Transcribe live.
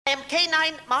I am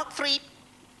K9 Mark III.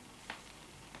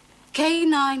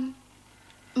 K9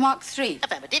 Mark III.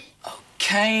 Affirmative.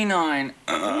 K9.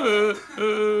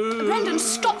 Brendan,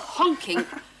 stop honking.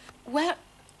 Where...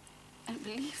 I don't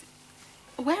believe...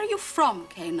 Where are you from,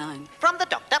 K9? From the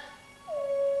doctor.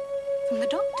 From the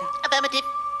doctor? Affirmative.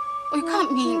 Oh, you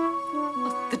can't mean...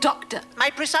 oh, the doctor. My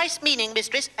precise meaning,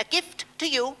 mistress, a gift to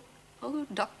you. Oh,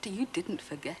 doctor, you didn't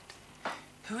forget.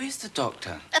 Who is the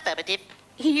doctor? Affirmative.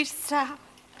 He's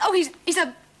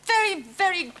a very,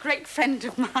 very great friend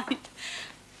of mine.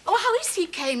 Oh, how is he,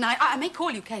 K9? I may call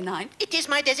you K9. It is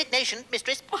my designation,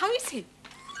 mistress. Oh, how is he?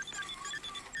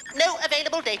 No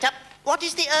available data. What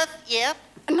is the Earth year?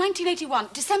 1981,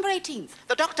 December 18th.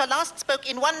 The doctor last spoke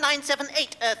in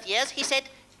 1978 Earth years. He said,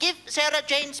 "Give Sarah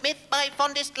Jane Smith my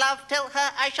fondest love. Tell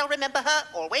her I shall remember her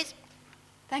always."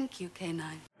 Thank you, K9.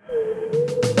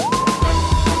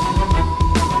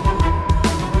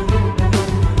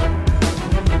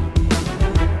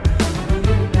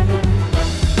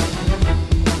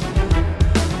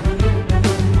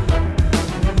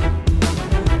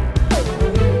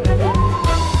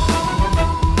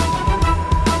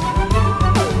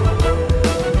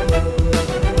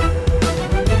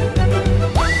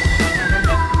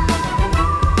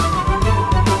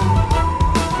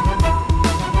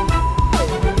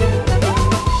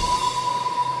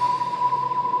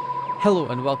 Hello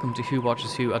and welcome to Who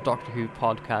Watches Who, a Doctor Who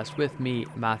podcast with me,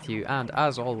 Matthew, and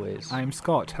as always... I'm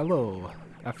Scott. Hello.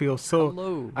 I feel so...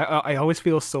 Hello. I always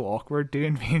feel so awkward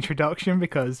doing the introduction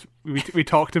because we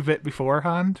talked a bit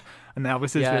beforehand, and that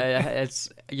was just... it's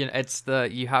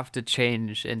you have to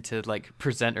change into like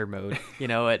presenter mode. You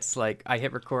know, it's like I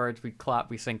hit record, we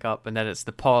clap, we sync up, and then it's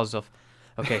the pause of,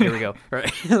 okay, here we go.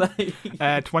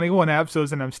 Right. 21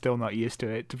 episodes and I'm still not used to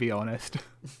it, to be honest.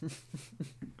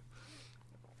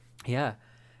 Yeah.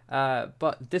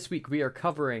 But this week we are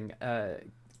covering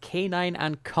K9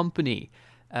 and Company.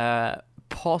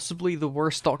 Possibly the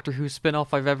worst Doctor Who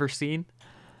spin-off I've ever seen.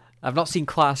 I've not seen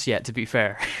Class yet, to be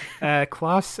fair.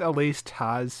 Class at least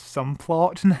has some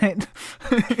plot in it.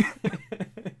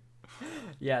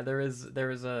 Yeah, there is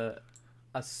a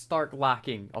stark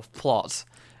lacking of plot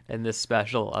in this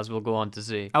special, as we'll go on to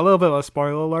see. A little bit of a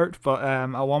spoiler alert, but at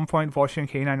one point watching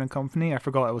K9 and Company, I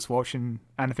forgot I was watching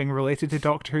anything related to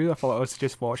Doctor Who. I thought I was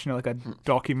just watching like a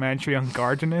documentary on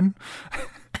gardening.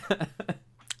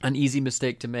 An easy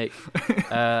mistake to make.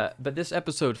 But this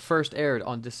episode first aired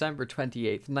on December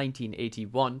 28th,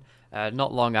 1981,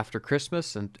 not long after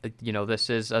Christmas. And, this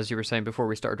is, as you were saying before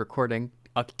we started recording,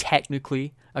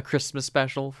 technically a Christmas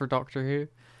special for Doctor Who.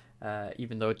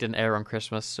 Even though it didn't air on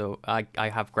Christmas, so I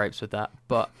have gripes with that.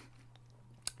 But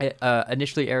it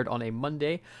initially aired on a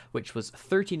Monday, which was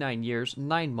 39 years,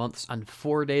 9 months, and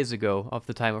 4 days ago of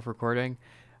the time of recording,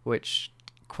 which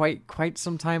quite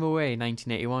some time away,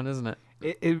 1981, isn't it?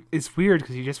 It's weird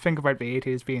because you just think about the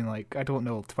 80s being like, I don't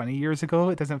know, 20 years ago.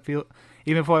 It doesn't feel,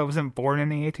 even if I wasn't born in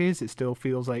the 80s, it still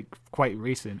feels like quite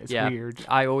recent. It's weird.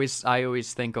 I always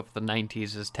think of the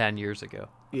 90s as 10 years ago.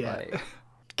 Yeah. Like,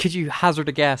 could you hazard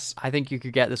a guess? I think you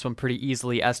could get this one pretty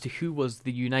easily as to who was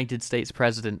the United States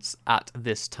president at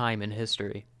this time in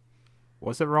history.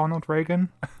 Was it Ronald Reagan?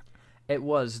 It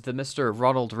was the Mr.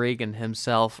 Ronald Reagan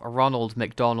himself, Ronald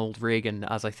McDonald Reagan,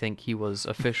 as I think he was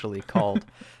officially called,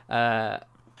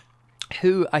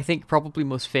 who I think probably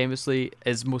most famously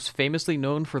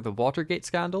known for the Watergate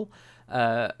scandal.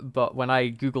 But when I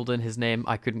Googled in his name,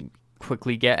 I couldn't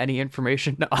quickly get any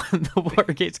information on the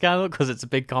Watergate scandal because it's a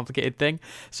big complicated thing.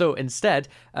 So instead,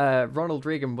 Ronald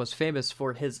Reagan was famous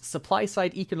for his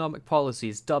supply-side economic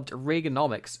policies dubbed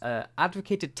Reaganomics,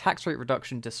 advocated tax rate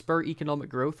reduction to spur economic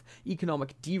growth,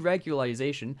 economic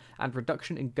deregulation, and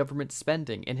reduction in government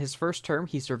spending. In his first term,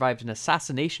 he survived an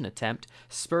assassination attempt,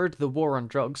 spurred the war on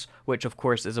drugs, which of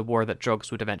course is a war that drugs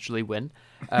would eventually win,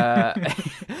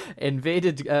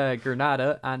 invaded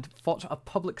Grenada, and fought a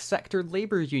public sector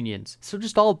labor unions. So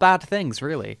just all bad things,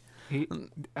 really.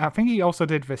 I think he also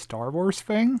did the Star Wars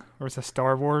thing. Or was it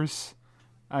Star Wars?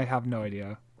 I have no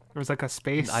idea. There was like a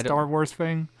space Star Wars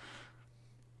thing.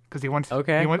 Because he wanted,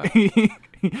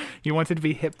 he wanted to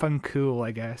be hip and cool,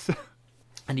 I guess.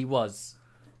 And he was.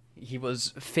 He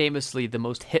was famously the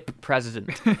most hip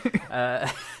president.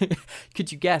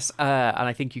 Could you guess, and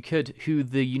I think you could, who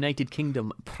the United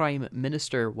Kingdom Prime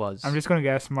Minister was? I'm just going to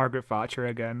guess Margaret Thatcher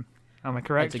again. Am I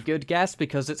correct? It's a good guess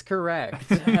because it's correct.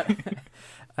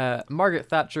 Margaret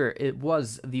Thatcher, it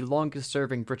was the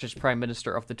longest-serving British Prime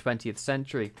Minister of the 20th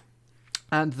century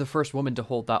and the first woman to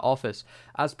hold that office.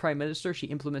 As Prime Minister, she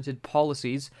implemented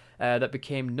policies that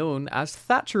became known as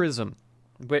Thatcherism.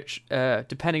 which,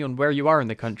 depending on where you are in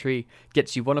the country,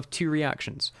 gets you one of two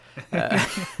reactions.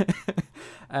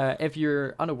 If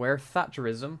you're unaware,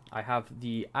 Thatcherism, I have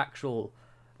the actual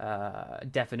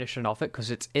definition of it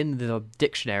because it's in the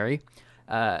dictionary.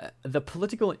 The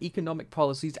political and economic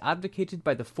policies advocated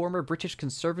by the former British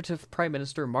Conservative Prime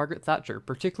Minister Margaret Thatcher,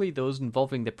 particularly those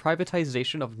involving the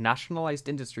privatisation of nationalised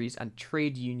industries and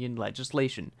trade union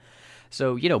legislation.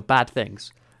 So, bad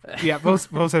things. Yeah,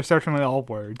 those are certainly all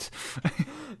words.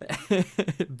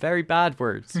 Very bad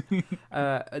words.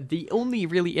 The only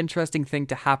really interesting thing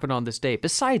to happen on this day,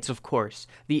 besides, of course,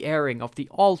 the airing of the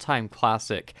all-time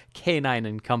classic K9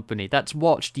 and Company, that's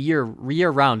watched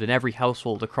year-round in every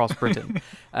household across Britain.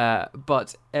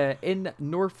 But in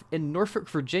Norfolk,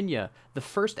 Virginia, the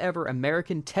first ever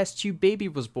American test tube baby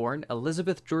was born,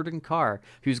 Elizabeth Jordan Carr,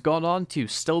 who's gone on to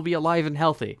still be alive and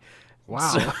healthy.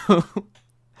 Wow. So,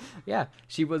 yeah,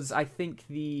 she was, I think,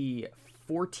 the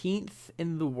 14th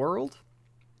in the world.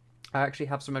 I actually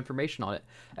have some information on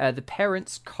it. The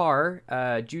parents, Carr,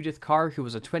 Judith Carr, who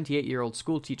was a 28-year-old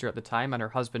school teacher at the time, and her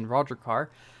husband, Roger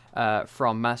Carr,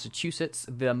 from Massachusetts.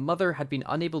 The mother had been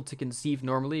unable to conceive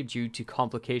normally due to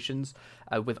complications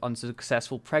with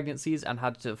unsuccessful pregnancies and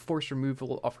had to force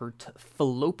removal of her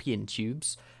fallopian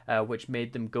tubes, which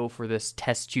made them go for this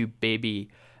test tube baby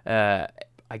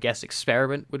I guess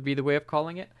experiment would be the way of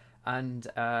calling it. And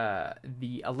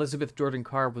the Elizabeth Jordan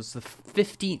Carr was the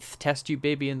 15th test tube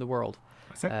baby in the world.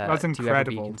 That's incredible. To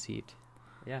ever be conceived.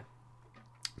 Yeah.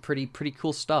 Pretty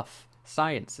cool stuff.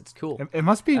 Science, it's cool. It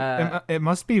must be it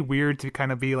must be weird to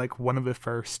kind of be like one of the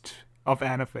first of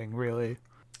anything, really.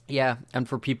 Yeah, and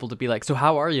for people to be like, so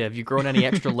how are you? Have you grown any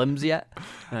extra limbs yet?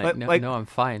 No, I'm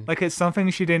fine. Like, it's something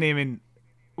she didn't even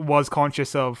was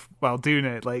conscious of while doing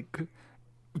it. Like,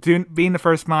 being the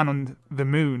first man on the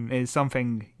moon is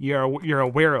something you're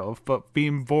aware of, but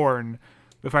being born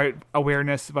without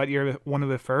awareness that you're one of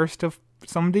the first of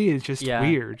somebody is just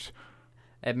weird.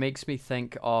 It makes me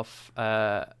think of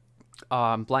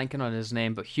I'm blanking on his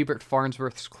name, but Hubert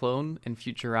Farnsworth's clone in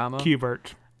Futurama.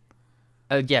 Hubert.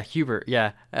 Yeah, Hubert,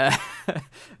 yeah.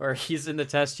 Or he's in the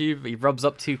test tube, he rubs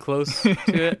up too close to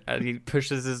it, and he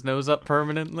pushes his nose up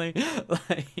permanently.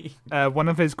 One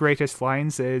of his greatest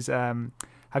lines is,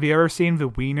 have you ever seen the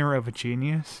wiener of a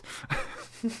genius?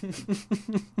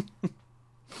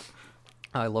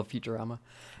 I love Futurama.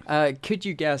 Could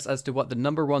you guess as to what the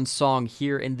number one song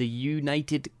here in the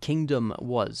United Kingdom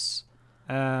was?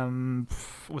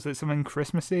 Was it something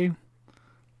Christmassy?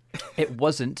 It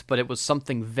wasn't, but it was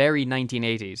something very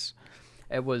 1980s.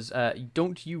 It was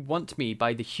Don't You Want Me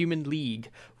by the Human League,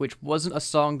 which wasn't a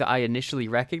song that I initially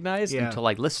recognized until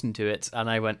I listened to it, and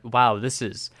I went, wow,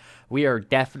 we are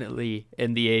definitely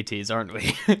in the 80s, aren't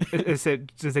we?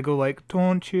 Does it go like,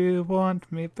 don't you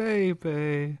want me,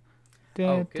 baby?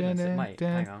 Oh, goodness, it might.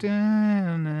 Hang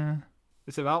on.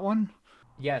 Is it that one?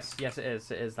 Yes, it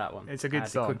is. It is that one. It's a good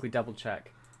song. To quickly double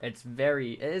check. It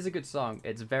is a good song.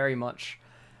 It's very much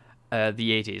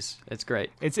the 80s. It's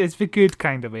great. It's the good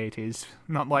kind of 80s,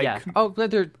 not like... Yeah. Oh,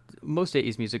 most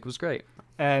 80s music was great.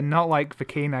 Not like the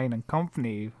K9 and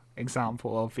Company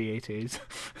example of the 80s.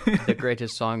 The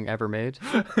greatest song ever made.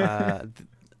 I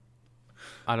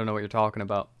don't know what you're talking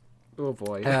about. Oh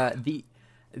boy.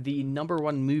 The number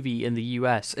one movie in the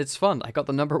US. It's fun. I got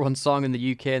the number one song in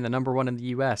the UK and the number one in the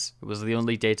US. It was the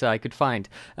only data I could find.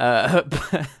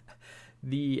 The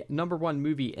number one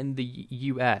movie in the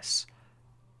US.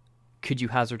 Could you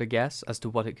hazard a guess as to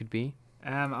what it could be?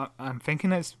 I'm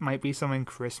thinking it might be something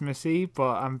Christmassy,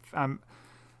 but I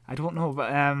don't know.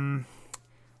 But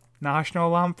National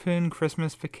Lampoon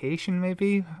Christmas Vacation,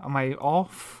 maybe. Am I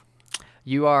off?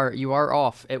 You are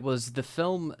off. It was the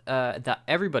film that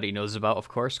everybody knows about, of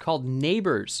course, called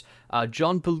Neighbours, a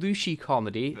John Belushi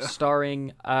comedy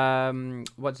starring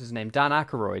what's his name, Dan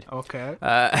Aykroyd. Okay.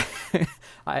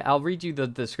 I'll read you the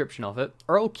description of it.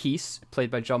 Earl Keese,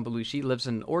 played by John Belushi, lives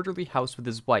in an orderly house with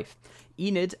his wife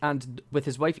Enid and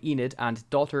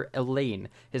daughter Elaine.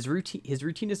 His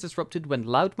routine is disrupted when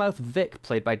loudmouth Vic,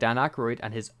 played by Dan Aykroyd,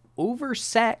 and his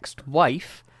oversexed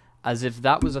wife, as if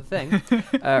that was a thing,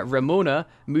 Ramona,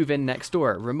 move in next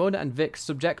door. Ramona and Vic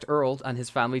subject Earl and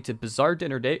his family to bizarre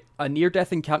dinner date, a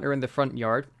near-death encounter in the front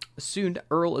yard. Soon,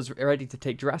 Earl is ready to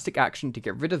take drastic action to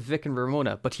get rid of Vic and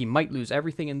Ramona, but he might lose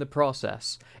everything in the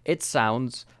process. It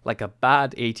sounds like a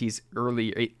bad 80s,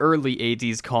 early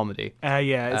 80s comedy.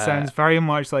 Yeah, it sounds very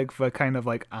much like the kind of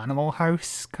like Animal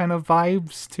House kind of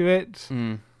vibes to it.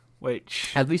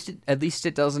 Which at least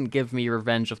it doesn't give me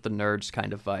Revenge of the Nerds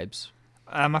kind of vibes.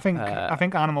 I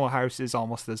think Animal House is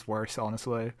almost as worse,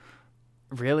 honestly.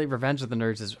 Really? Revenge of the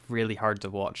Nerds is really hard to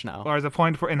watch now. Or there's a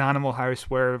point in Animal House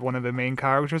where one of the main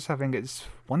characters, I think it's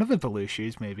one of the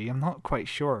Belushis maybe, I'm not quite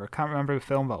sure, I can't remember the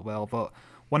film that well, but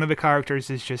one of the characters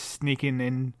is just sneaking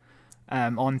in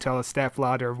onto a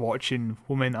stepladder watching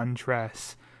women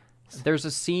undress. There's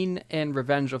a scene in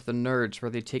Revenge of the Nerds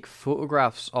where they take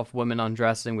photographs of women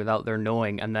undressing without their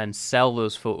knowing and then sell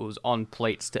those photos on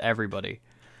plates to everybody.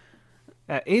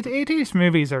 80s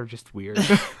movies are just weird.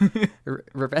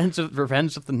 Revenge of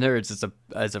the Nerds is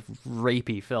a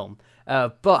rapey film.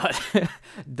 But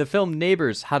the film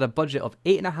Neighbours had a budget of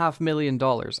 $8.5 million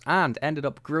and ended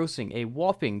up grossing a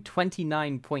whopping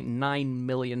 $29.9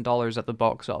 million at the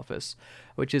box office,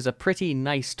 which is a pretty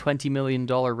nice $20 million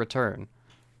return.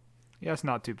 Yeah, it's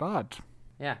not too bad.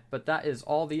 Yeah, but that is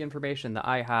all the information that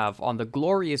I have on the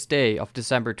glorious day of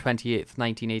December 28th,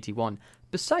 1981.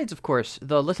 Besides, of course,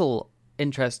 the little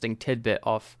interesting tidbit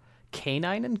of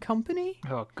K9 and Company.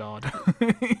 Oh God,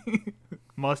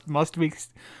 must we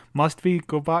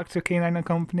go back to K9 and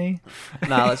Company?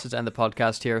 Nah, let's just end the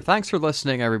podcast here. Thanks for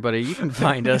listening, everybody. You can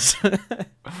find us.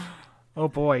 Oh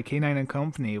boy, K9 and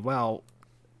Company. Well,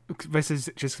 this is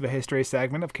just the history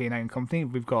segment of K9 and Company.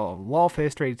 We've got a lot of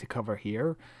history to cover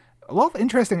here. A lot of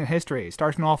interesting history.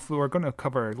 Starting off, we're going to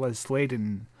cover Liz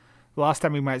Sladen. The last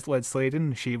time we met Liz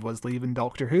Sladen, she was leaving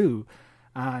Doctor Who.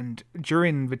 And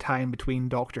during the time between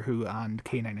Doctor Who and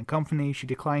K9 and Company, she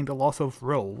declined a lot of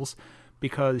roles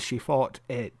because she thought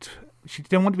she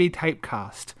didn't want to be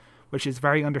typecast, which is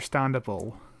very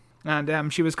understandable.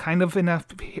 And she was kind of in a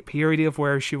period of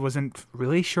where she wasn't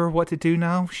really sure what to do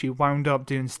now. She wound up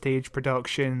doing stage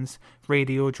productions,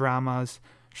 radio dramas.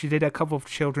 She did a couple of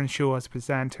children's shows as a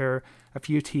presenter, a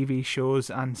few TV shows,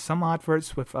 and some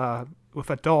adverts with a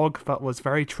dog that was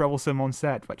very troublesome on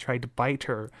set that tried to bite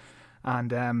her.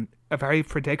 And very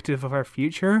predictive of her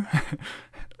future.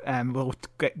 We'll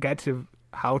get to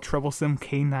how troublesome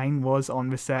K9 was on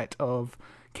the set of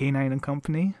K9 and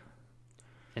Company.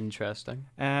 Interesting.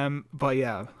 But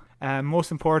yeah, most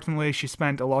importantly, she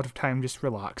spent a lot of time just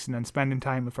relaxing and spending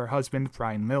time with her husband,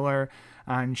 Brian Miller,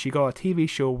 and she got a TV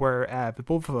show where the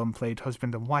both of them played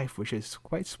husband and wife, which is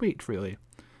quite sweet, really.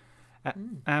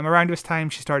 Around this time,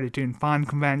 she started doing fan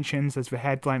conventions as the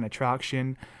headline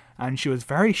attraction, and she was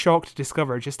very shocked to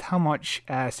discover just how much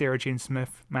Sarah Jane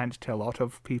Smith meant to a lot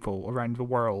of people around the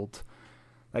world.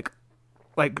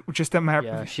 Like just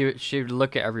Yeah, she would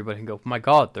look at everybody and go, "My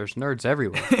God, there's nerds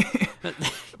everywhere."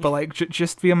 But like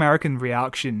just the American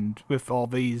reaction with all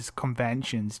these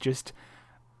conventions, just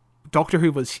Doctor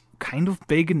Who was kind of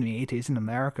big in the 80s in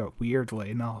America,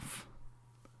 weirdly enough.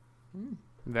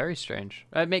 Very strange.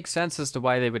 It makes sense as to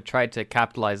why they would try to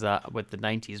capitalize that with the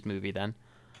 90s movie then.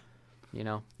 You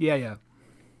know? Yeah.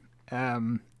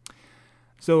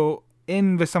 So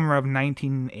in the summer of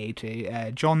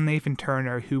 1980, John Nathan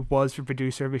Turner, who was the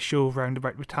producer of the show around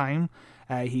about the time,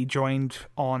 he joined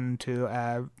on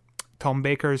to Tom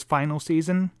Baker's final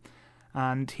season,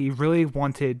 and he really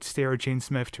wanted Sarah Jane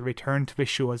Smith to return to the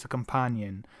show as a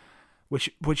companion, which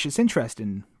is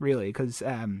interesting, really, because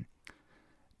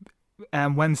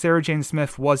when Sarah Jane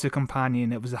Smith was a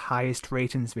companion, it was the highest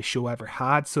ratings the show ever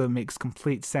had, so it makes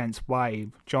complete sense why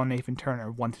John Nathan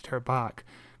Turner wanted her back,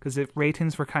 because the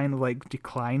ratings were kind of like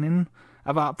declining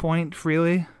at that point,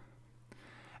 really.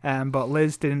 But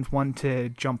Liz didn't want to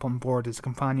jump on board as a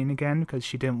companion again, because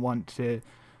she didn't want to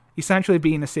essentially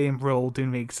be in the same role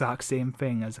doing the exact same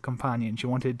thing as a companion. She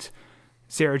wanted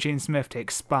Sarah Jane Smith to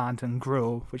expand and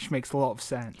grow, which makes a lot of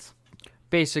sense.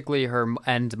 Basically her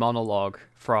end monologue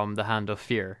from The Hand of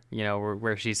Fear, you know,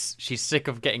 where she's sick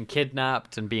of getting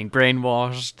kidnapped and being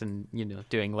brainwashed and, you know,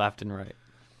 doing left and right.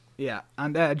 Yeah,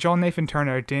 and John Nathan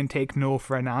Turner didn't take no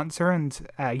for an answer, and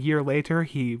a year later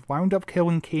he wound up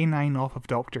killing K9 off of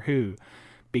Doctor Who,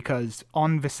 because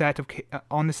on the set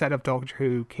of Doctor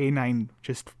Who, K9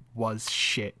 just was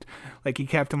shit. Like, he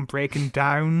kept on breaking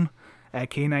down.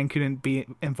 K9 couldn't be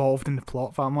involved in the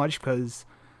plot that much because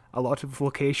a lot of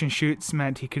location shoots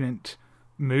meant he couldn't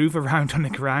move around on the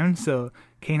ground, so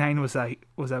K9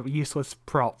 was a useless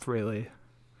prop, really.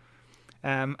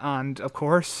 And of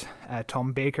course,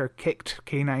 Tom Baker kicked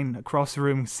K9 across the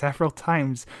room several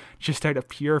times just out of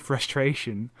pure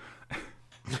frustration.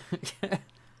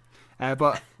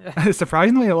 But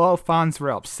surprisingly, a lot of fans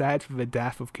were upset with the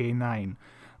death of K9.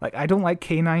 Like, I don't like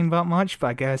K9 that much, but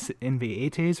I guess in the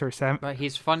 80s or 70s... But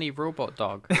he's funny robot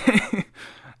dog.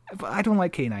 But I don't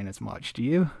like K9 as much, do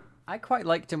you? I quite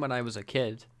liked him when I was a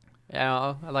kid. You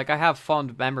know, like, I have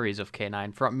fond memories of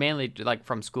K9, mainly like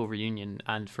from School Reunion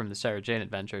and from the Sarah Jane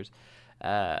Adventures.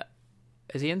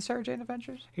 Is he in Sarah Jane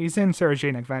Adventures? He's in Sarah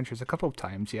Jane Adventures a couple of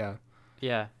times, yeah.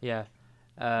 Yeah.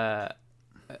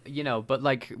 But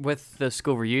like with the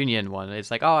school reunion one,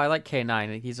 it's like, oh, I like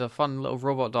K9. He's a fun little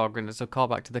robot dog, and it's a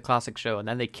callback to the classic show. And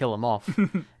then they kill him off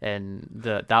in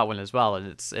that one as well, and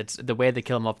it's the way they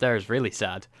kill him off there is really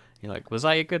sad. You're like, was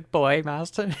I a good boy,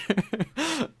 Master?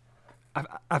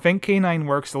 I think K9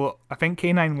 works a lot. I think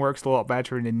K9 works a lot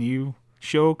better in the new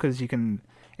show because you can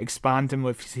expand him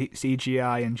with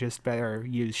CGI and just better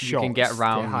use shots. You can get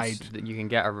around. To hide. You can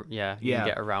get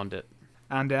around it.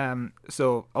 And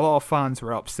so a lot of fans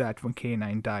were upset when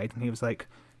K9 died, and he was like,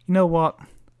 you know what?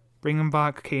 Bring him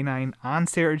back, K9 and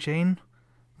Sarah Jane.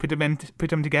 Put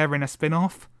them together in a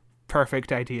spin-off.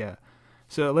 Perfect idea.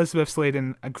 So Elizabeth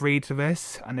Sladen agreed to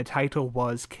this, and the title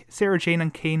was Sarah Jane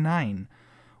and K9,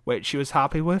 which she was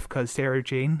happy with because Sarah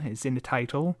Jane is in the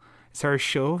title. It's her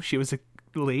show. She was a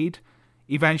lead.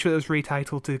 Eventually it was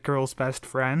retitled to Girl's Best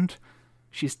Friend.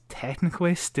 She's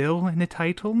technically still in the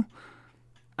title.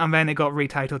 And then it got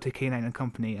retitled to K9 and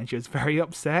Company, and she was very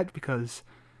upset because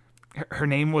her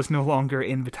name was no longer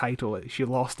in the title. She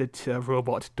lost it to a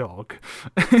robot dog.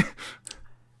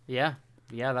 Yeah,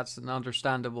 that's an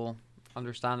understandable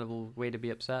way to be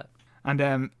upset.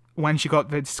 And when she got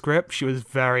the script, she was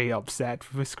very upset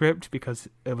with the script because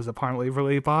it was apparently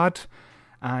really bad,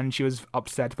 and she was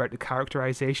upset about the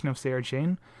characterization of Sarah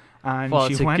Jane. And well,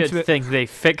 she it's a good thing they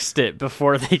fixed it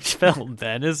before they filmed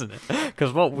then, isn't it?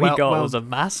 Because what we got was a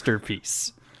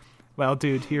masterpiece. Well,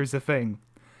 dude, here's the thing.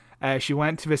 She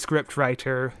went to the script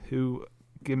writer who,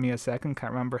 give me a second,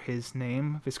 can't remember his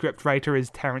name. The script writer is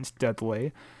Terence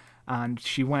Dudley. And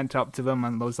she went up to them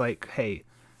and was like, hey,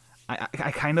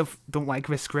 I kind of don't like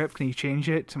this script. Can you change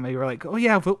it? And they were like, oh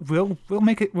yeah, we'll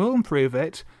make it, we'll improve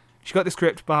it. She got the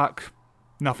script back.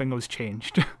 Nothing was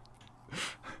changed.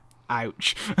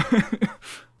 Ouch.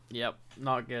 Yep,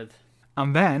 not good.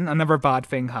 And then another bad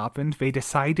thing happened. They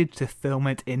decided to film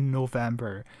it in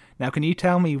November. Now, can you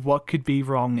tell me what could be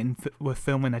wrong with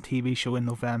filming a TV show in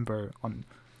November?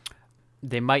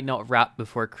 They might not wrap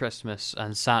before Christmas,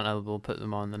 and Santa will put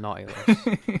them on the naughty list.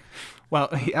 Well,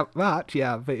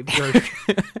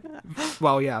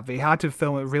 yeah, they had to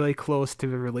film it really close to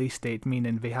the release date,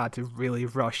 meaning they had to really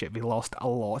rush it. They lost a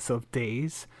lot of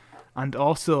days. And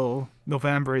also,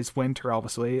 November is winter,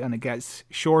 obviously, and it gets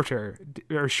shorter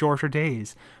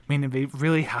days, meaning they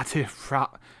really had to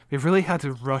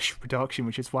rush production,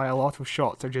 which is why a lot of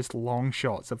shots are just long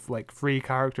shots of like 3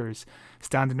 characters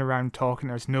standing around talking.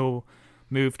 There's no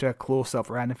move to a close up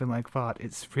or anything like that.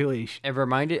 It's really it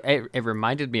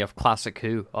reminded me of Classic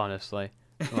Who, honestly.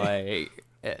 Like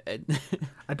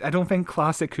I don't think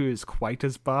Classic Who is quite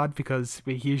as bad because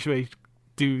we usually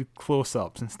do close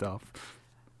ups and stuff.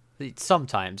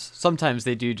 Sometimes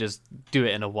they do just do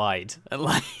it in a wide,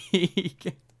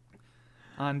 like.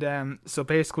 And so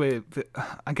basically,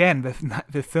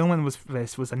 the filming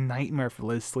was a nightmare for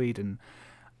Liz Sladen.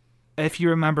 If you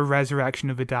remember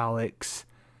Resurrection of the Daleks,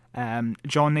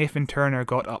 John Nathan Turner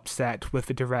got upset with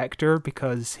the director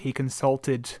because he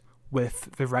consulted with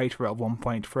the writer at one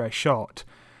point for a shot,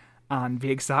 and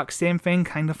the exact same thing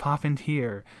kind of happened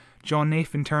here. John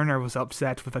Nathan Turner was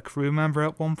upset with a crew member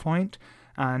at one point,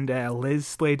 and Liz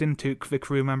Sladen took the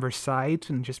crew member's side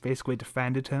and just basically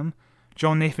defended him.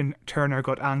 John Nathan Turner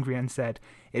got angry and said,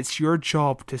 "It's your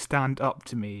job to stand up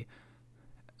to me."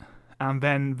 And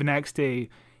then the next day,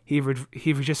 he would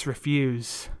just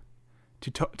refuse to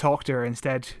talk to her.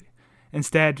 Instead,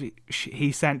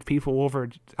 he sent people over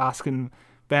asking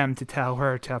them to tell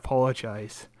her to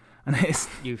apologize. And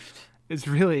it's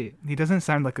really, he doesn't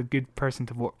sound like a good person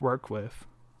to work with.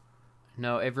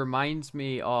 No, it reminds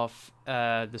me of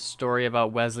the story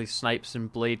about Wesley Snipes in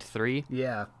Blade 3.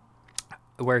 Yeah.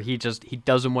 Where he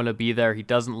doesn't want to be there. He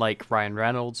doesn't like Ryan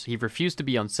Reynolds. He refused to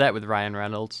be on set with Ryan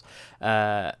Reynolds.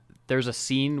 There's a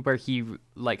scene where he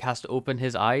has to open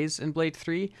his eyes in Blade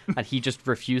 3, and he just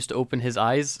refused to open his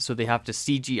eyes, so they have to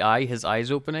CGI his eyes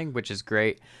opening, which is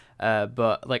great.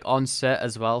 But on set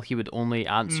as well, he would only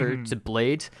answer to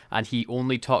Blade, and he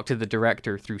only talked to the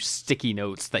director through sticky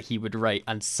notes that he would write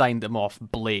and sign them off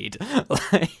Blade.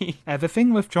 The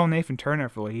thing with John Nathan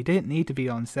Turner, though, he didn't need to be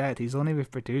on set. He's only the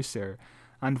producer.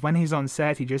 And when he's on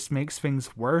set, he just makes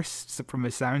things worse from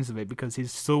the sounds of it because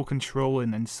he's so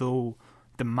controlling and so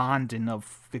demanding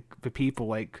of the people.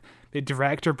 Like, the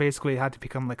director basically had to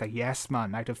become like a yes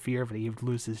man out of fear that he would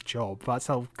lose his job. That's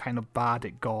how kind of bad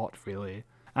it got, really.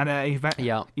 And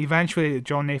eventually,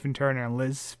 John Nathan Turner and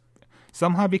Liz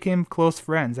somehow became close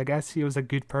friends. I guess he was a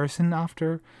good person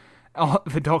after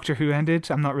the Doctor Who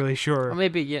ended. I'm not really sure. Well,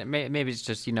 maybe it's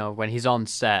just, when he's on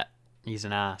set, he's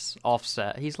an ass. Off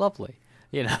set, he's lovely.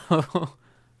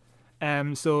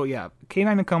 So yeah,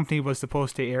 K9 and Company was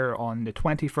supposed to air on the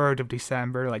 23rd of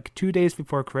December, like 2 days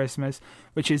before Christmas,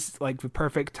 which is like the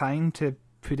perfect time to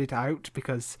put it out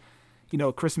because, you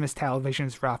know, Christmas television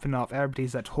is wrapping up,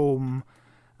 everybody's at home,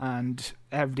 and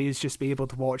everybody's just be able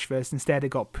to watch this. Instead, it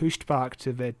got pushed back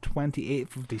to the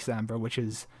 28th of December, which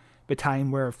is the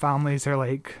time where families are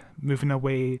like moving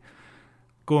away,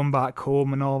 going back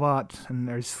home and all that, and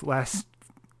there's less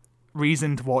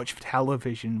reason to watch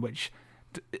television, which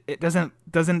it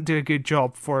doesn't do a good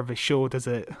job for the show, does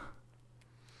it?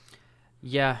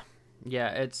 Yeah,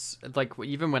 it's like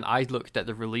even when I looked at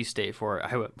the release date for it,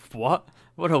 I went,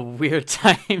 what a weird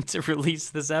time to release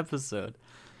this episode.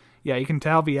 Yeah, you can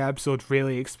tell the episode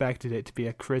really expected it to be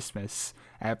a Christmas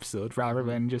episode rather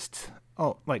than just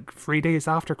like 3 days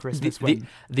after Christmas.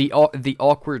 The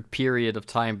awkward period of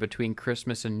time between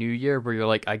Christmas and New Year where you're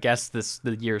like, I guess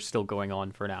the year's still going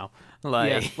on for now.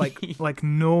 Like, yeah, like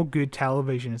no good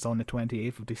television is on the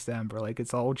 28th of December. Like,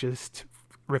 it's all just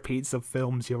repeats of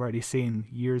films you've already seen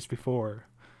years before.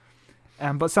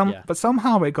 But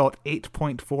somehow it got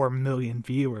 8.4 million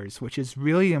viewers, which is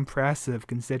really impressive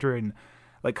considering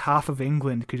like half of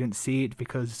England couldn't see it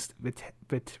because the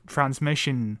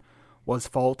transmission was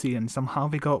faulty, and somehow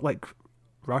they got like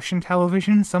Russian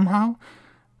television somehow,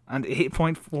 and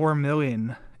 8.4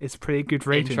 million is pretty good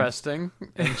rating. Interesting.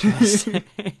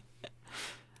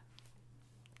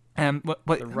 But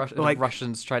the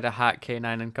Russians try to hack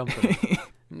K9 and Company.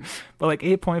 But like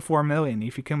 8.4 million,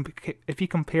 if you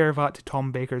compare that to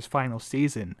Tom Baker's final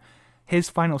season, his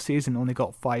final season only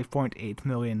got 5.8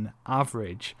 million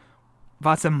average.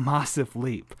 That's a massive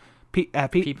leap.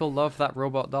 People love that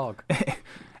robot dog.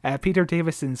 Peter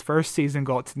Davison's first season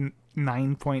got to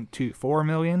 9.24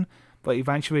 million, but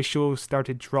eventually the show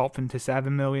started dropping to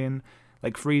 7 million.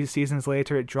 Like 3 seasons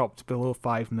later, it dropped below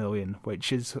 5 million,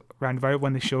 which is round about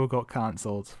when the show got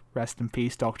cancelled. Rest in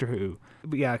peace, Doctor Who.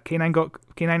 But yeah, K9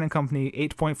 and Company,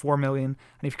 8.4 million,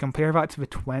 and if you compare that to the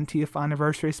 20th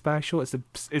anniversary special, it's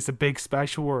a big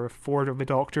special where 4 of the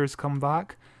Doctors come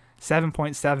back,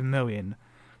 7.7 million.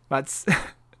 That's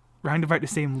round about the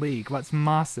same league. That's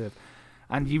massive.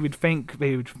 And you would think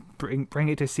they would bring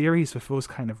it to series with those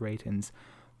kind of ratings.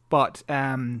 But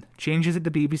changes at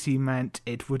the BBC meant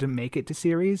it wouldn't make it to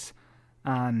series.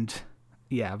 And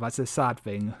yeah, that's a sad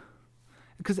thing.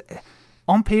 Because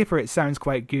on paper it sounds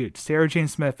quite good. Sarah Jane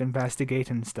Smith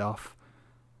investigating stuff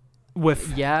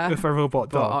with a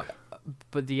robot dog.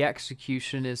 But the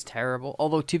execution is terrible.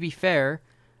 Although, to be fair,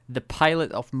 the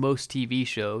pilot of most TV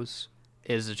shows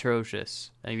is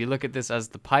atrocious. And if you look at this as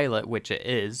the pilot, which it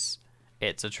is,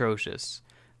 it's atrocious.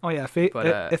 Oh yeah, if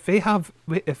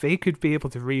they could be able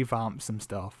to revamp some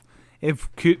stuff, it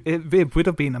would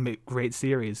have been a great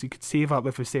series. You could see that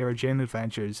with the Sarah Jane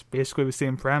Adventures, basically the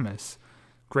same premise.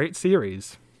 Great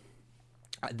series.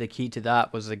 The key to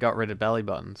that was they got rid of belly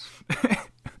buttons.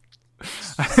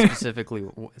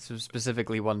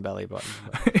 specifically one belly button.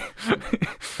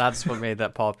 That's what made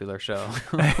that popular show.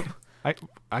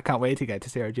 I can't wait to get to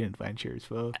Sarah Jane Adventures.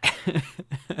 Well.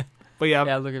 But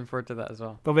yeah, looking forward to that as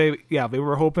well. But they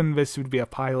were hoping this would be a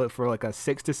pilot for like a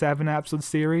 6 to 7 episode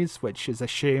series, which is a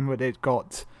shame that it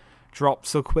got dropped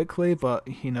so quickly. But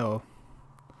you know,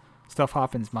 stuff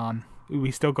happens, man.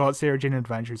 We still got Sarah Jane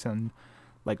Adventures and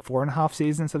like 4.5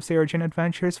 seasons of Sarah Jane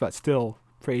Adventures. That's still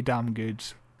pretty damn good.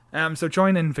 So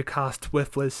joining the cast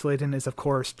with Liz Sladen is of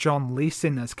course John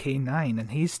Leeson as K9,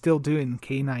 and he's still doing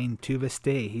K9 to this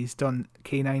day. He's done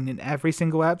K9 in every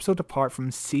single episode apart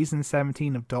from season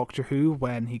 17 of Doctor Who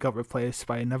when he got replaced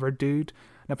by another dude.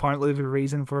 And apparently the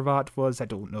reason for that was, I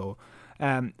don't know.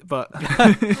 But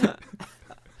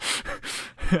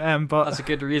that's a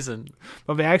good reason.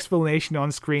 But the explanation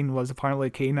on screen was apparently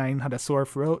K9 had a sore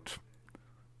throat.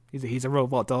 He's a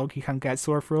robot dog. He can't get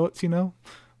sore throats, you know.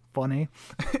 Funny.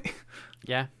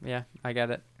 Yeah, I get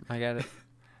it.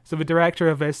 So the director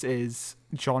of this is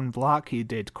John Black. He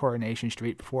did Coronation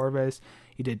Street before this.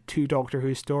 He did 2 Doctor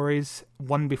Who stories,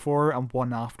 one before and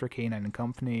one after K9 and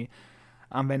Company.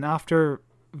 And then after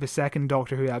the second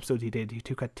Doctor Who episode he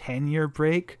took a 10-year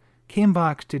break, came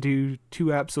back to do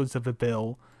 2 episodes of The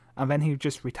Bill, and then he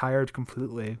just retired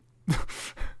completely.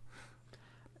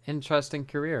 Interesting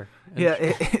career. Yeah,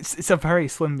 it's a very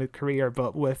slim career,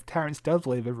 but with Terence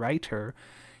Dudley, the writer,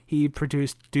 he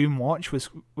produced Doomwatch,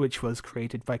 which was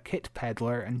created by Kit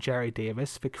Pedler and Jerry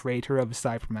Davis, the creator of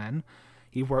Cybermen.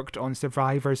 He worked on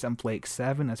Survivors and Blake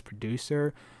 7 as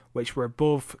producer, which were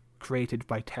both created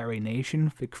by Terry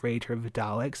Nation, the creator of the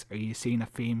Daleks. Are you seeing a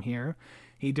theme here?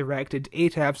 He directed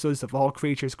 8 episodes of All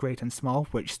Creatures Great and Small,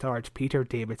 which starred Peter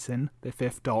Davison, the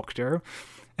Fifth Doctor.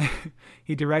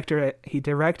 He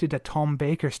directed a Tom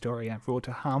Baker story and wrote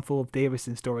a handful of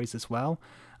Davison stories as well.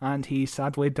 And he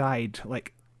sadly died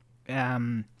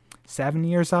 7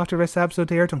 years after this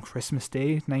episode aired on Christmas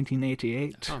Day,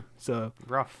 1988. Oh, so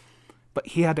rough. But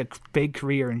he had a big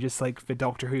career in just like the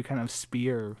Doctor Who kind of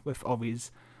sphere, with all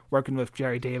these working with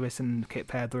Jerry Davis and Kit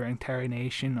Pedler and Terry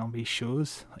Nation on these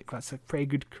shows. Like, that's a pretty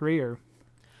good career.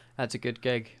 That's a good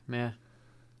gig, yeah.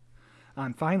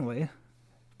 And finally,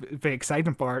 the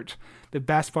exciting part, the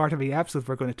best part of the episode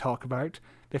we're going to talk about,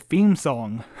 the theme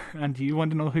song. And do you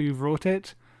want to know who wrote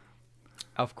it?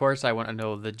 Of course I want to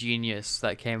know the genius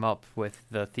that came up with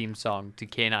the theme song to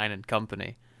K9 and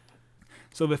Company.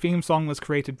 So the theme song was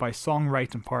created by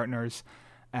songwriting partners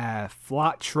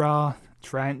Flatra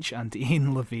Trench and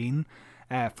Ian Levine.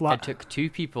 It took 2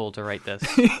 people to write this.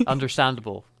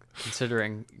 Understandable,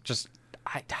 considering just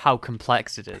how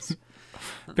complex it is.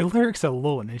 The lyrics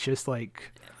alone is just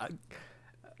like...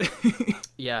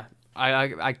 Yeah,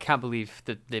 I can't believe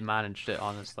that they managed it,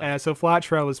 honestly. So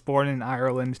Flatra was born in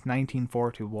Ireland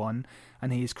 1941,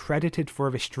 and he's credited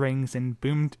for the strings in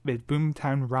the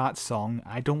Boomtown Rats song,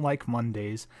 I Don't Like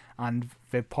Mondays, and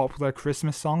the popular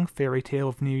Christmas song, Fairy Tale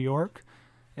of New York.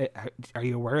 Are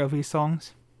you aware of these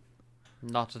songs?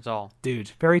 Not at all. Dude,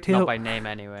 Fairy Tale... Not by name,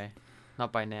 anyway.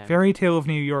 Not by name. Fairy Tale of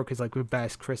New York is like the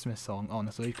best Christmas song,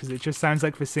 honestly, because it just sounds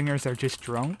like the singers are just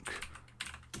drunk.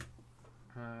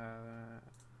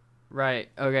 Right,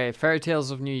 okay, Fairy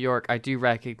Tales of New York, I do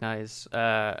recognize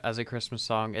as a Christmas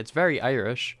song. It's very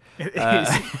Irish. It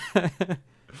is.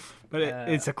 But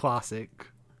it's a classic.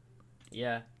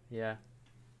 Yeah.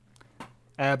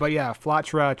 But yeah,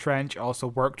 Flatra Trench also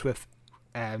worked with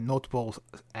notable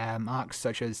acts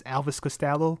such as Elvis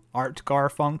Costello, Art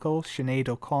Garfunkel, Sinead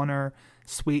O'Connor,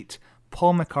 Sweet,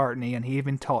 Paul McCartney, and he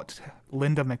even taught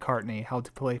Linda McCartney how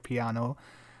to play piano.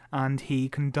 And he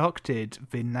conducted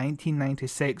the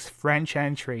 1996 French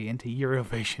entry into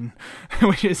Eurovision,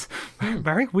 which is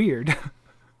very weird.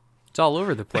 It's all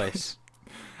over the place.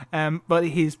 But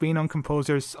he's been on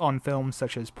composers on films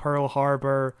such as Pearl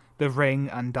Harbor, The Ring,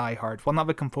 and Die Hard. Well, not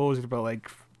the composer, but like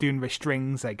doing the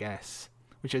strings, I guess.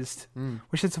 Which is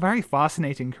a very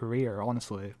fascinating career,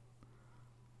 honestly.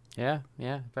 Yeah,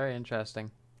 very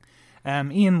interesting.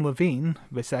 Ian Levine,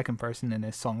 the second person in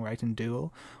his songwriting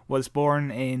duo, was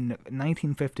born in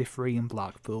 1953 in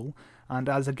Blackpool, and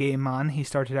as a gay man he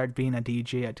started out being a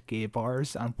DJ at gay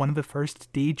bars and one of the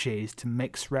first DJs to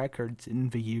mix records in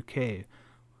the UK,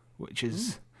 which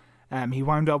is... he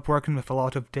wound up working with a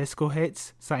lot of disco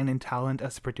hits, signing talent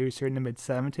as a producer in the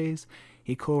mid-70s.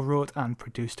 He co-wrote and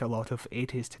produced a lot of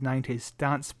 80s to 90s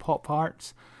dance pop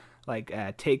arts, like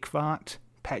Take That,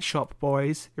 Pet Shop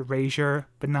Boys, Erasure,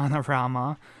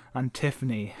 Bananarama, and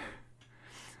Tiffany.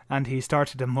 And he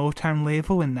started a Motown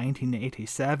label in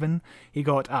 1987. He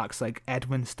got acts like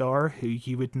Edwin Starr, who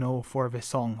you would know for the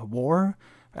song War.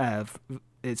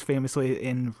 It's famously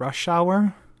in Rush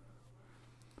Hour,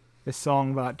 the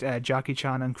song that Jackie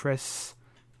Chan and Chris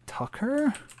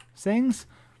Tucker sings.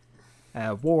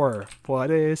 War,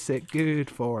 what is it good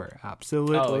for?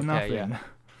 Absolutely nothing. Yeah.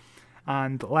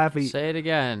 And Levy... Say it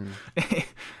again.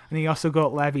 And he also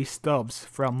got Levi Stubbs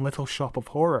from Little Shop of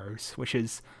Horrors, which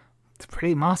is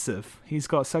pretty massive. He's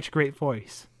got such a great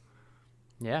voice.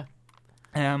 Yeah.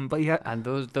 But yeah... And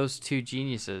those 2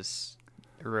 geniuses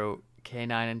wrote K9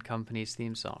 and Company's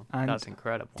theme song. And that's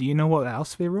incredible. Do you know what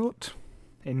else they wrote?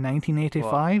 In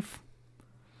 1985?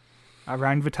 What?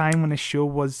 Around the time when the show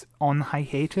was on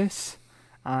hiatus.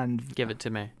 And give it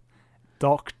to me.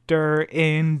 Doctor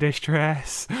in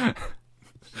Distress.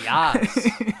 Yes.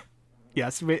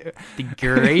 Yes. The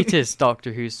greatest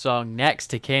Doctor Who song next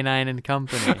to K9 and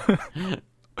Company.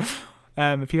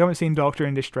 If you haven't seen Doctor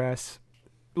in Distress,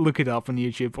 look it up on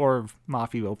YouTube, or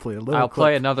Matthew will play a little I'll clip.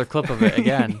 play another clip of it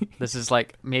again. This is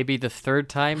like maybe the 3rd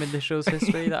time in the show's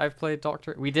history that I've played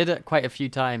Doctor. We did it quite a few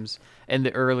times in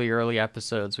the early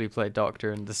episodes. We played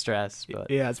Doctor in Distress. But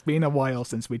yeah, it's been a while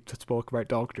since we spoke about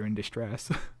Doctor in Distress.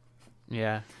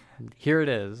 Yeah, here it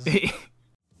is.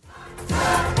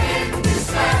 Doctor in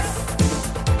Distress.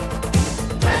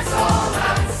 Let's all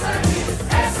answer his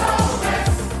SOS.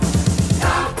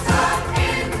 Doctor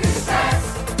in Distress.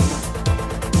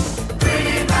 Bring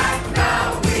him back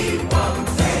now, we won't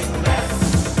take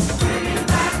less. Bring him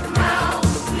back now,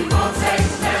 we won't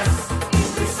take less.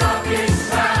 If we stop his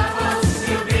travels,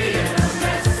 he'll be in a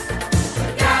mess. The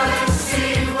galaxy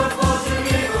will fall to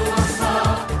evil once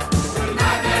more. When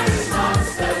nightmare is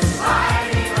monsters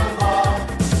fighting a war.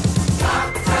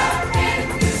 Doctor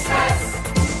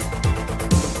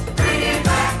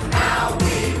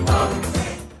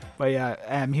But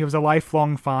yeah, he was a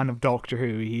lifelong fan of Doctor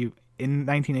Who. In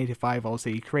 1985, also,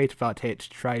 he created that hit to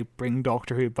try bring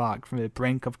Doctor Who back from the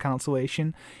brink of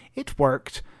cancellation. It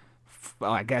worked.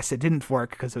 Well, I guess it didn't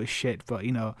work because it was shit, but,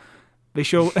 the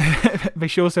show the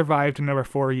show survived another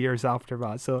 4 years after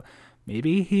that, so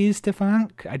maybe he's to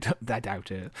thank? I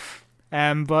doubt it.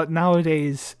 But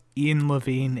nowadays, Ian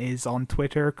Levine is on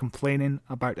Twitter complaining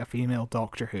about a female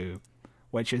Doctor Who,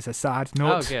 which is a sad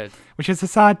note. Oh, good. Which is a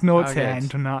sad note to good.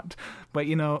 end on that. But,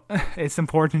 it's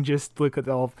important just to look at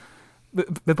all...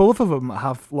 The both of them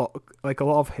have a lot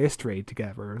of history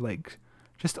together. Like,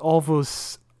 just all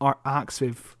those acts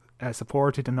they've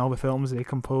supported and all the films they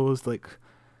composed. Like,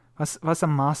 that's a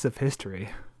massive history.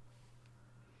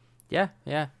 Yeah,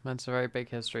 that's a very big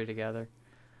history together.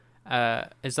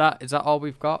 Is that all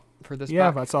we've got for this?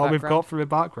 Yeah, that's all we've got for the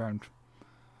background.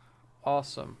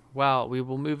 Awesome. Well, we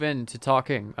will move into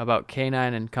talking about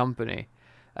K9 and Company.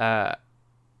 To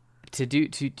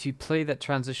play that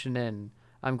transition in,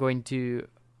 I'm going to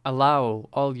allow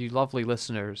all you lovely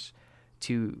listeners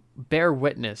to bear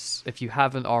witness, if you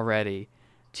haven't already,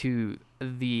 to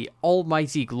the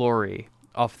almighty glory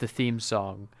of the theme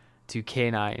song to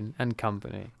K9 and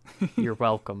Company. You're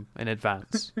welcome in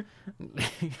advance.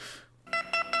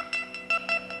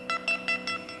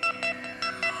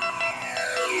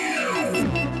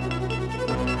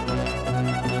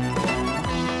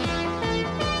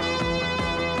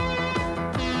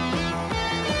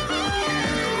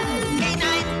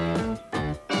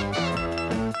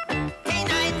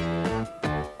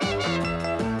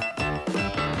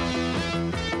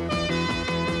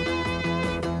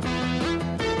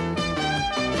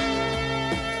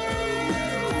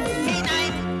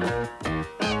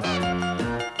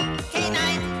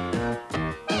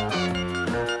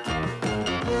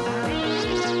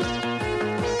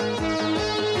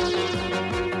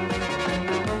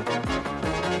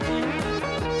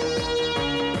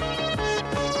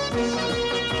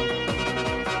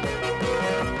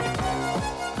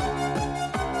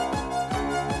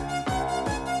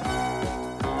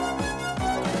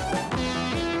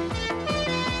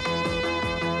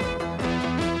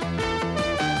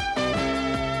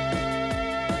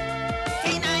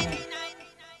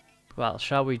 Well,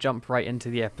 shall we jump right into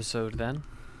the episode then?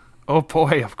 Oh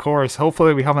boy, of course.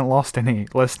 Hopefully we haven't lost any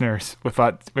listeners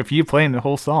with you playing the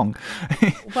whole song.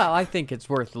 Well, I think it's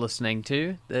worth listening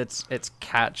to. It's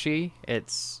catchy,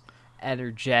 it's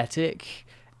energetic,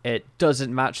 it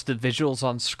doesn't match the visuals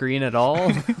on screen at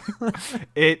all.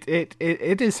 It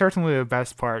is certainly the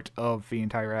best part of the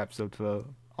entire episode, though,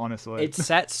 honestly. It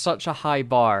sets such a high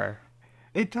bar.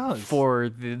 It does. For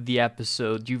the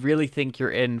episode. You really think you're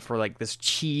in for like this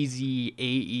cheesy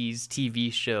 80s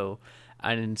TV show,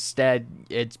 and instead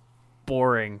it's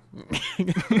boring.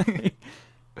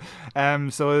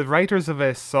 So the writers of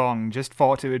this song just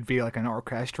thought it would be like an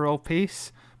orchestral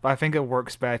piece, but I think it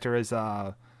works better as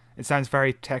it sounds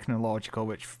very technological,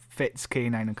 which fits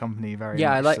K9 and Company very much.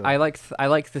 Yeah, I like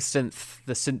the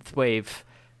synth wave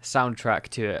soundtrack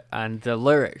to it, and the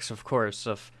lyrics, of course,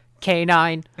 of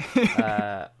K9,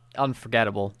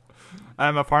 unforgettable.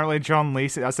 Apparently John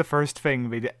Leeson, that's the first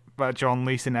thing that John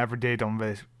Leeson ever did on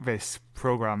this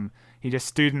program. He just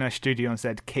stood in a studio and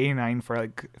said K9 for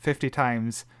like 50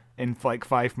 times in like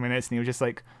 5 minutes, and he was just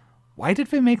like, why did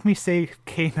they make me say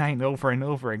K9 over and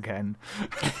over again?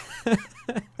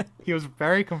 He was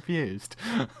very confused.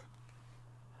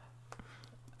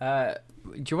 Do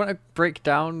you want to break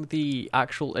down the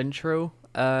actual intro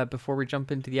before we jump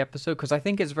into the episode? Because I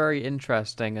think it's very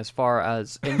interesting as far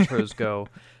as intros go.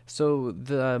 So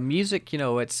the music,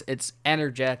 it's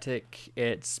energetic,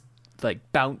 it's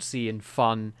like bouncy and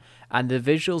fun, and the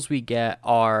visuals we get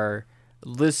are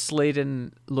Liz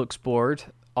Sladen looks bored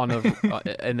in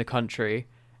the country,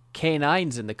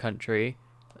 K9's in the country,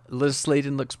 Liz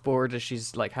Sladen looks bored as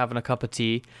she's like having a cup of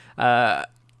tea,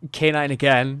 K9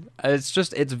 again. It's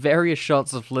various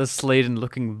shots of Liz Sladen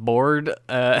looking bored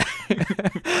while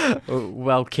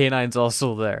K9's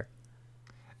also there.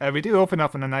 We do open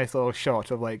up in a nice little shot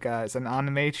of like it's an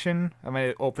animation, and when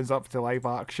it opens up to live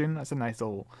action, that's a nice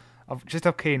little of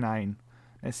K9.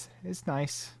 It's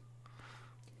nice.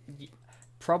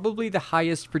 Probably the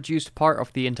highest produced part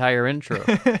of the entire intro.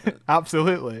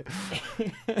 Absolutely.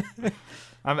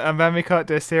 And then we cut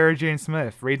to Sarah Jane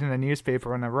Smith reading a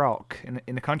newspaper on a rock in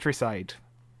the countryside.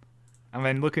 And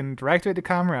then looking directly at the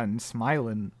camera and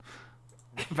smiling.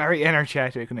 Very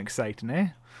energetic and exciting, eh?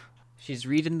 She's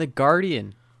reading The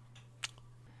Guardian.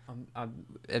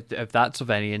 If that's of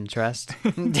any interest.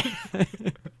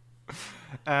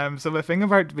 So the thing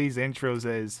about these intros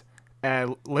is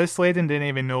Liz Sladen didn't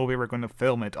even know we were going to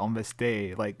film it on this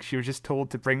day. Like, she was just told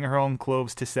to bring her own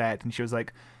clothes to set, and she was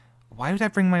like, why would I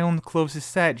bring my own clothes to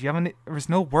set? There's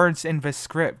no words in this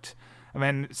script. And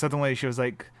then suddenly she was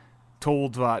like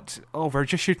told that, oh, we're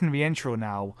just shooting the intro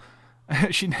now.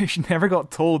 she never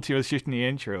got told she was shooting the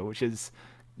intro, which is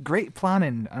great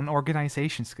planning and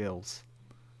organization skills.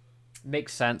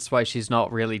 Makes sense why she's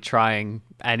not really trying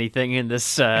anything in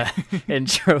this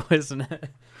intro, isn't it?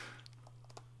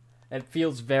 It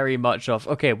feels very much off.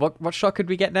 Okay, what shot could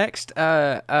we get next?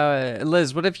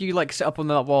 Liz, what if you like sit up on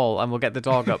that wall and we'll get the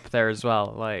dog up there as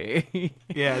well? Like,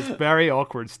 yeah, it's very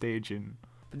awkward staging.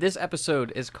 This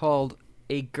episode is called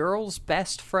A Girl's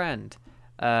Best Friend.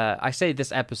 I say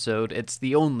this episode, it's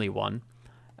the only one.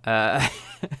 And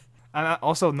I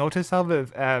also notice how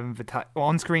the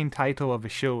on-screen title of the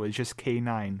show is just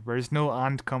K9. There's no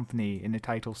and company in the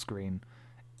title screen.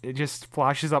 It just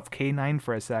flashes up K9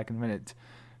 for a second when it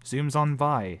zooms on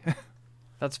by.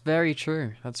 That's very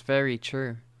true. It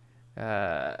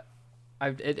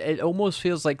almost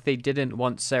feels like they didn't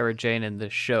want Sarah Jane in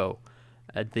this show.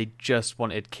 They just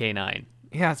wanted K9.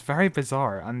 Yeah, it's very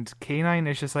bizarre. And K9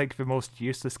 is just like the most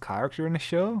useless character in the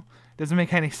show. Doesn't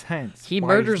make any sense. He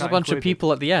murders a bunch of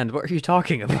people at the end. What are you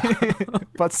talking about?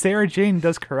 But Sarah Jane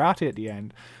does karate at the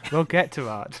end. We'll get to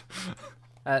that.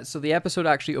 So the episode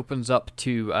actually opens up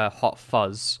to Hot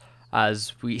Fuzz,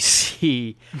 as we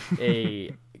see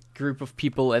a group of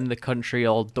people in the country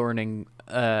all donning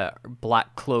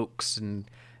black cloaks and,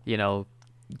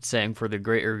 saying for the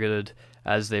greater good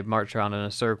as they march around in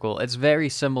a circle. It's very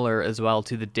similar as well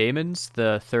to the Daemons,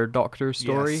 the Third Doctor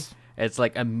story. Yes. It's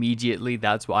like immediately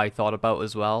that's what I thought about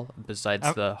as well,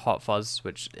 besides the Hot Fuzz,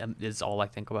 which is all I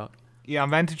think about. Yeah, I'm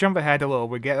meant to jump ahead a little.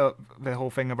 We get the whole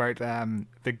thing about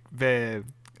the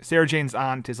Sarah Jane's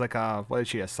aunt is like what is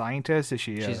she, a scientist?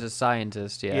 She's a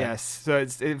scientist, yeah. Yes, so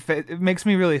it makes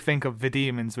me really think of The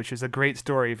Demons, which is a great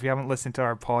story. If you haven't listened to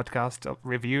our podcast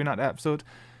reviewing that episode,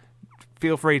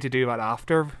 feel free to do that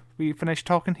after we finish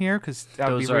talking here, because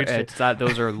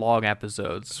those are long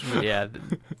episodes. Yeah.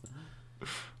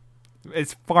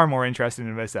 It's far more interesting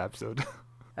in this episode.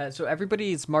 So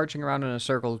everybody's marching around in a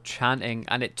circle chanting,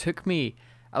 and it took me...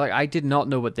 I did not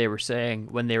know what they were saying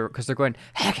because they're going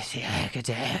Hecate, Hecate,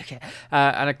 Hecate.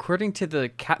 And according to the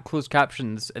closed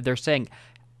captions, they're saying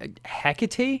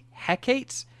Hecate,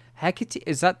 Hecate, Hecate.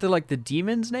 Is that the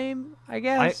demon's name? I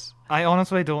guess. I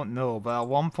honestly don't know, but at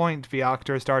one point the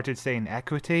actor started saying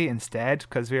equity instead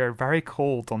because we are very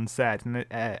cold on set, and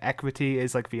equity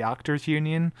is like the actors'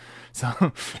 union,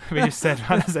 so we just said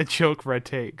that as a joke for a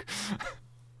take.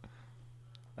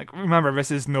 Remember,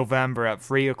 this is November at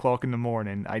 3 o'clock in the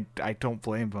morning. I don't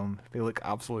blame them. They look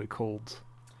absolutely cold.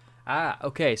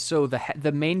 Okay. So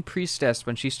the main priestess,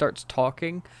 when she starts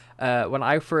talking, when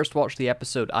I first watched the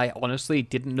episode, I honestly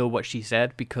didn't know what she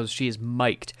said because she is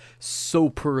mic'd so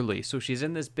poorly. So she's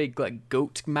in this big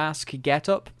goat mask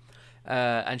getup,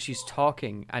 and she's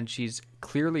talking, and she's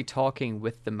clearly talking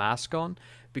with the mask on.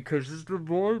 Because it's the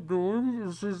boy doing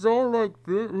this is all like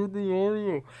that with the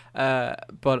audio.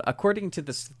 But according to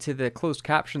the closed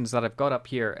captions that I've got up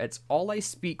here, it's all I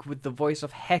speak with the voice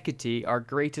of Hecate, our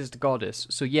greatest goddess.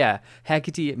 So yeah,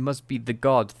 Hecate must be the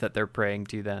god that they're praying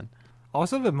to then.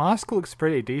 Also, the mask looks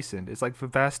pretty decent. It's like the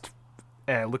best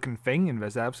looking thing in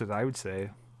this episode, I would say.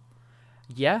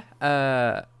 Yeah,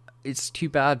 it's too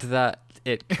bad that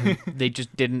they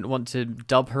just didn't want to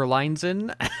dub her lines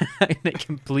in, and it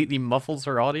completely muffles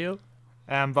her audio.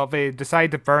 But they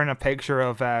decide to burn a picture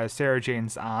of Sarah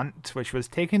Jane's aunt, which was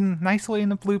taken nicely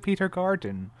in a Blue Peter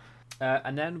garden.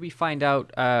 And then we find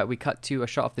out, we cut to a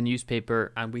shot of the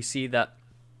newspaper, and we see that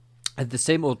the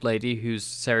same old lady, who's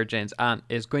Sarah Jane's aunt,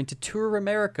 is going to tour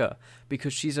America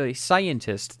because she's a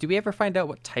scientist. Do we ever find out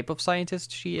what type of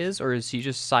scientist she is, or is she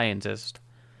just scientist?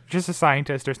 Just a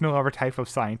scientist. There's no other type of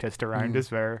scientist around, is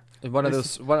there? One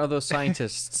of those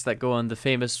scientists that go on the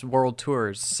famous world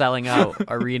tours, selling out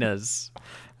arenas.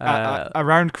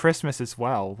 Around Christmas as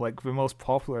well, like the most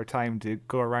popular time to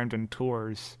go around on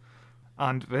tours.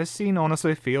 And this scene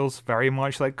honestly feels very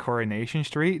much like Coronation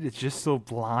Street. It's just so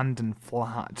bland and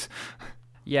flat.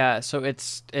 Yeah, so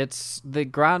it's the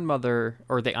grandmother,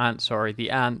 or the aunt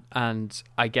and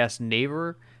I guess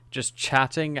neighbor, just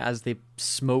chatting as they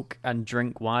smoke and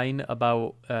drink wine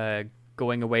about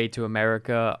going away to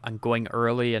America and going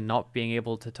early and not being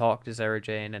able to talk to Sarah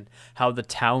Jane, and how the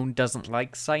town doesn't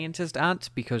like scientist aunt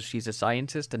because she's a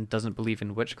scientist and doesn't believe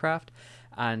in witchcraft.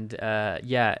 And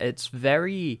yeah, it's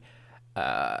very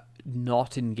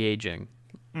not engaging.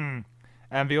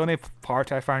 And the only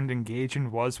part I found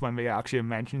engaging was when they actually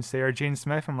mentioned Sarah Jane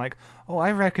Smith. I'm like, oh,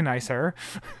 I recognize her.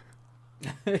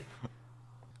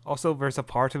 Also, there's a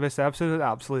part of this episode that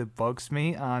absolutely bugs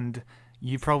me, and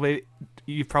you probably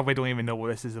don't even know what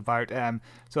this is about.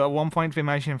 So at one point they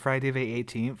mention Friday the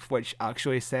 18th, which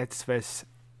actually sets this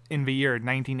in the year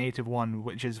 1981,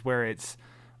 which is where it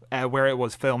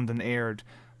was filmed and aired.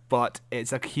 But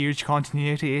it's a huge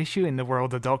continuity issue in the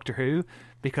world of Doctor Who,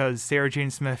 because Sarah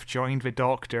Jane Smith joined the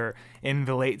Doctor in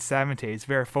the late 70s.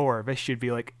 Therefore, this should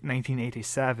be like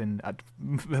 1987 at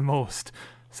the most.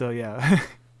 So yeah.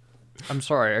 I'm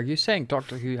sorry, are you saying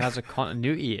Doctor Who has a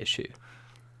continuity issue?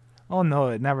 Oh no,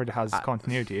 it never has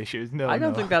continuity issues. No, I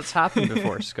don't think that's happened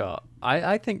before, Scott.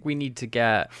 I think we need to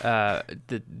get the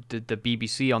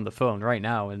BBC on the phone right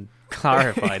now and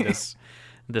clarify this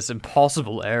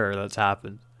impossible error that's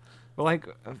happened. But like,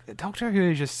 Doctor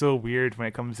Who is just so weird when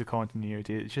it comes to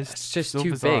continuity. It's just so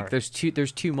too bizarre. big.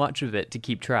 There's too much of it to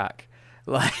keep track.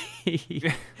 Like,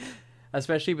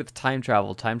 especially with time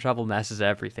travel. Time travel messes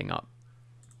everything up.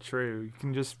 True. You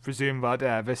can just presume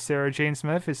that this Sarah Jane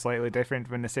Smith is slightly different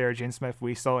than the Sarah Jane Smith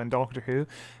we saw in Doctor Who.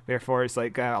 Therefore, it's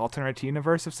like an alternate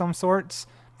universe of some sorts,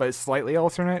 but it's slightly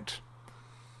alternate,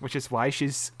 which is why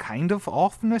she's kind of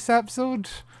off in this episode.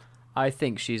 I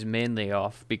think she's mainly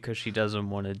off because she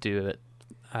doesn't want to do it.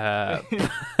 I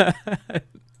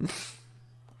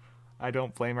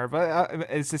don't blame her, but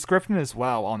it's the scripting as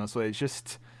well, honestly. It's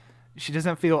just, she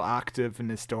doesn't feel active in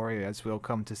the story, as we'll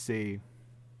come to see.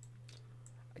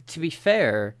 To be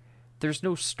fair, there's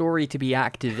no story to be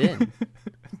active in.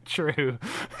 True.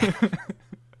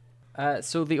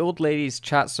 So the old ladies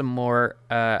chat some more,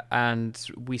 and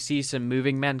we see some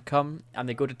moving men come, and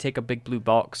they go to take a big blue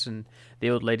box, and the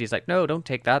old lady's like, "No, don't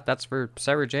take that. That's for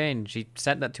Sarah Jane. She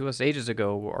sent that to us ages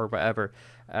ago, or whatever."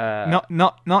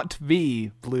 Not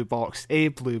the blue box, a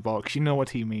blue box. You know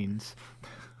what he means.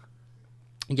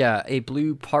 Yeah, a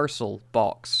blue parcel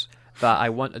box that I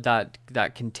want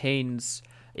that contains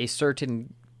a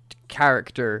certain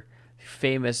character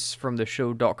famous from the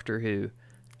show Doctor Who.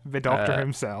 The Doctor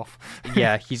himself.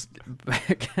 Yeah,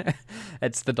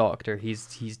 it's the Doctor.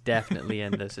 He's definitely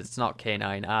in this. It's not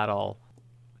K9 at all.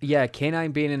 Yeah,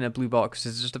 K9 being in a blue box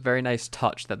is just a very nice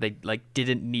touch that they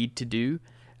didn't need to do.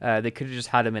 They could have just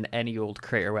had him in any old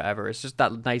crate or whatever. It's just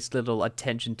that nice little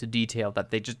attention to detail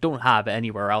that they just don't have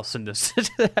anywhere else in this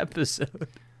episode.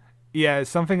 Yeah, it's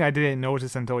something I didn't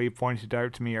notice until you pointed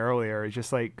out to me earlier. It's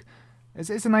just like, it's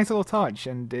a nice little touch,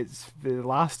 and it's the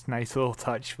last nice little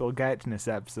touch we'll get in this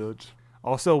episode.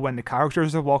 Also, when the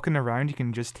characters are walking around, you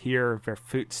can just hear their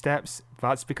footsteps.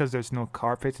 That's because there's no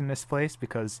carpet in this place,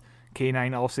 because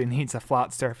K9 also needs a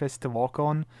flat surface to walk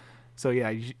on. So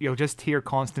yeah, you'll just hear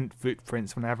constant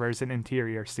footprints whenever there's an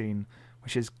interior scene,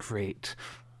 which is great.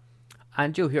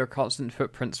 And you'll hear constant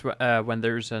footprints when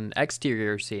there's an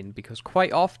exterior scene, because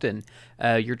quite often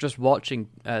you're just watching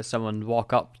someone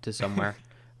walk up to somewhere,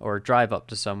 or drive up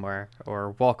to somewhere,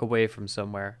 or walk away from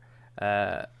somewhere.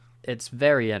 It's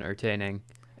very entertaining.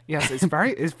 Yes, it's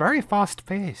very fast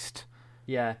paced.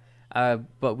 Yeah,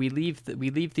 but we leave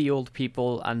the old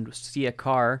people and see a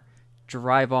car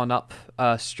drive on up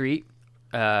a street,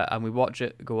 and we watch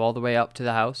it go all the way up to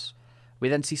the house. We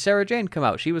then see Sarah Jane come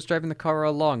out. She was driving the car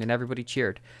along, and everybody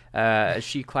cheered. As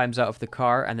she climbs out of the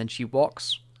car, and then she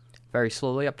walks very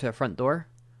slowly up to the front door,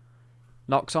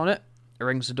 knocks on it,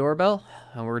 rings the doorbell,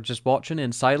 and we're just watching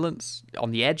in silence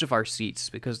on the edge of our seats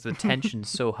because the tension's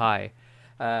so high.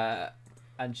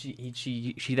 And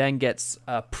she then gets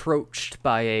approached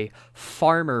by a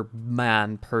farmer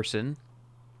man person,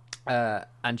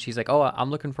 and she's like, "Oh,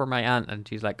 I'm looking for my aunt," and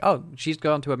she's like, "Oh, she's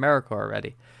gone to America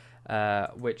already."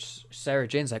 Which Sarah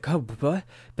Jane's like, "Oh,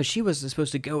 but she wasn't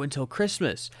supposed to go until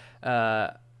Christmas."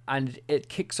 And it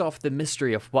kicks off the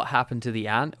mystery of what happened to the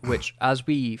aunt, which, as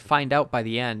we find out by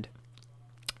the end,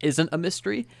 isn't a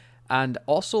mystery. And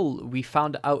also, we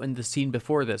found out in the scene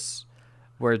before this,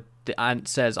 where the aunt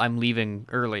says, "I'm leaving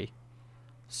early."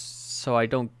 So I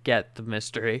don't get the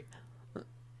mystery.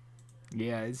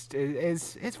 Yeah,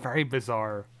 it's very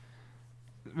bizarre.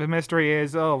 The mystery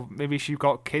is, oh, maybe she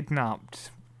got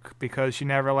kidnapped because she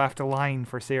never left a line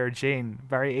for Sarah Jane.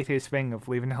 Very 80s thing of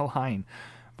leaving a line.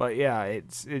 But yeah,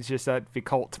 it's just that the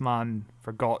cult man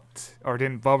forgot or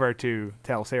didn't bother to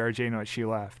tell Sarah Jane what she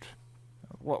left.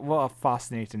 What a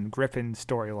fascinating, gripping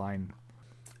storyline.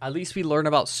 At least we learn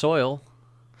about soil.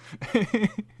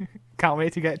 Can't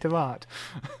wait to get to that.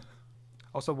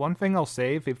 Also, one thing I'll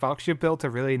say, they've actually built a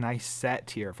really nice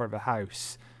set here for the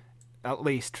house. At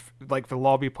least, like the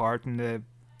lobby part and the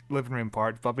living room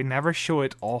part, but we never show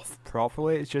it off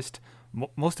properly. It's just,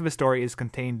 most of the story is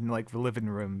contained in like the living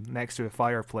room next to the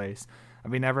fireplace,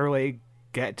 and we never really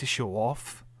get to show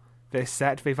off the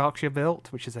set they've actually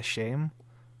built, which is a shame.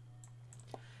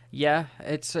 Yeah,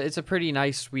 it's a pretty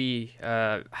nice wee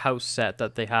house set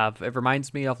that they have. It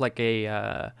reminds me of like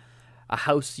a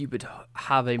house you would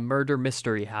have a murder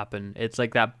mystery happen. It's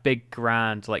like that big,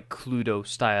 grand, like Cluedo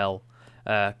style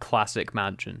classic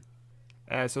mansion.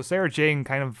 So Sarah Jane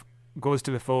kind of goes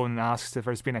to the phone and asks if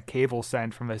there's been a cable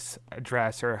sent from this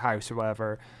address or house or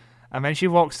whatever. And then she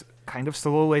walks kind of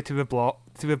slowly to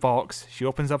the box. She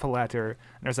opens up a letter,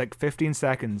 and there's like 15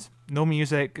 seconds. No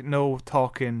music, no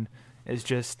talking. It's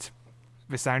just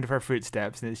the sound of her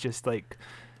footsteps, and it's just like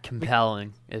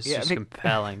compelling. It's just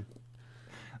compelling.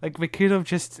 Like, we could have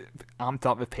just amped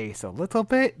up the pace a little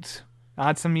bit.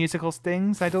 Add some musical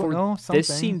stings, I don't know. Something. This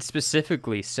scene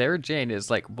specifically, Sarah Jane is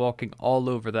like walking all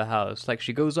over the house. Like,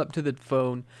 she goes up to the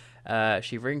phone,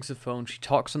 she rings the phone, she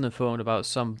talks on the phone about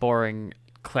some boring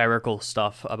clerical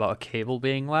stuff about a cable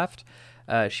being left.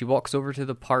 She walks over to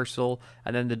the parcel,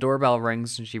 and then the doorbell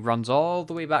rings, and she runs all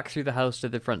the way back through the house to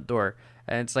the front door.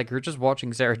 And it's like you're just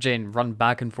watching Sarah Jane run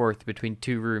back and forth between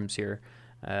two rooms here.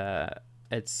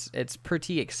 It's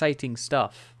pretty exciting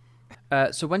stuff.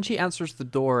 So when she answers the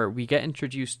door, we get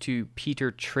introduced to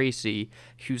Peter Tracy,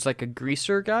 who's like a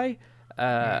greaser guy.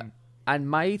 And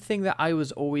my thing that I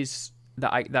was always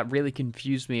that really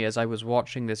confused me as I was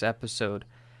watching this episode,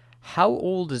 how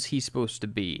old is he supposed to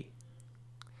be?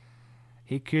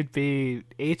 He could be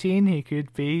 18, he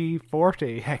could be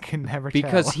 40. I can never tell.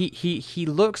 Because he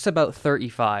looks about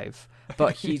 35,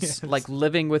 but he's yes. like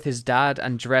living with his dad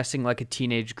and dressing like a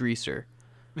teenage greaser.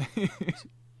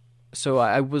 So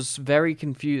I was very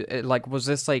confused. Like, was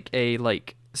this like a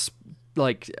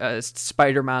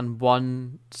Spider-Man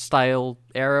 1 style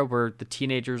era where the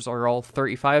teenagers are all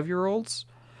 35-year-olds?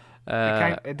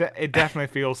 It definitely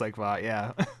feels like that,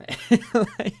 yeah.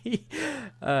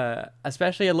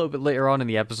 Especially a little bit later on in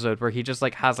the episode where he just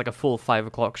like has like a full 5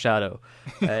 o'clock shadow.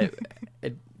 And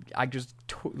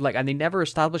they never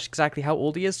established exactly how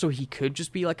old he is, so he could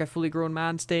just be like a fully grown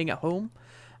man staying at home.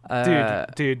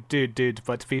 Dude,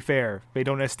 but to be fair, they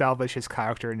don't establish his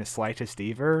character in the slightest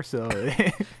either, so...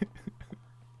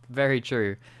 Very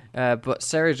true. But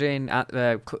Sarah Jane,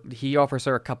 he offers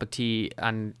her a cup of tea,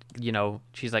 and, you know,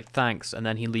 she's like, thanks, and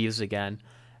then he leaves again.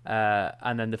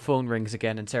 And then the phone rings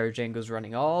again, and Sarah Jane goes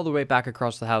running all the way back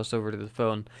across the house over to the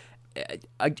phone.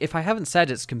 If I haven't said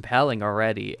it's compelling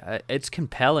already, it's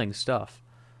compelling stuff.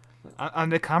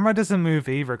 And the camera doesn't move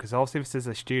either, because obviously this is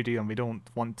a studio and we don't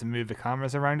want to move the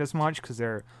cameras around as much because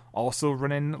they're also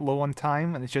running low on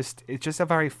time, and it's just a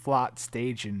very flat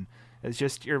staging. It's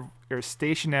just you're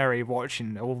stationary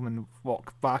watching a woman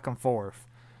walk back and forth.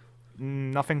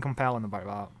 Nothing compelling about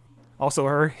that. Also,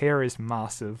 her hair is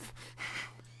massive.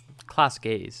 Classic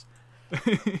A's.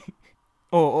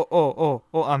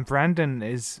 And Brandon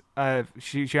is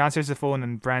she answers the phone,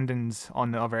 and Brandon's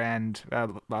on the other end.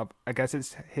 I guess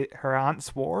it's her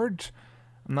aunt's ward.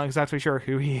 I'm not exactly sure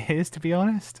who he is, to be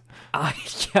honest. I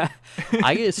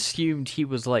assumed he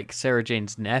was like Sarah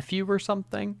Jane's nephew or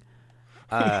something.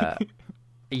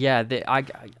 Yeah, they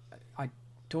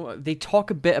talk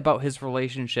a bit about his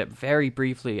relationship very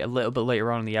briefly a little bit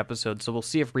later on in the episode, so we'll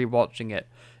see if rewatching it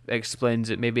explains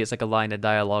it. Maybe it's like a line of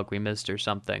dialogue we missed or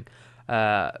something.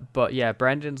 But yeah,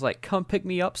 Brendan's like, come pick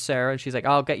me up, Sarah. And she's like,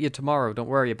 I'll get you tomorrow, don't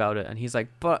worry about it. And he's like,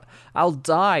 but I'll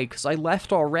die because I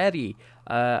left already.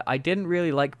 I didn't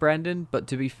really like Brendan, but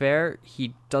to be fair,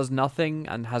 he does nothing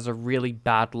and has a really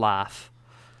bad laugh.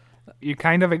 You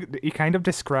kind of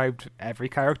described every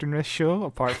character in this show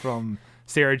apart from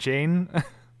Sarah Jane.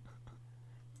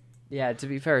 Yeah, to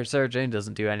be fair, Sarah Jane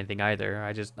doesn't do anything either.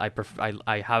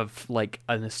 I have like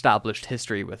an established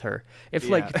history with her.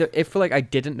 If I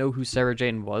didn't know who Sarah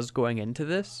Jane was going into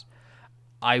this,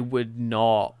 I would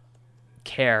not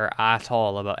care at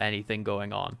all about anything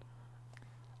going on.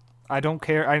 I don't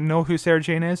care. I know who Sarah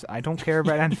Jane is. I don't care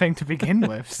about anything to begin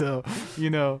with. So, you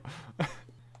know,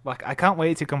 like, I can't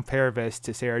wait to compare this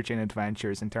to Sarah Jane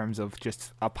Adventures in terms of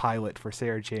just a pilot for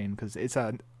Sarah Jane, because it's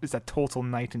a total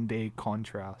night and day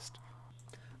contrast.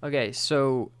 Okay,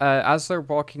 so as they're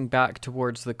walking back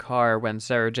towards the car when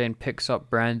Sarah Jane picks up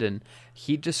Brandon,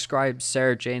 he describes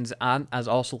Sarah Jane's aunt as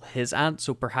also his aunt,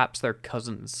 so perhaps they're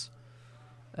cousins.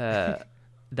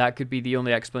 That could be the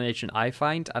only explanation I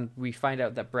find, and we find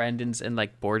out that Brandon's in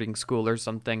like boarding school or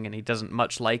something, and he doesn't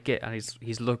much like it, and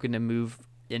he's looking to move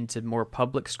into more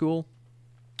public school.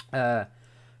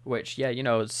 Which, yeah, you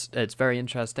know, it's very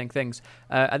interesting things.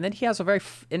 And then he has a very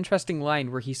interesting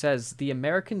line where he says, the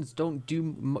Americans don't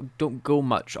go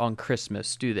much on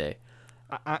Christmas, do they?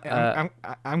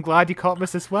 I'm glad you caught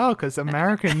this as well, because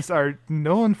Americans are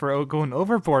known for going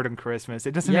overboard on Christmas.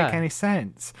 It doesn't make any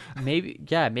sense.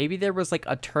 Maybe there was like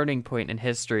a turning point in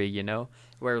history, you know,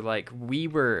 where like we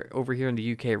were over here in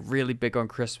the UK really big on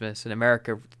Christmas, in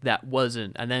America that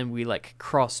wasn't, and then we like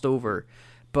crossed over.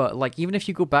 But like even if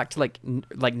you go back to like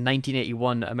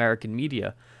 1981 American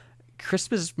media,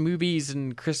 Christmas movies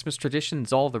and Christmas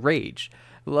traditions all the rage.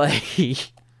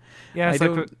 Like yeah,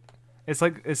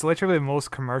 it's literally the most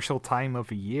commercial time of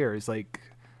the year. It's like,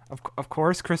 of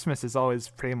course, Christmas has always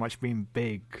pretty much been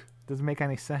big. Doesn't make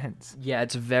any sense. Yeah,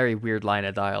 it's a very weird line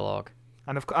of dialogue.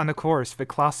 And of course, the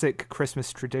classic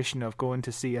Christmas tradition of going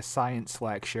to see a science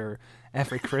lecture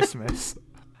every Christmas.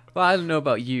 Well, I don't know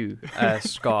about you,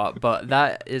 Scott, but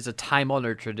that is a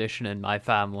time-honored tradition in my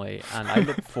family, and I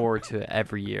look forward to it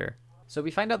every year. So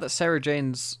we find out that Sarah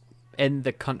Jane's in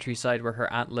the countryside where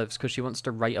her aunt lives because she wants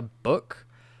to write a book.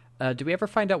 Do we ever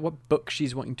find out what book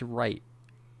she's wanting to write?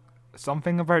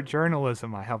 Something about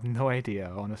journalism. I have no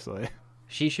idea, honestly.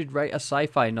 She should write a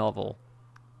sci-fi novel.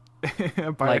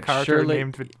 about a character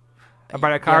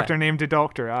named the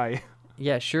Doctor. Aye.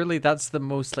 Yeah, surely that's the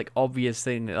most like obvious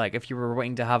thing. Like, if you were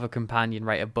waiting to have a companion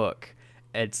write a book,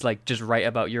 it's like just write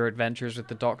about your adventures with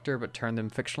the Doctor, but turn them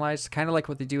fictionalized. Kind of like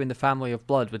what they do in The Family of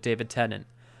Blood with David Tennant,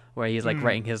 where he's like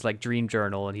writing his like dream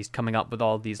journal, and he's coming up with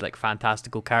all these like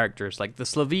fantastical characters, like the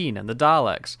Slovene and the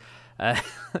Daleks.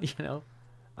 You know.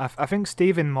 I think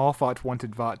Stephen Moffat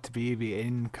wanted that to be the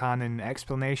in-canon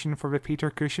explanation for the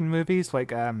Peter Cushing movies,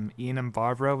 like Ian and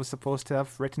Barbara was supposed to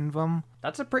have written them.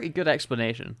 That's a pretty good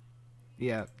explanation.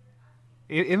 Yeah.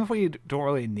 Even if we don't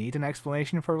really need an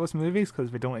explanation for those movies,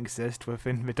 because they don't exist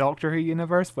within the Doctor Who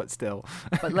universe, but still.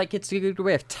 But like, it's a good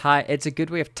way of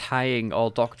tying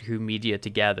all Doctor Who media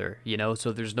together, you know,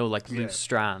 so there's no like loose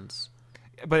strands.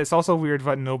 But it's also weird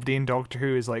that nobody in Doctor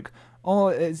Who is like,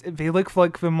 oh, they look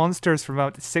like the monsters from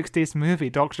a 60s movie,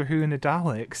 Doctor Who and the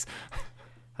Daleks.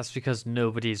 That's because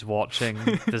nobody's watching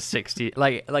the 60s.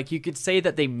 Like you could say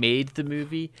that they made the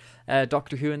movie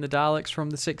Doctor Who and the Daleks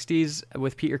from the 60s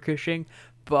with Peter Cushing,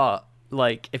 but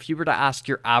like if you were to ask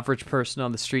your average person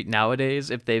on the street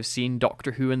nowadays if they've seen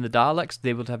Doctor Who and the Daleks,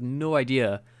 they would have no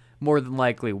idea, more than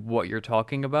likely, what you're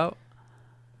talking about.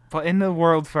 But in the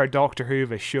world for Doctor Who,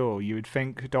 the show, you would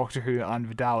think Doctor Who and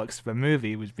the Daleks, the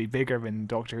movie, would be bigger than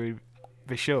Doctor Who,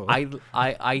 the show.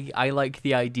 I like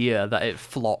the idea that it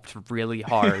flopped really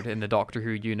hard in the Doctor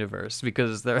Who universe,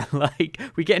 because they're like,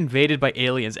 we get invaded by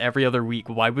aliens every other week.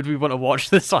 Why would we want to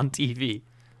watch this on TV?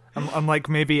 I'm like,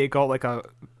 maybe it got like a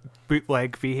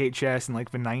bootleg VHS in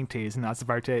like the 90s, and that's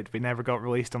about it. They never got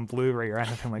released on Blu-ray or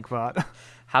anything like that.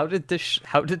 How did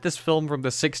this film from the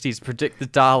 60s predict the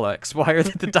Daleks? Why are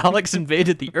the Daleks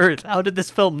invaded the Earth? How did this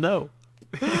film know?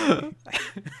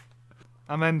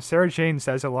 And then Sarah Jane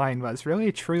says a line that's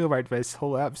really true about this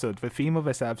whole episode, the theme of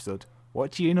this episode.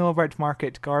 What do you know about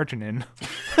market gardening?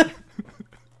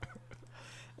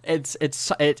 It's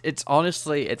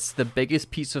honestly, it's the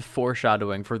biggest piece of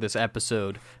foreshadowing for this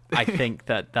episode, I think,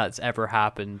 that's ever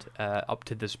happened up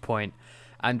to this point.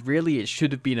 And really, it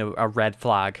should have been a red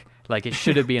flag. Like, it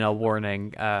should have been a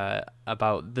warning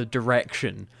about the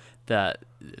direction that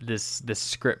this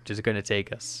script is going to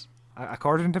take us.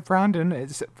 According to Brandon,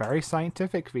 it's very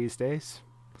scientific these days.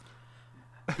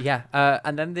 Yeah,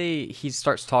 and then he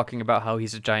starts talking about how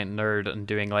he's a giant nerd and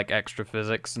doing like extra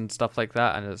physics and stuff like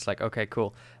that, and it's like, okay,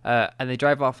 cool. And they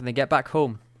drive off and they get back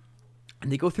home,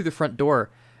 and they go through the front door,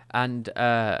 and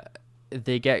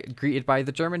they get greeted by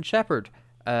the German Shepherd.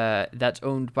 That's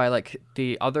owned by like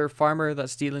the other farmer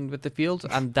that's dealing with the field,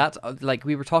 and that's like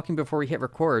we were talking before we hit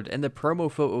record. In the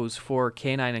promo photos for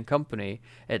K9 and Company,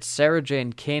 it's Sarah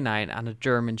Jane, K9, and a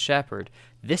German Shepherd.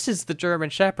 This is the German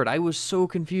Shepherd. I was so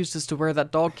confused as to where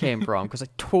that dog came from, because I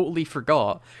totally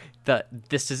forgot that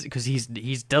this is, because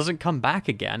he doesn't come back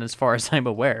again, as far as I'm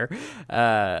aware,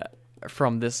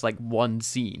 from this like one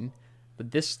scene. But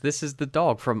this is the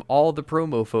dog from all the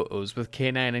promo photos with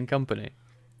K9 and Company.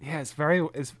 Yeah, it's very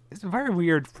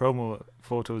weird promo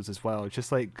photos as well. Just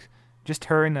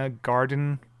her in a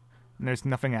garden, and there's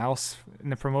nothing else in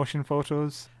the promotion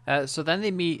photos. So then they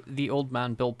meet the old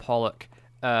man Bill Pollock,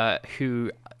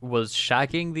 who was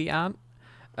shagging the aunt.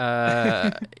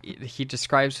 He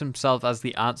describes himself as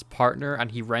the aunt's partner,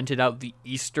 and he rented out the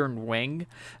Eastern Wing.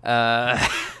 All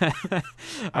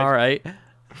right.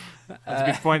 That's a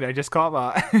good point. I just caught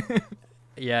that.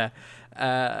 Yeah.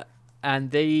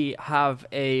 And they have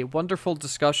a wonderful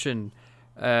discussion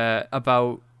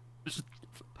about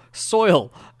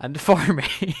soil and farming.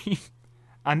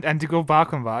 And to go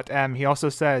back on that, he also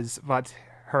says that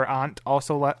her aunt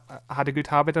also had a good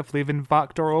habit of leaving the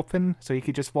back door open so he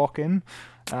could just walk in.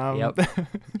 Yep.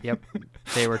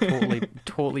 They were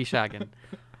totally shagging.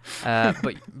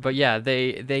 But yeah,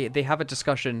 they have a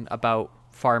discussion about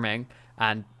farming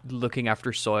and looking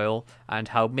after soil and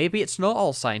how maybe it's not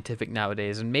all scientific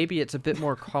nowadays, and maybe it's a bit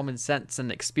more common sense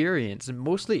and experience, and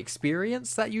mostly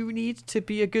experience that you need to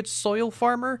be a good soil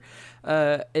farmer.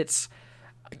 It's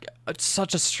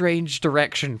such a strange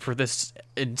direction for this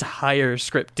entire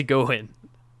script to go in.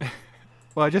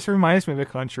 Well, it just reminds me of the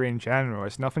country in general.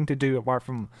 It's nothing to do apart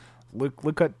from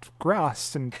look at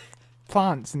grass and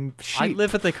plants and sheep. I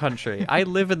live in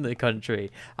the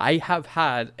country. I have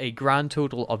had a grand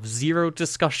total of 0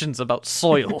 discussions about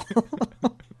soil.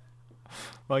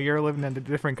 Well, you're living in a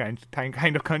different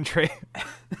kind of country.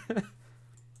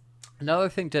 Another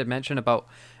thing to mention about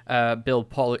Bill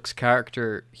Pollock's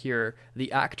character here,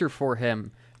 the actor for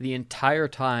him, the entire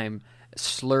time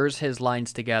slurs his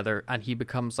lines together, and he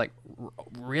becomes like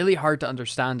really hard to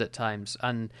understand at times.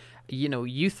 And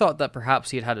you thought that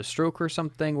perhaps he had a stroke or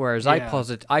something, whereas I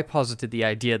posited the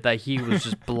idea that he was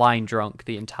just blind drunk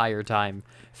the entire time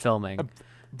filming.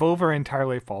 Both are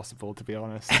entirely possible, to be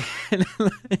honest.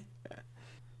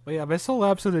 But yeah, this whole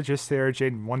episode is just Sarah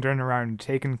Jane wandering around,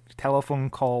 taking telephone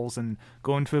calls and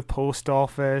going to the post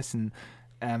office and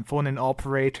phoning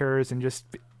operators, and just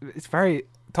it's very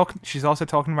she's also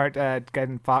talking about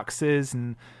getting faxes,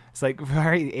 and it's like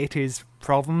very 80s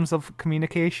problems of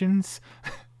communications.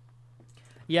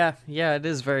 Yeah, it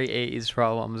is very 80s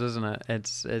problems, isn't it?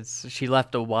 It's she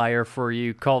left a wire for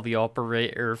you, call the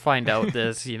operator, find out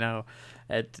this,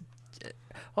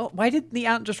 why didn't the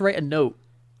aunt just write a note?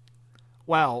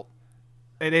 Well,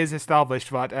 it is established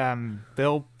that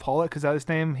Bill Pollock, is that his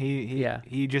name?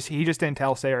 He just didn't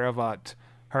tell Sarah that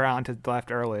her aunt had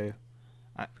left early.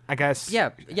 I guess.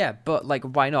 Yeah, but like,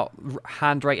 why not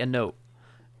handwrite a note?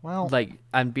 Well,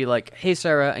 and be like, "Hey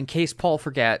Sarah, in case Paul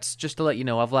forgets, just to let you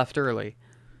know, I've left early."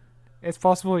 It's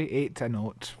possible he ate a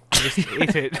note, just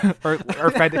ate it, or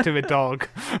fed it to a dog.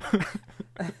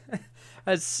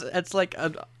 It's like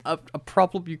a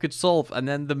problem you could solve, and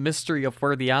then the mystery of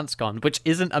where the aunt's gone, which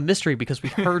isn't a mystery because we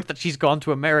heard that she's gone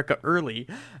to America early,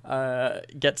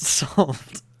 gets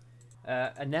solved.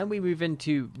 And then we move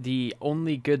into the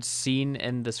only good scene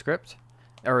in the script,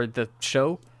 or the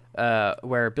show,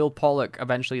 where Bill Pollock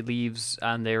eventually leaves,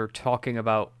 and they're talking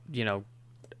about,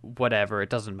 whatever, it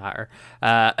doesn't matter.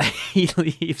 He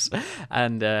leaves,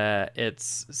 and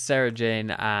it's Sarah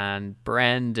Jane and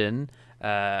Brendan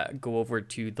go over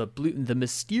to the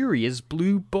mysterious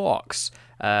blue box,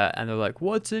 and they're like,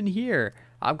 "What's in here?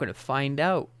 I'm gonna find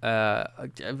out."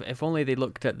 If only they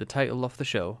looked at the title of the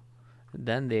show,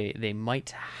 then they might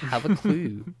have a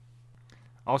clue.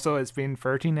 Also, it's been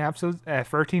 13 minutes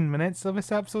of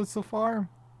this episode so far.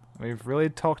 We've really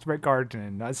talked about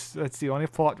gardening. That's the only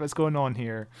plot that's going on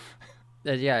here.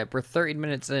 Yeah, we're 13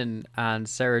 minutes in, and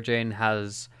Sarah Jane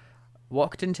has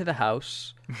walked into the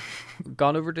house,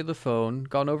 gone over to the phone,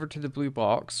 gone over to the blue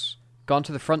box, gone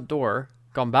to the front door,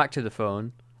 gone back to the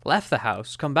phone, left the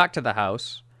house, come back to the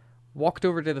house, walked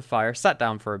over to the fire, sat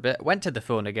down for a bit, went to the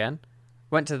phone again,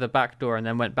 went to the back door, and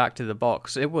then went back to the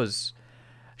box.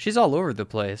 She's all over the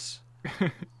place.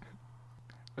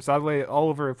 Sadly, all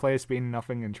over the place being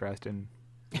nothing interesting.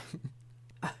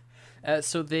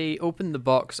 So they open the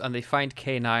box and they find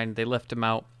K9, they lift him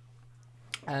out.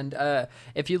 And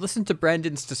if you listen to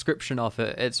Brendan's description of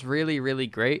it, it's really, really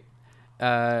great.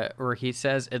 Where he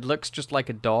says it looks just like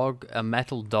a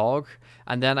metal dog.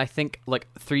 And then I think like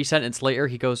 3 sentences later,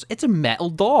 he goes, "It's a metal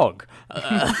dog."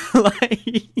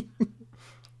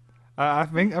 I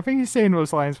think he's saying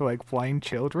those lines for like blind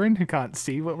children who can't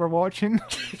see what we're watching.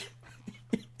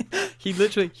 He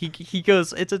literally, he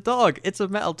goes, "It's a dog. It's a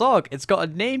metal dog. It's got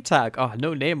a name tag. Oh,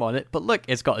 no name on it. But look,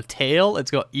 it's got a tail.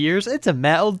 It's got ears. It's a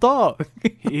metal dog."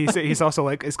 He's also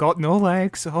like, "It's got no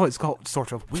legs. Oh, it's got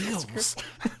sort of wheels."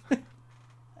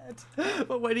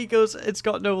 But when he goes, "It's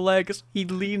got no legs," he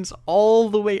leans all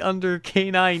the way under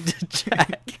K9 to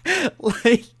check.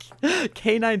 Like,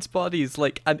 K9's body is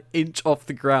like an inch off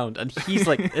the ground, and he's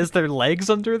like, "Is there legs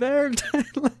under there?"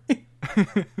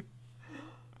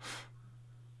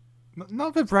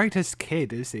 Not the brightest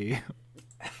kid, is he?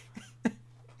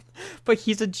 But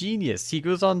he's a genius. He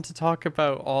goes on to talk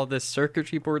about all this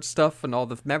circuitry board stuff and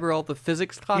remember all the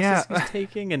physics classes he's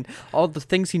taking and all the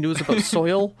things he knows about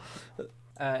soil.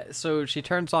 So she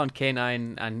turns on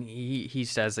K9, and he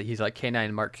says that he's like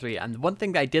K9 Mark III. And one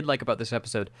thing that I did like about this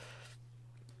episode,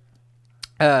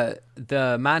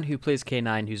 the man who plays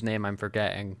K9, whose name I'm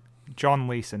forgetting, John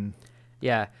Leeson.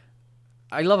 Yeah,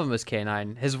 I love him as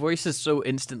K9. His voice is so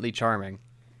instantly charming.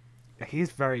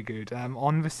 He's very good.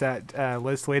 On the set,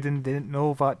 Liz Sladen didn't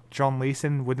know that John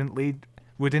Leeson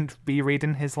wouldn't be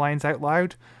reading his lines out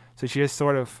loud, so she just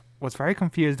sort of was very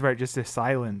confused about just his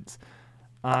silence.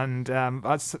 And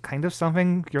that's kind of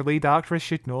something your lead actress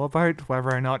should know about,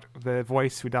 whether or not the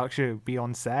voice would actually be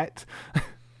on set.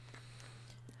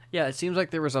 Yeah, it seems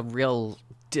like there was a real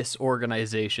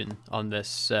disorganization on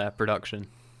this production.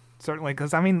 Certainly,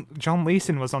 because, I mean, John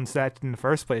Leeson was on set in the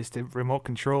first place to remote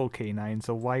control K9,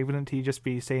 so why wouldn't he just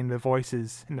be saying the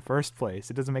voices in the first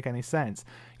place? It doesn't make any sense.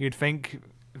 You'd think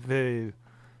the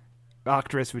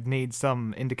actress would need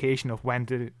some indication of when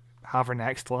to have her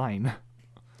next line.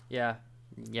 Yeah.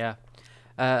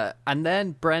 And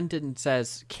then Brendan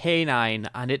says K9,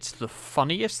 and it's the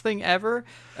funniest thing ever.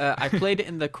 I played it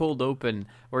in the cold open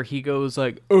where he goes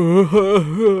like, the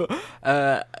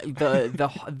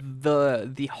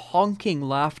honking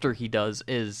laughter he does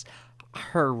is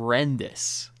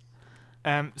horrendous.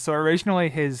 So originally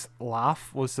his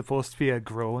laugh was supposed to be a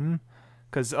groan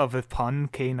because of the pun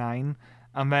K9.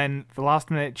 And then the last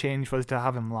minute change was to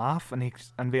have him laugh, and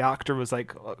the actor was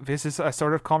like, "This is a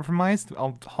sort of compromise.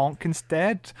 I'll honk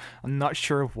instead." I'm not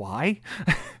sure why.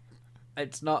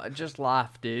 It's not just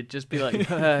laugh, dude. Just be like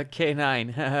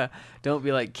K9. Don't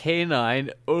be like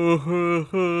K9.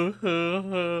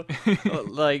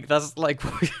 Like that's like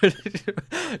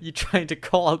you trying to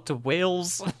call out to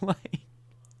whales.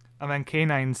 And then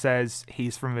K9 says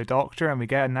he's from the Doctor, and we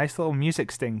get a nice little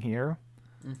music sting here.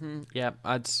 Mm-hmm. Yeah,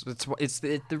 it's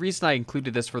the reason I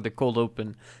included this for the cold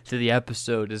open to the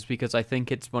episode is because I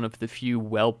think it's one of the few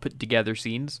well put together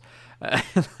scenes.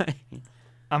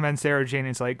 And then Sarah Jane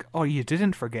is like, "Oh, you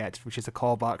didn't forget," which is a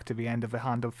callback to the end of The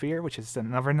Hand of Fear, which is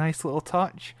another nice little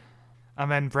touch.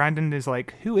 And then Brandon is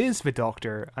like, "Who is the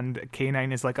Doctor?" And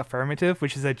K9 is like, "Affirmative,"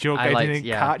 which is a joke I didn't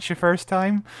catch the first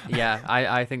time. Yeah,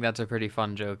 I think that's a pretty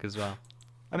fun joke as well.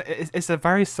 And it's a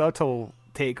very subtle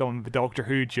take on the Doctor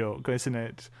Who joke, isn't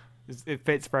it? It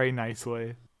fits very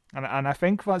nicely. And I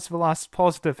think that's the last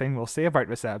positive thing we'll say about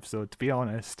this episode, to be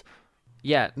honest.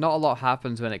 Yeah, not a lot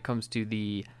happens when it comes to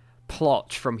the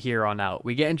plot from here on out.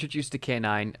 We get introduced to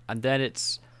K9, and then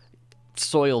it's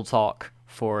soil talk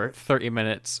for 30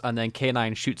 minutes, and then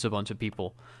K9 shoots a bunch of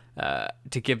people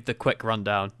to give the quick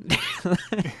rundown.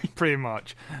 Pretty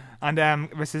much. And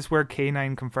this is where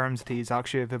K9 confirms that he's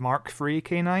actually the Mark III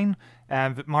K9.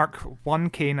 The Mark I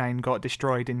K9 got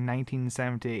destroyed in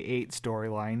 1978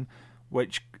 storyline,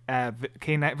 which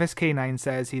this K9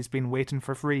 says he's been waiting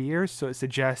for 3 years, so it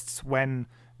suggests when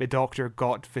the Doctor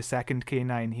got the second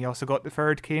K9, he also got the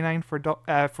third K9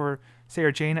 for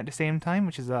Sarah Jane at the same time,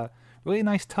 which is a really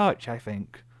nice touch, I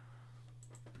think.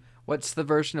 What's the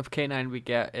version of K9 we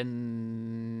get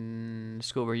in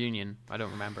School Reunion? I don't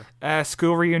remember.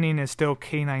 School Reunion is still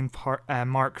K9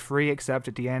 Mark III, except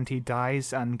at the end he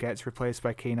dies and gets replaced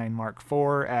by K9 Mark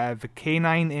IV. The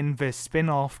K9 in the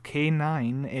spin-off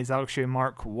K9 is actually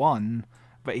Mark I,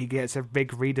 but he gets a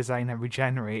big redesign that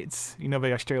regenerates. You know,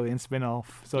 the Australian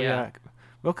spin-off. So yeah,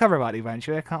 we'll cover that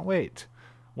eventually. I can't wait.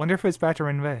 Wonder if it's better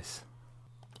in this.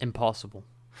 Impossible.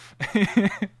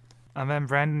 And then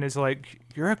Brendan is like,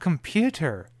 "You're a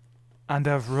computer and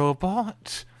a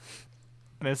robot?"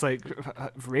 And it's like,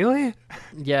 really?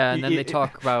 Yeah, and then they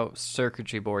talk about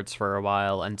circuitry boards for a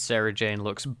while, and Sarah Jane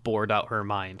looks bored out her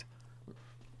mind.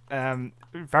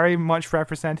 Very much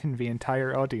representing the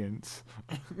entire audience.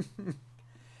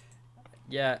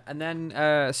 Yeah, and then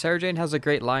Sarah Jane has a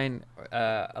great line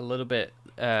a little bit,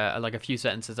 like a few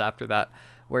sentences after that,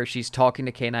 where she's talking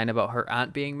to K9 about her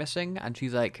aunt being missing, and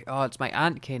she's like, "Oh, it's my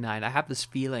aunt, K9. I have this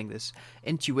feeling, this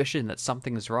intuition that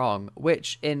something's wrong,"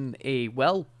 which in a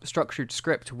well-structured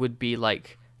script would be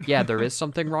like, yeah, there is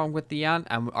something wrong with the aunt,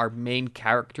 and our main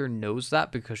character knows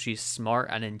that because she's smart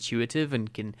and intuitive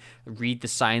and can read the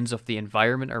signs of the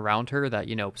environment around her that,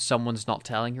 you know, someone's not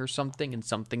telling her something and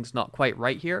something's not quite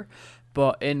right here.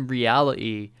 But in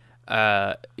reality,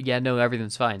 no,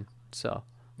 everything's fine. So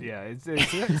yeah, it's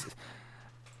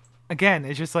again,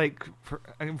 it's just like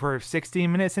we're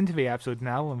 16 minutes into the episode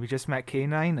now, and we just met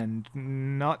K9, and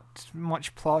not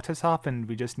much plot has happened.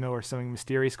 We just know there's something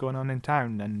mysterious going on in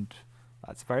town, and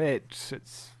that's about it.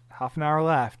 It's half an hour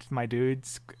left, my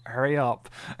dudes. Hurry up.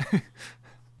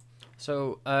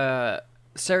 So,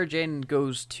 Sarah Jane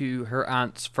goes to her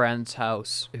aunt's friend's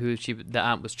house, who the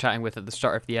aunt was chatting with at the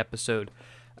start of the episode,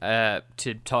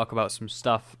 to talk about some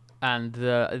stuff. And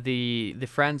the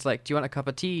friend's like, "Do you want a cup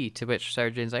of tea?" To which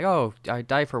Sarah Jane's like, "Oh, I'd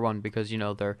die for one," because, you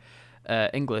know, they're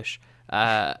English.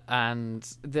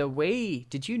 And the way,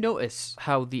 did you notice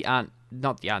how the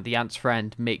aunt's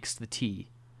friend makes the tea?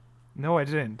 No, I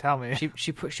didn't. Tell me.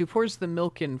 She pours the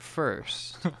milk in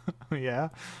first. Yeah.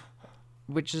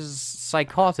 which is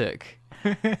psychotic.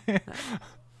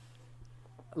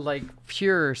 Like,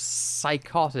 pure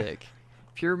psychotic.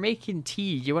 If you're making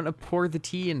tea, you want to pour the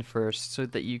tea in first so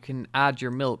that you can add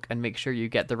your milk and make sure you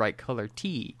get the right color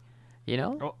tea. You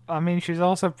know? Well, I mean, she's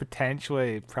also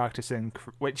potentially practicing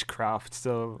witchcraft,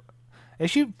 so...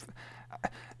 Is she...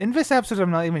 In this episode,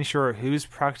 I'm not even sure who's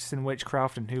practicing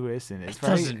witchcraft and who isn't. It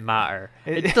doesn't matter.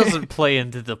 It doesn't play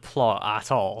into the plot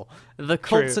at all. The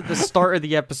cult's at the start of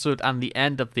the episode and the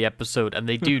end of the episode, and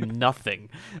they do nothing.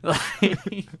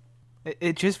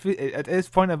 It just at this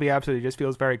point of the episode, it just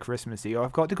feels very Christmassy. Oh,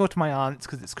 I've got to go to my aunt's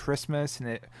because it's Christmas,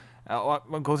 and I'll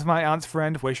go to my aunt's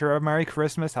friend, wish her a Merry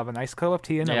Christmas, have a nice cup of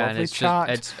tea and a lovely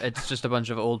chat. It's just a bunch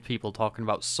of old people talking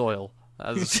about soil.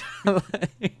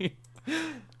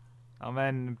 And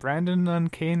then Brendan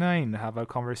and K9 have a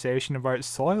conversation about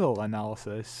soil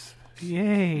analysis.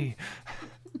 Yay!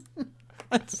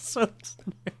 That's so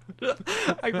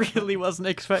I really wasn't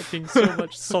expecting so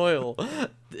much soil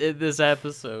in this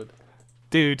episode.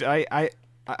 Dude, I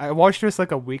watched this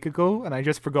like a week ago, and I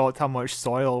just forgot how much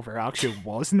soil there actually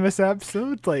was in this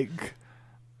episode. Like,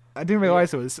 I didn't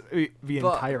realize it was the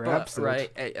entire episode.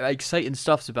 Right, exciting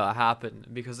stuff's about to happen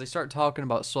because they start talking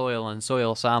about soil and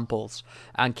soil samples,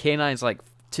 and K9's like,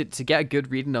 to get a good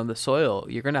reading on the soil,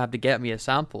 you're gonna have to get me a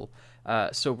sample.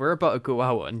 So we're about to go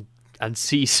out and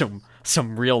see some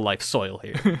real life soil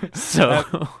here. So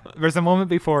there's a moment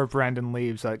before Brendan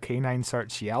leaves that K9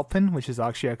 starts yelping, which is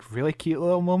actually a really cute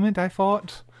little moment. I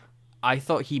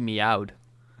thought he meowed,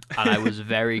 and I was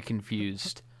very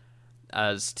confused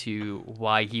as to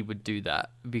why he would do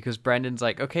that, because Brendan's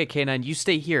like, okay, K9, you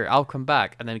stay here, I'll come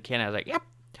back, and then K9's like, yep,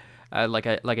 like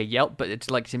a yelp, but it's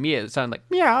like, to me it sounded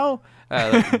like meow.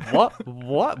 Like,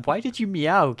 what? Why did you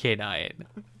meow, K9?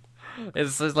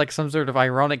 Is this like some sort of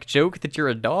ironic joke that you're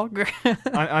a dog?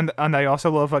 and I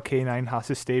also love that K9 has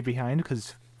to stay behind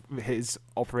because his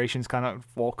operations cannot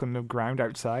walk on the ground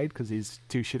outside because he's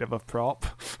too shit of a prop.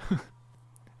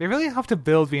 They really have to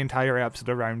build the entire episode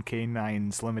around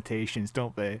K9's limitations,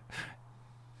 don't they?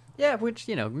 Yeah, which,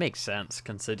 makes sense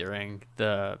considering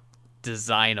the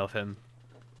design of him.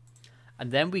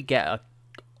 And then we get a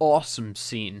awesome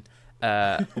scene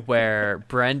where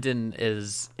Brendan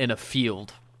is in a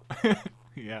field.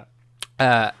 Yeah.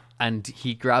 And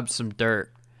he grabs some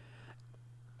dirt.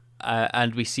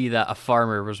 And we see that a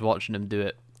farmer was watching him do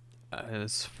it.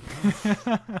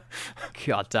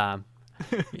 God damn.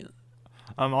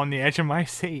 I'm on the edge of my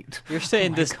seat. You're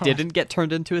saying this didn't get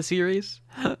turned into a series?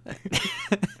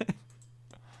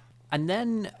 And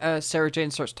then Sarah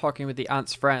Jane starts talking with the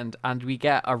aunt's friend, and we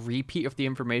get a repeat of the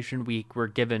information we were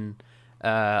given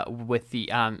with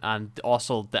the aunt and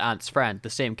also the aunt's friend, the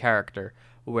same character,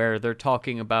 where they're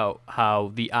talking about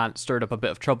how the aunt stirred up a bit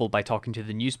of trouble by talking to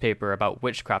the newspaper about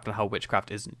witchcraft and how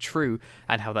witchcraft isn't true,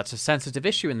 and how that's a sensitive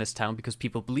issue in this town because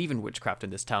people believe in witchcraft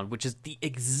in this town, which is the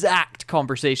exact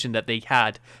conversation that they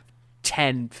had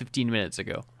 10-15 minutes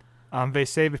ago. They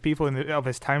say the people of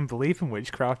this town believe in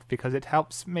witchcraft because it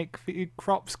helps make the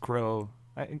crops grow.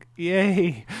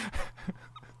 Yay!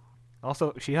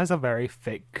 Also, she has a very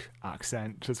thick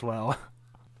accent as well.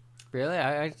 Really?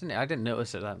 I didn't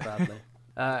notice it that badly.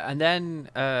 And then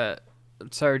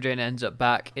Sarah Jane ends up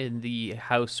back in the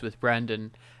house with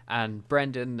Brendan, and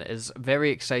Brendan is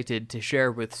very excited to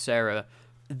share with Sarah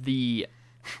the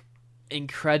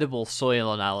incredible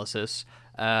soil analysis.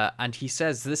 And he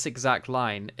says this exact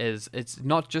line it's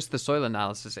not just the soil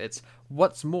analysis, it's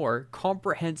what's more,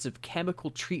 comprehensive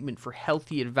chemical treatment for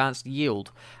healthy advanced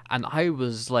yield. And I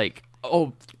was like,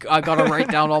 oh, I gotta write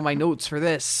down all my notes for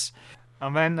this.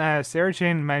 And then Sarah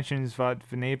Jane mentions that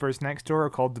the neighbours next door are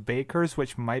called the Bakers,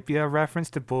 which might be a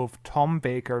reference to both Tom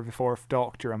Baker, the fourth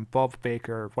Doctor, and Bob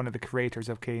Baker, one of the creators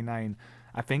of K9.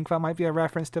 I think that might be a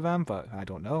reference to them, but I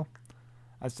don't know.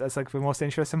 That's like the most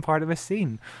interesting part of the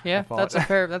scene. Yeah, that's a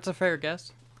fair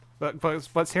guess.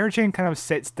 But Sarah Jane kind of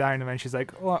sits down and then she's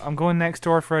like, "Oh, I'm going next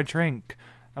door for a drink,"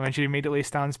 and then she immediately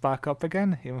stands back up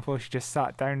again, even though she just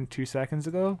sat down 2 seconds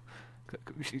ago.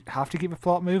 She have to keep the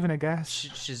plot moving, I guess.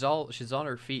 She's on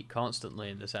her feet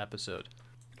constantly in this episode.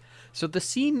 So the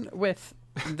scene with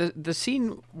the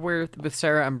scene with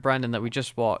Sarah and Brendan that we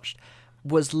just watched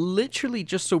was literally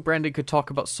just so Brendan could talk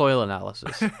about soil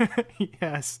analysis.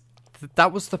 Yes.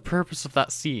 That was the purpose of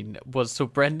that scene, was so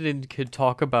Brendan could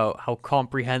talk about how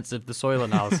comprehensive the soil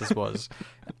analysis was.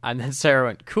 And then Sarah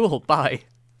went, cool, bye.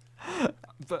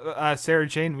 But Sarah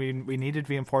Jane, we needed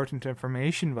the important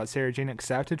information, but Sarah Jane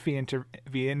accepted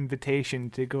the invitation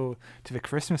to go to the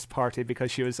Christmas party because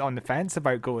she was on the fence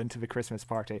about going to the Christmas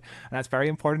party. And that's very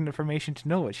important information to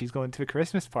know, that she's going to the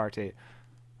Christmas party.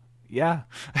 Yeah.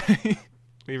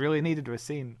 We really needed a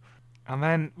scene. And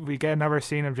then we get another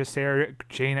scene of just Sarah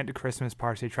Jane at the Christmas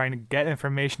party trying to get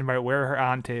information about where her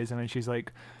aunt is. And then she's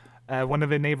like, one of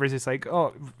the neighbors is like,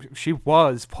 oh, she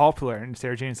was popular. And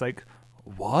Sarah Jane's like,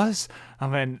 was?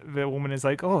 And then the woman is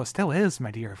like, oh, still is,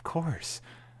 my dear, of course.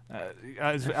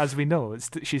 As we know,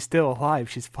 she's still alive.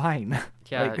 She's fine.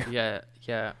 Yeah,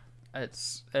 yeah.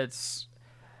 It's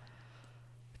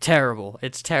terrible.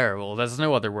 It's terrible. There's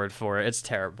no other word for it. It's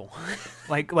terrible.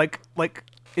 like,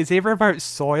 it's either about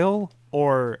Soil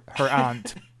or her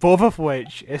aunt, both of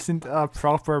which isn't a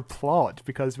proper plot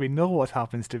because we know what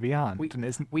happens to the aunt.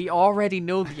 We already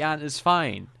know the aunt is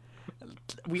fine.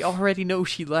 We already know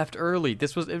she left early.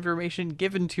 This was information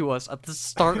given to us at the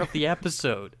start of the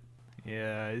episode.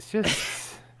 Yeah, it's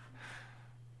just...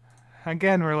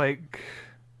 Again, we're like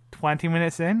 20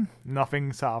 minutes in,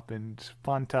 nothing's happened.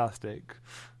 Fantastic.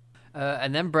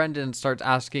 And then Brendan starts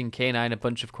asking K9 a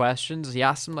bunch of questions. He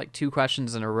asks him like 2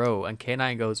 questions in a row, and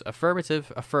K9 goes,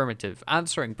 affirmative, affirmative,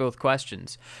 answering both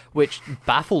questions, which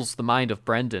baffles the mind of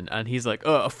Brendan. And he's like,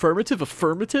 affirmative,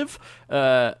 affirmative?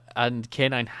 And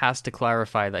K9 has to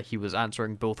clarify that he was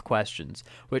answering both questions,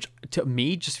 which to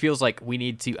me just feels like we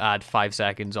need to add 5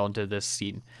 seconds onto this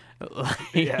scene.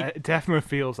 Yeah, it definitely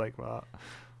feels like that.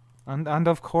 And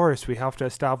of course, we have to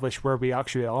establish where we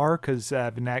actually are, because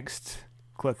the next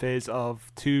clip is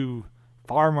of 2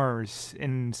 farmers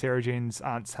in Sarah Jane's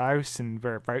aunt's house, and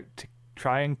we're about to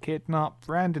try and kidnap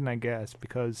Brandon, I guess,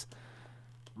 because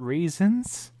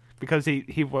reasons. Because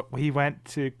he went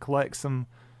to collect some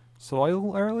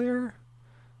soil earlier.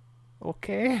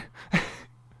 Okay.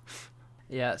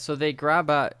 Yeah, so they grab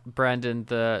at Brandon.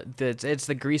 It's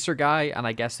the greaser guy, and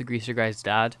I guess the greaser guy's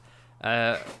dad,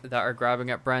 that are grabbing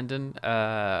at Brandon.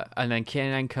 And then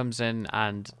K9 comes in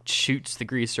and shoots the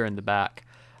greaser in the back,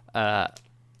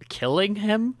 killing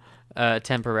him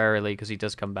temporarily because he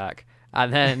does come back.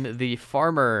 And then the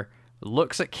farmer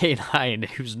looks at K9,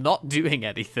 who's not doing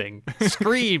anything,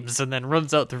 screams, and then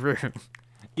runs out the room.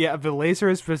 Yeah, the laser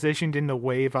is positioned in the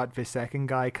way that the second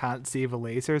guy can't see the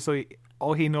laser, so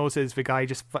all he knows is the guy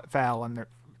just fell, and it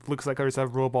looks like there's a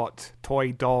robot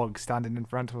toy dog standing in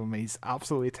front of him. He's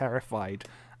absolutely terrified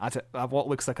at what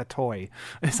looks like a toy.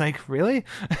 It's like, really?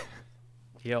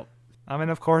 Yep. I mean,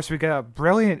 of course, we get a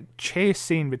brilliant chase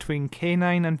scene between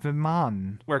K9 and the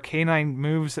man, where K9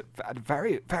 moves at a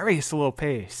very, very slow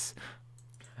pace.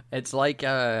 It's like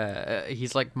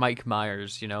he's like Mike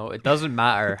Myers, you know. It doesn't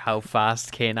matter how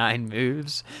fast K9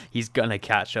 moves, he's gonna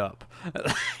catch up.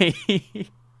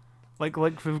 Like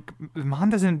the man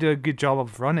doesn't do a good job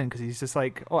of running because he's just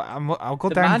like, oh, I'll go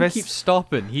the down man this. Keeps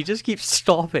stopping. He just keeps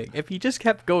stopping. If he just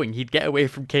kept going, he'd get away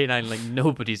from K9 like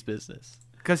nobody's business.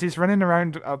 Because he's running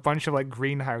around a bunch of like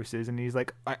greenhouses, and he's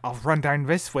like, I'll run down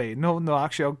this way. No,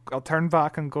 actually, I'll turn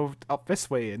back and go up this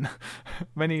way. And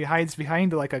when he hides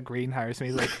behind like a greenhouse,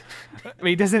 and he's like,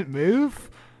 he doesn't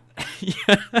move.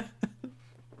 Yeah,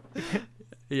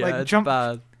 like, it's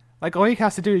bad. Like, all he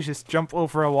has to do is just jump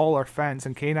over a wall or fence,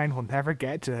 and K9 will never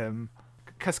get to him.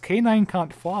 Because K9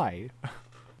 can't fly.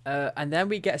 And then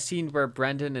we get a scene where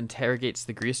Brendan interrogates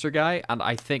the greaser guy, and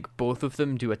I think both of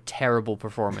them do a terrible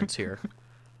performance here.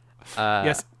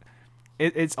 Yes,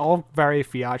 it's all very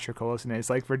theatrical, isn't it?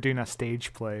 It's like we're doing a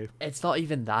stage play. It's not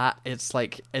even that. It's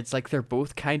like they're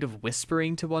both kind of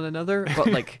whispering to one another, but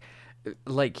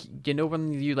like you know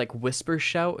when you like whisper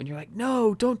shout and you're like,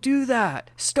 no, don't do that.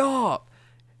 Stop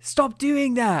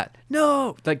doing that.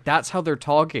 No, like that's how they're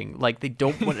talking. Like they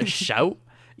don't want to shout,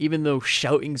 even though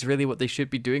shouting's really what they should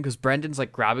be doing. Because Brendan's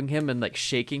like grabbing him and like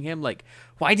shaking him, like,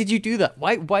 why did you do that?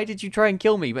 Why did you try and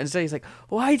kill me? But instead he's like,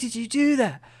 why did you do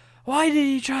that? Why did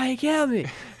you try and kill me?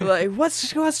 Like,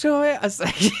 what's going on?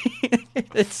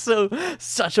 It's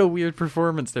such a weird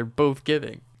performance they're both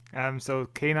giving. So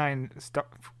K9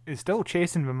 is still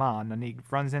chasing the man, and he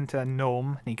runs into a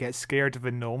gnome, and he gets scared of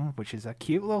the gnome, which is a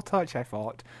cute little touch, I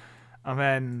thought. And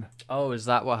then... Oh, is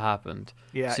that what happened?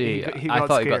 Yeah, see, he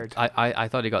got scared. I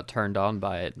thought he got turned on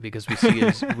by it, because we see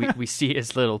his we see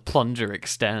his little plunger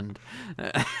extend.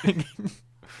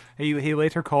 He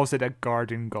later calls it a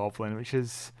garden goblin, which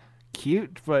is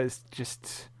cute, but it's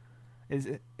just...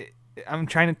 I'm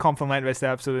trying to compliment this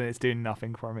episode, and it's doing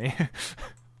nothing for me.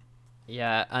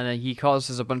 Yeah, and then he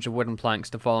causes a bunch of wooden planks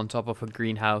to fall on top of a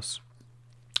greenhouse,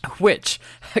 which,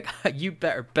 you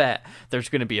better bet, there's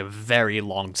going to be a very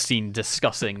long scene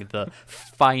discussing the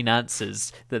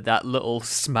finances that little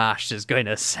smash is going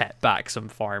to set back some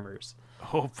farmers.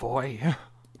 Oh boy.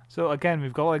 So again,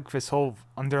 we've got like this whole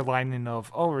underlining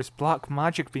of, oh, there's black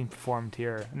magic being performed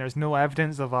here, and there's no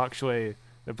evidence of actually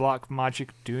the black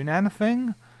magic doing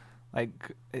anything.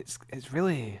 Like, it's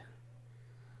really...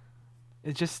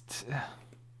 It just...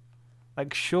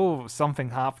 Like, show something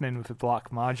happening with the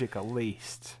black magic at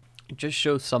least. Just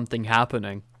show something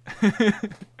happening.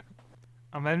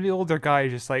 And then the older guy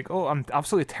is just like, oh, I'm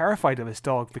absolutely terrified of this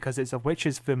dog because it's a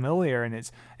witch's familiar and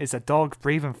it's a dog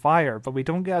breathing fire, but we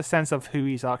don't get a sense of who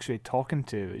he's actually talking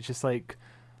to. It's just like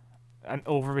an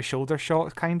over-the-shoulder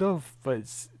shot, kind of, but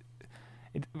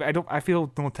I feel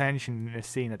no tension in this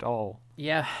scene at all.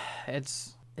 Yeah,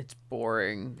 it's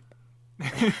boring.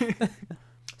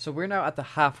 So we're now at the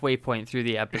halfway point through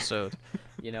the episode.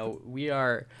 You know,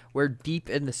 we're deep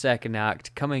in the second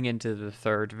act, coming into the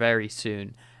third very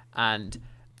soon, and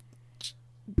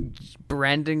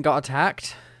Brendan got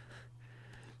attacked.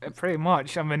 Pretty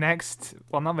much. And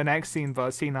not the next scene, but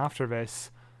a scene after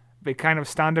this, they kind of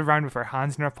stand around with their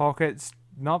hands in their pockets,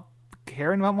 not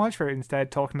caring that much, but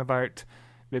instead talking about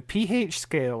the pH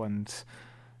scale and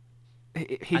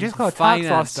he just got attacked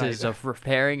last night. Finances of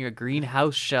repairing a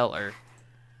greenhouse shelter.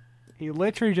 He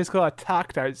literally just got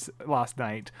attacked last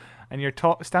night, and you're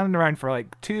standing around for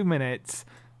like 2 minutes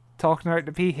talking about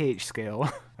the pH scale.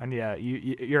 And yeah,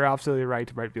 you're absolutely right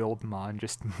about the old man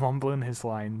just mumbling his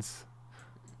lines.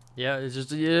 Yeah, it's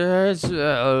just yes.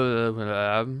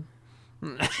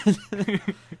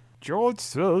 George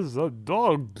says a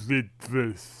dog did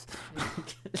this.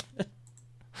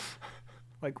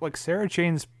 like Sarah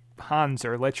Jane's hands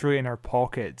are literally in her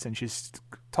pockets, and she's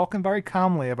talking very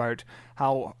calmly about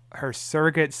how her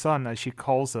surrogate son, as she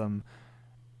calls him,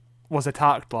 was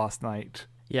attacked last night.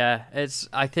 Yeah,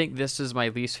 I think this is my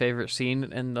least favorite scene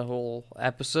in the whole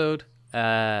episode,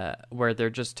 where they're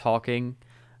just talking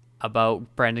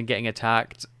about Brendan getting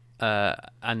attacked,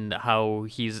 and how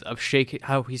he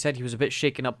said he was a bit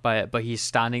shaken up by it, but he's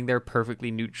standing there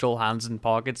perfectly neutral, hands in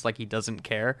pockets, like he doesn't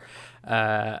care.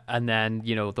 And then,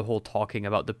 you know, the whole talking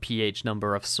about the pH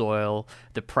number of soil,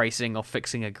 the pricing of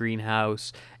fixing a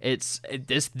greenhouse. This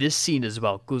scene as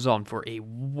well goes on for a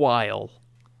while.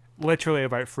 Literally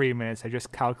about 3 minutes. I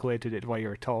just calculated it while you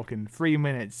were talking. 3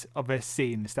 minutes of this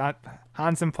scene.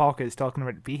 Hands in pockets talking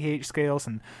about pH scales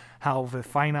and how the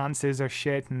finances are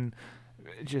shit, and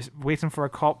just waiting for a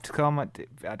cop to come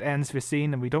at ends of the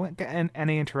scene, and we don't get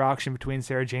any interaction between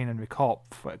Sarah Jane and the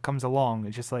cop. When it comes along,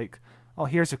 it's just like, oh,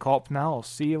 here's a cop now, I'll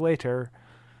see you later.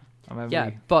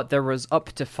 Yeah, but there was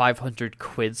up to 500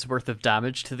 quid's worth of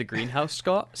damage to the greenhouse,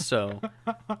 Scott, so,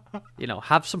 you know,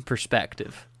 have some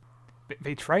perspective.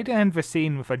 They try to end the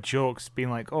scene with a joke, being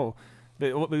like, oh,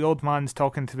 the old man's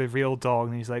talking to the real dog,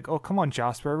 and he's like, oh, come on,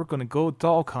 Jasper, we're going to go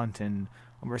dog hunting.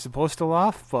 And we're supposed to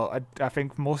laugh, but I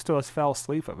think most of us fell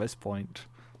asleep at this point.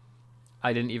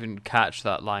 I didn't even catch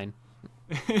that line.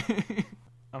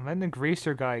 And then the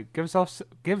greaser guy gives off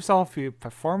the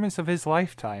performance of his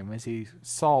lifetime as he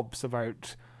sobs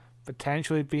about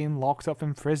potentially being locked up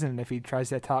in prison if he tries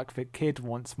to attack the kid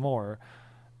once more.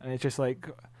 And it's just like,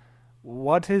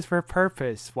 what is their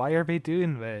purpose? Why are they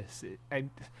doing this?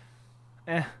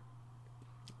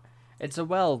 It's a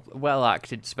well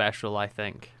acted special, I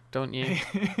think. Don't you?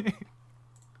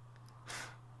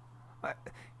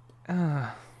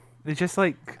 It's just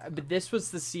like... But this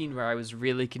was the scene where I was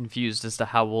really confused as to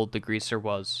how old the greaser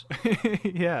was.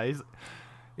 Yeah,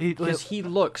 because he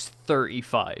looks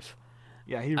 35.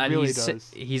 Yeah, he really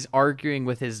does. He's arguing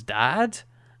with his dad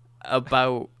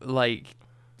about, like,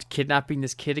 kidnapping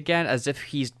this kid again, as if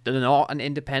he's not an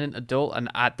independent adult and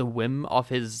at the whim of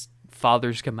his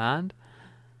father's command.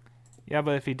 Yeah,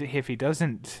 but if he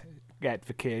doesn't get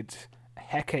the kid,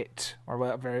 Hecate, or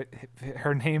whatever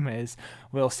her name is,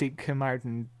 will seek him out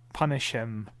and punish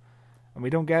him. And we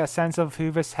don't get a sense of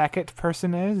who this Hecate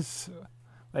person is.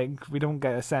 Like, we don't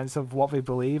get a sense of what we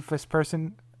believe this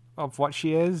person, of what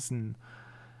she is, and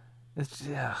it's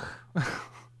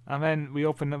and then we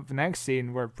open up the next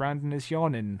scene where Brandon is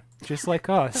yawning, just like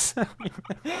us.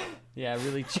 Yeah,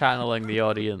 really channeling the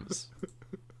audience.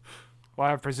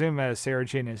 Well, I presume Sarah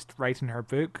Jane is writing her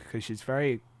book, because she's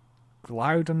very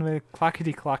loud on the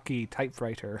clackety-clacky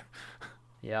typewriter.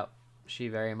 Yep, she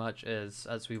very much is,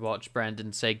 as we watch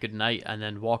Brendan say goodnight and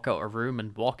then walk out a room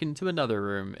and walk into another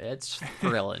room. It's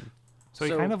thrilling. So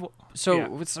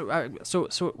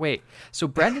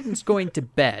Brendan's going to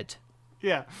bed.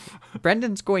 Yeah.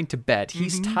 Brendan's going to bed.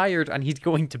 He's tired and he's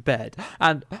going to bed.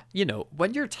 And, you know,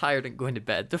 when you're tired and going to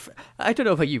bed, I don't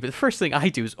know about you, but the first thing I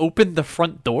do is open the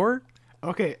front door.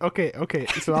 Okay.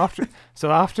 So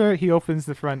after he opens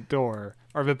the front door,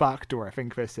 or the back door, I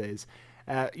think this is,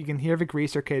 you can hear the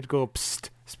greaser kid go, psst,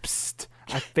 psst.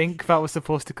 I think that was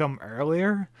supposed to come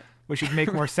earlier, which would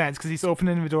make more sense, because he's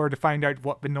opening the door to find out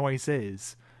what the noise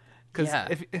is.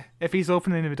 Because if he's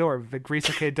opening the door, the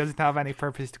greaser kid doesn't have any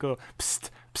purpose to go, psst,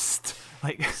 psst.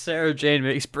 Like, Sarah Jane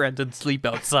makes Brendan sleep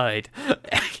outside.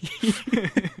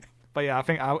 But yeah, I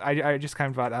think I just kind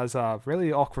of thought that as a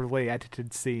really awkwardly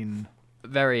edited scene.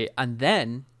 Very. And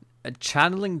then,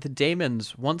 channeling the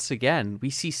Damons once again, we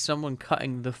see someone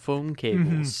cutting the phone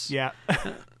cables. Yeah.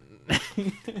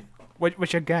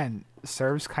 which again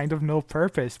serves kind of no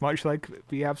purpose, much like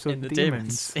the episode In the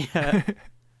Demons. Yeah.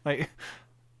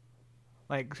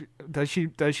 Like, does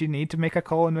she need to make a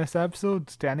call in this episode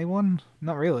to anyone?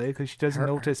 Not really, because she doesn't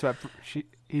notice that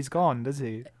he's gone, does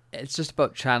he? It's just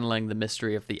about channeling the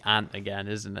mystery of the ant again,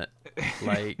 isn't it?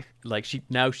 Like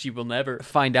she will never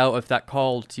find out if that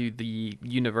call to the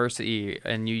university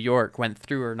in New York went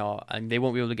through or not, and they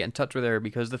won't be able to get in touch with her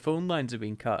because the phone lines have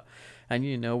been cut.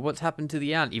 And what's happened to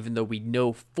the ant, even though we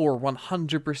know for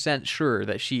 100% sure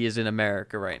that she is in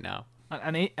America right now.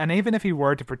 And even if he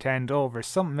were to pretend, there's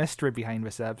some mystery behind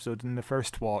this episode in the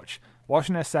first watch,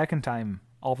 watching it a second time,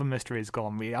 all the mystery is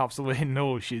gone. We absolutely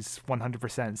know she's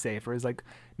 100% safe. Or is like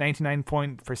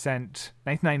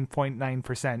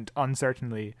 99.9%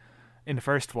 uncertainly in the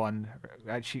first one.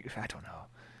 I don't know.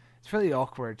 It's really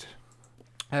awkward.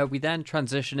 We then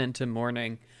transition into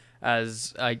morning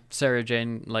as Sarah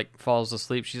Jane falls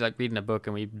asleep. She's reading a book,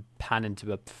 and we pan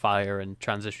into a fire and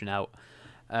transition out.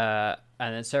 And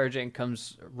then Sarah Jane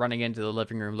comes running into the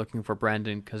living room looking for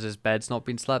Brendan because his bed's not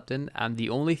been slept in. And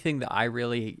the only thing that I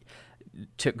really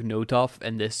took note of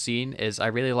in this scene is I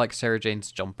really like Sarah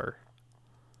Jane's jumper.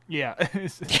 Yeah.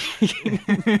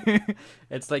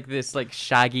 It's like this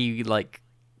shaggy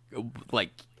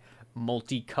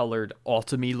multicolored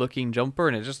autumny looking jumper,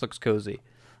 and it just looks cozy.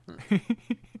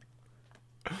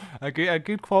 a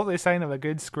good quality sign of a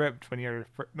good script when you're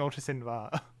noticing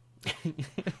that.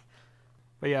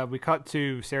 But yeah, we cut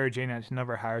to Sarah Jane at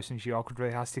another house, and she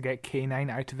awkwardly has to get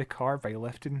K9 out of the car by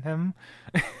lifting him.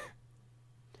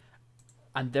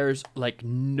 And there's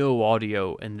no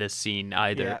audio in this scene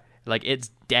either. Yeah.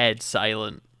 It's dead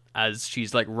silent as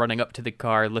she's running up to the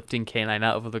car, lifting K9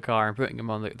 out of the car and putting him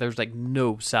on there's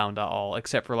no sound at all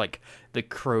except for the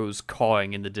crows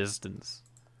cawing in the distance.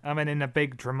 I mean, in a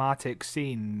big dramatic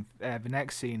scene, the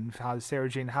next scene has Sarah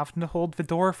Jane having to hold the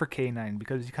door for K9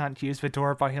 because he can't use the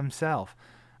door by himself.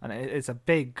 And it's a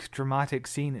big dramatic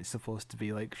scene, it's supposed to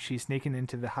be. She's sneaking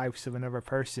into the house of another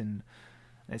person.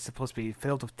 It's supposed to be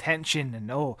filled with tension and,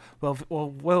 will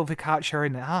they catch her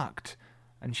in the act?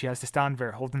 And she has to stand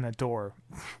there holding the door.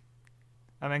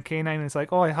 And then K9 is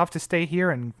I have to stay here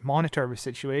and monitor the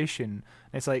situation.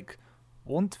 And it's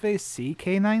won't they see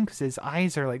K9? Because his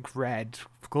eyes are red,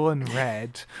 glowing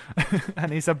red.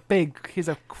 And he's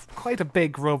quite a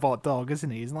big robot dog, isn't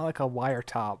he? He's not a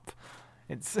wiretap.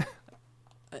 It's...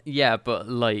 Yeah, but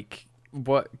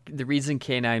what the reason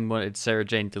K9 wanted Sarah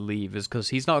Jane to leave is because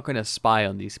he's not going to spy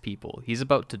on these people. He's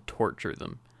about to torture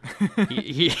them.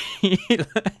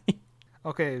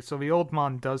 Okay, so the old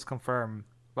man does confirm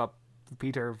that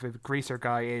Peter, the greaser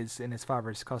guy, is in his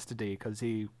father's custody because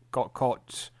he got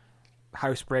caught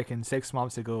housebreaking 6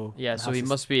 months ago. Yeah, so he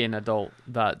must be an adult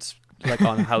that's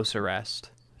on house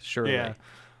arrest. Surely. Yeah.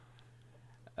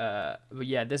 But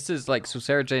yeah, this is so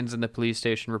Sarah Jane's in the police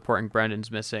station reporting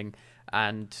Brendan's missing,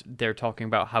 and they're talking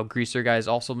about how Greaser Guy is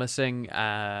also missing,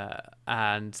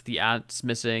 and the aunt's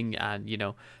missing, and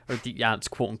or the aunt's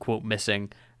quote unquote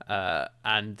missing,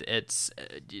 and it's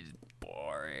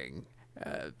boring.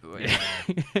 And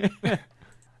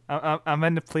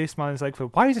then the policeman is well,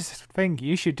 why is this thing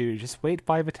you should do? Just wait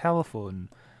by the telephone.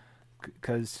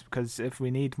 Because if we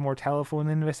need more telephone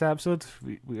in this episode,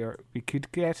 we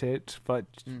could get it, but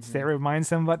Sarah reminds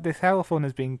them that the telephone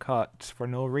is being cut for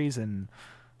no reason.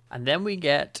 And then we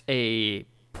get a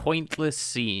pointless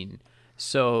scene.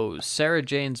 So Sarah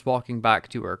Jane's walking back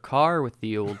to her car with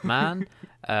the old man.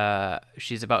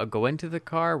 She's about to go into the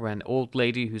car when old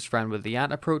lady who's friend with the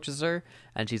aunt approaches her,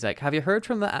 and she's have you heard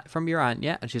from your aunt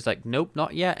yet? And she's nope,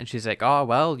 not yet. And she's oh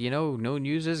well, no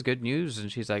news is good news.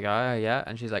 And she's yeah.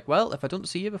 And she's well, if I don't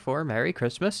see you before, Merry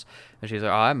Christmas. And she's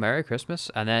Merry Christmas.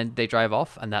 And then they drive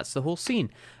off, and that's the whole scene.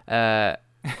 I'll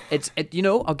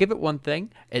give it one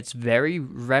thing. It's very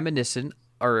reminiscent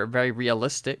or very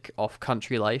realistic of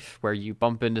country life, where you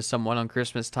bump into someone on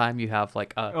Christmas time, you have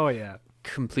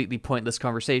completely pointless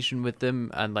conversation with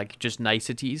them and just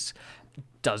niceties.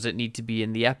 Does it need to be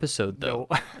in the episode though?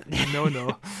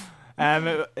 No.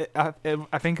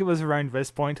 I think it was around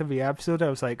this point of the episode I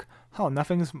was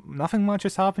nothing much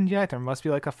has happened yet. There must be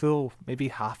a full maybe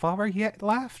half hour yet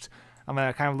left. And then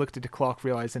I kind of looked at the clock,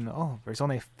 realizing there's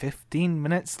only 15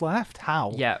 minutes left.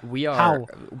 How? Yeah, we are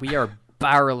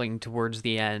barreling towards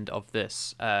the end of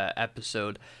this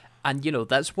episode. And,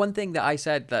 that's one thing that I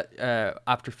said that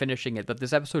after finishing it, that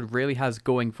this episode really has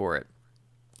going for it.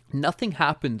 nothing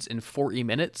happens in 40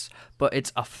 minutes, but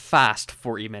it's a fast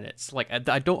 40 minutes. Like,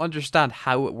 I don't understand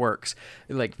how it works.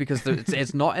 Like, because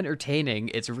it's not entertaining,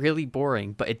 it's really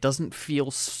boring, but it doesn't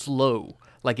feel slow.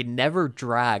 Like, it never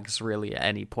drags, really, at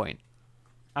any point.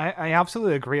 I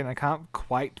absolutely agree, and I can't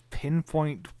quite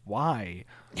pinpoint why.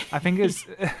 I think it's...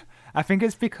 I think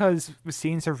it's because the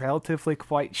scenes are relatively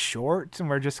quite short, and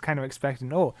we're just kind of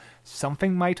expecting, oh,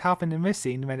 something might happen in this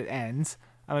scene when it ends,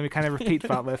 and then we kind of repeat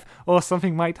that with, oh,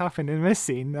 something might happen in this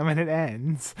scene, and when it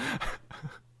ends.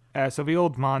 So the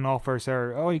old man offers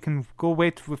her, oh, you can go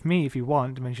wait with me if you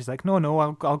want, and then she's like, no,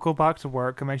 I'll go back to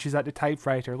work, and then she's at the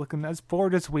typewriter, looking as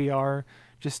bored as we are,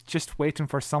 just waiting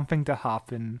for something to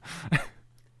happen.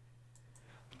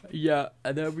 Yeah,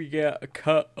 and then we get a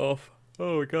cut off.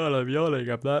 Oh god, I'm yawning.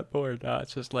 I'm that bored.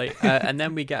 It's just like, and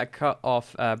then we get a cut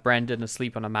off Brendan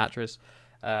asleep on a mattress,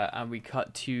 and we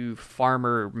cut to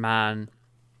farmer man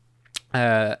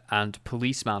and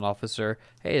policeman officer.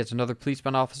 Hey, it's another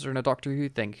policeman officer in a Doctor Who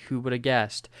thing. Who would have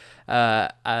guessed?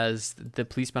 As the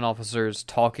policeman officer's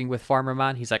talking with farmer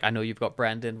man, he's like, I know you've got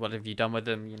Brendan. What have you done with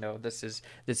him? You know, this is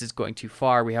going too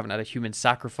far. We haven't had a human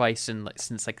sacrifice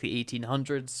since like the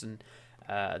 1800s, and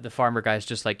the farmer guy's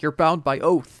just like, you're bound by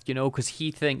oath, you know, because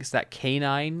he thinks that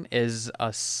K9 is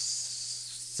a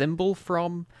symbol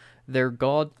from their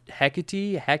god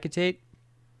Hecate,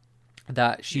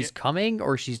 that she's coming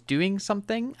or she's doing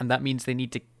something, and that means they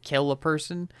need to kill a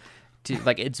person.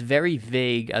 Like, it's very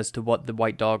vague as to what the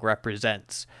white dog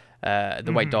represents.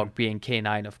 The white dog being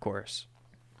K9, of course.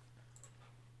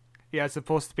 Yeah, it's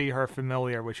supposed to be her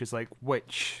familiar, which is like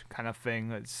witch kind of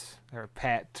thing. It's her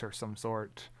pet or some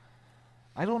sort.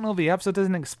 I don't know, the episode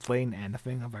doesn't explain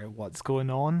anything about what's going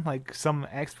on. Like, some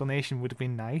explanation would have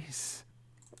been nice.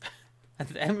 And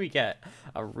then we get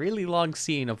a really long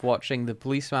scene of watching the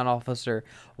policeman officer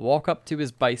walk up to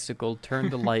his bicycle, turn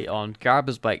the light on, grab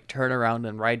his bike, turn around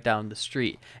and ride down the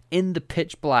street in the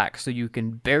pitch black so you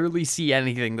can barely see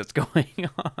anything that's going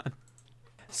on.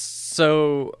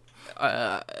 So...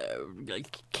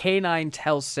 K9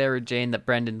 tells Sarah Jane that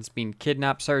Brendan's been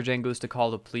kidnapped. Sarah Jane goes to call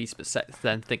the police, but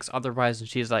then thinks otherwise, and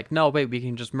she's like, no, wait, we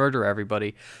can just murder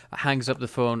everybody. Hangs up the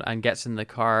phone and gets in the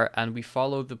car, and we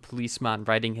follow the policeman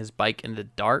riding his bike in the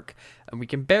dark, and we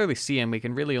can barely see him. We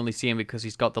can really only see him because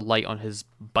he's got the light on his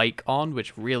bike on,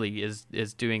 which really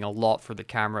is doing a lot for the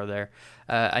camera there.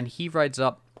 And he rides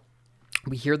up.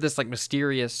 We hear this like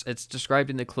mysterious, it's described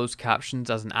in the closed captions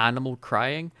as an animal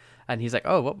crying, and he's like,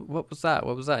 oh, what was that?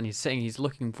 What was that? And he's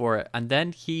looking for it, and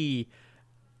then he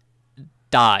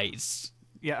dies.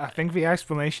 Yeah, I think the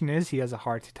explanation is he has a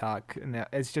heart attack, and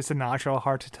it's just a natural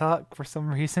heart attack for some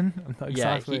reason. I'm not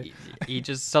exactly... he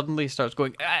just suddenly starts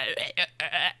going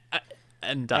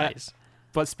and dies.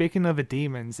 But speaking of the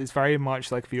demons, it's very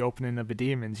much like the opening of the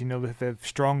demons, you know, with the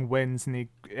strong winds and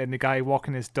the guy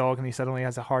walking his dog and he suddenly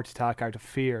has a heart attack out of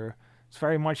fear. It's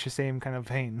very much the same kind of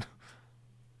vein.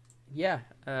 Yeah,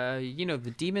 you know,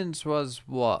 the demons was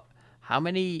what? How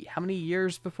many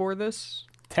years before this?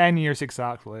 10 years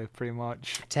exactly, pretty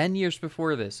much. 10 years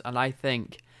before this, and I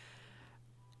think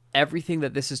everything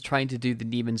that this is trying to do, the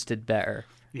demons did better.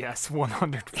 Yes,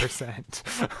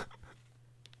 100%.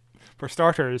 For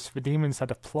starters, the demons had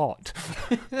a plot.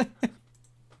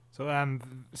 So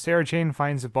Sarah Jane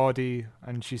finds a body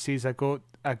and she sees a goat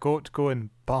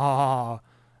going bah,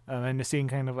 and the scene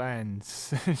kind of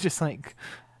ends. It's just like,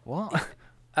 what?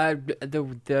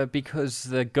 Because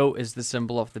the goat is the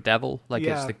symbol of the devil, like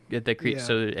it's the creature,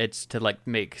 so it's to like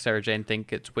make Sarah Jane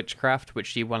think it's witchcraft, which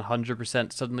she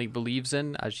 100% suddenly believes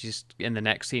in, as she's in the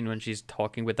next scene when she's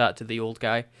talking with that to the old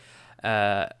guy.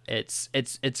 It's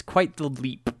quite the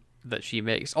leap that she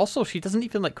makes. Also, she doesn't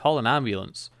even like call an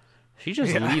ambulance. She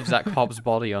just leaves that cop's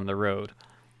body on the road.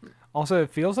 Also, it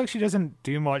feels like she doesn't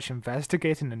do much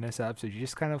investigating in this episode. She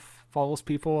just kind of follows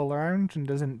people around and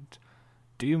doesn't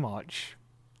do much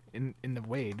in the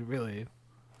way, really.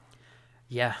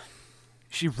 Yeah.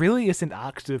 She really isn't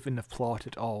active in the plot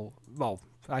at all. Well,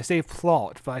 I say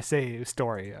plot, but I say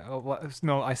story.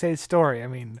 No, I say story, I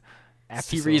mean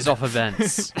episode. Series of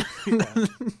events.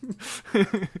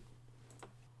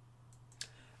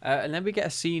 And then we get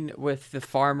a scene with the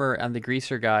farmer and the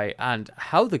greaser guy, and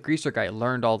how the greaser guy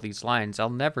learned all these lines, I'll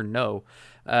never know.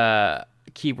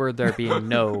 Keyword there being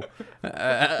no.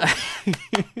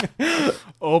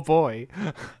 Oh boy.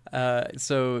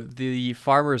 So the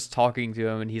farmer's talking to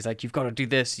him, and he's like, you've got to do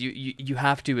this. You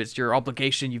have to. It's your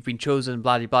obligation. You've been chosen,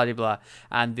 blah, blah, blah, blah.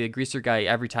 And the greaser guy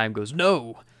every time goes,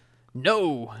 no,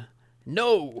 no,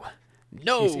 no,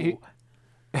 no.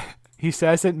 He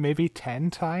says it maybe 10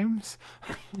 times.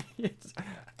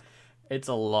 It's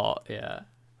a lot, yeah.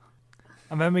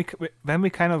 And then we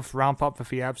kind of ramp up with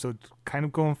the episode, kind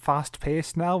of going fast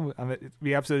paced now. And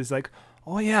the episode is like,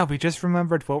 oh yeah, we just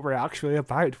remembered what we're actually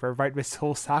about. We're about this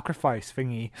whole sacrifice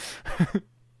thingy.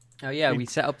 Oh yeah, we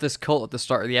set up this cult at the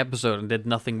start of the episode and did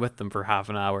nothing with them for half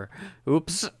an hour.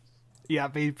 Oops. Yeah,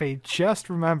 they just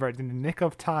remembered in the nick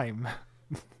of time.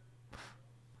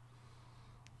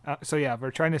 So yeah,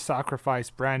 we're trying to sacrifice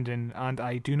Brendan, and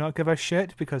I do not give a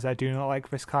shit because I do not like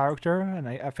this character, and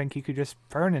I think he could just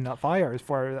burn in that fire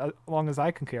for as long as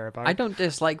I can care about. I don't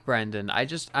dislike Brendan.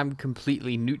 I'm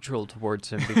completely neutral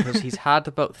towards him because he's had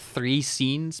about 3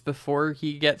 scenes before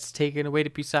he gets taken away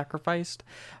to be sacrificed.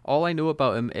 All I know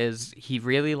about him is he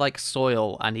really likes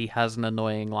soil and he has an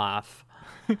annoying laugh.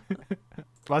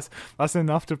 That's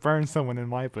enough to burn someone in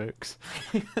my books.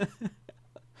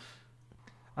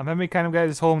 And then we kind of get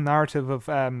this whole narrative of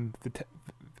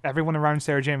everyone around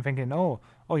Sarah Jane thinking, oh,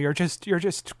 you're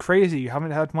just crazy. You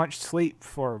haven't had much sleep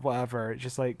or whatever. It's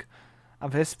just like,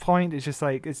 at this point, it's just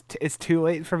like it's too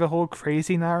late for the whole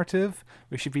crazy narrative.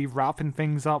 We should be wrapping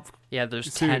things up. Yeah,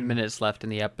 there's soon. 10 minutes left in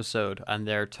the episode, and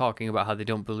they're talking about how they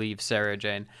don't believe Sarah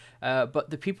Jane. But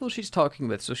the people she's talking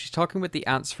with, so she's talking with the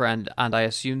aunt's friend, and I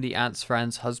assume the aunt's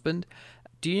friend's husband.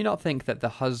 Do you not think that the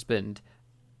husband,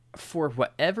 for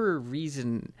whatever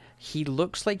reason, he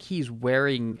looks like he's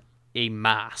wearing a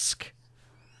mask?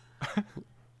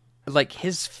 Like,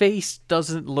 his face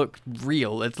doesn't look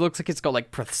real. It looks like it's got,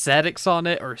 like, prosthetics on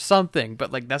it or something,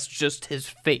 but, like, that's just his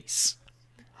face.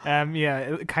 Yeah,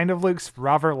 it kind of looks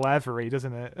rather leathery,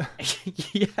 doesn't it?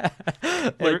 Yeah.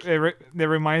 Like, it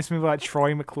reminds me of that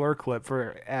Troy McClure clip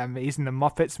where he's in the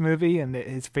Muppets movie and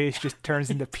his face just turns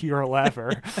into pure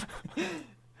leather.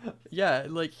 Yeah,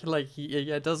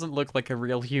 it doesn't look like a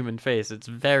real human face. It's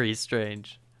very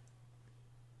strange.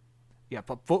 Yeah,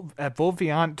 but both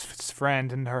the aunt's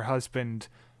friend and her husband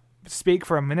speak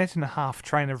for a minute and a half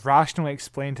trying to rationally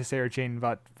explain to Sarah Jane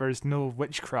that there's no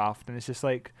witchcraft, and it's just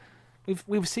like,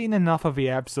 we've seen enough of the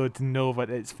episode to know that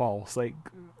it's false. Like,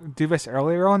 do this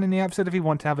earlier on in the episode if you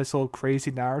want to have this whole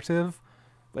crazy narrative,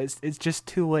 but it's just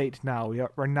too late now.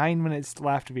 We're 9 minutes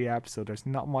left of the episode. There's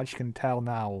not much you can tell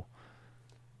now.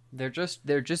 They're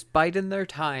just biding their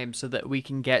time so that we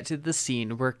can get to the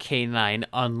scene where K9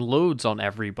 unloads on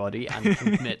everybody and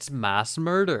commits mass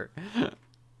murder. And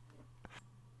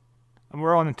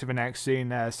we're on to the next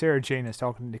scene. Sarah Jane is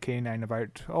talking to K9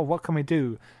 about, what can we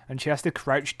do? And she has to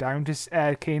crouch down to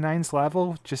K9's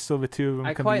level just so the two of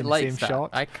them can be in the same shot.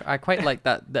 I quite like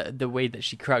that the way that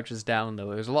she crouches down,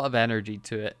 though. There's a lot of energy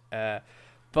to it.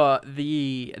 But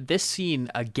this scene,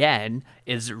 again,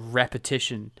 is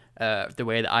repetition, the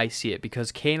way that I see it,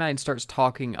 because K9 starts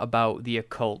talking about the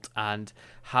occult and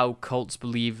how cults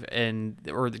believe in,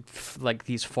 or like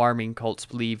these farming cults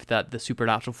believe that the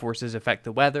supernatural forces affect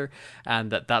the weather,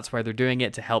 and that's why they're doing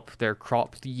it to help their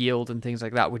crop yield and things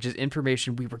like that, which is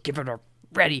information we were given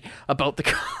already about the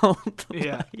cult.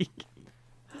 Yeah.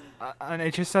 And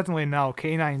it just suddenly now,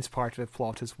 K9's part of the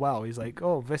plot as well. He's like,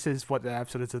 this is what the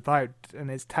episode is about,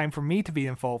 and it's time for me to be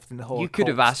involved in the whole. You could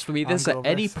have asked me this at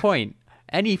any point.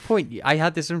 Any point. I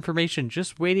had this information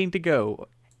just waiting to go.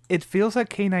 It feels like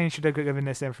K9 should have given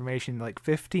this information like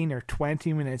 15 or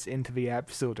 20 minutes into the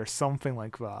episode or something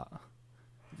like that.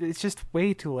 It's just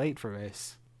way too late for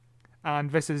this.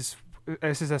 And this is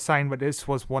a sign that this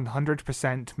was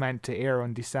 100% meant to air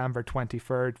on December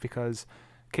 23rd, because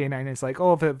K9 is like,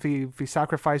 the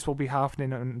sacrifice will be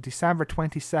happening on December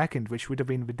 22nd, which would have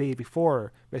been the day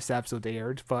before this episode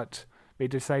aired, but they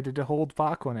decided to hold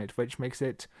back on it, which makes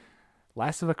it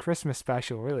less of a Christmas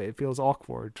special, really. It feels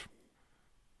awkward.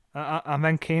 And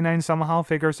then K9 somehow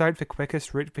figures out the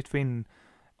quickest route between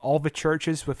all the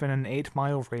churches within an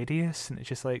 8-mile radius, and it's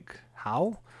just like,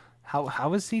 how?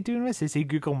 How is he doing this? Is he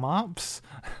Google Maps?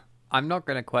 I'm not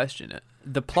going to question it.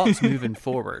 The plot's moving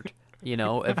forward. You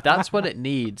know, if that's what it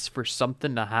needs for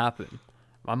something to happen,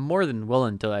 I'm more than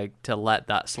willing to let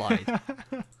that slide.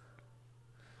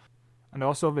 And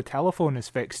also the telephone is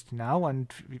fixed now, and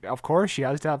of course she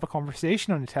has to have a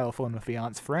conversation on the telephone with the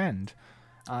aunt's friend.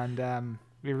 And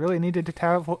we really needed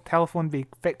the telephone be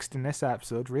fixed in this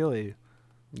episode, really.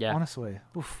 Yeah. Honestly.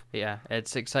 Oof. Yeah,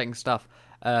 it's exciting stuff.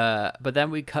 But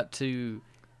then we cut to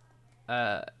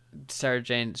Sarah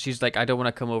Jane. She's like, I don't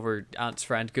want to come over, aunt's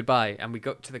friend, goodbye. And we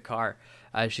go to the car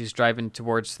as she's driving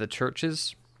towards the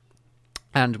churches.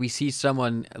 And we see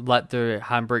someone let the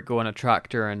handbrake go on a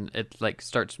tractor, and it like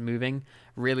starts moving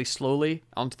really slowly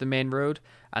onto the main road.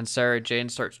 And Sarah Jane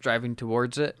starts driving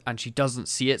towards it, and she doesn't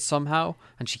see it somehow,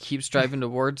 and she keeps driving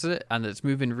towards it, and it's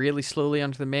moving really slowly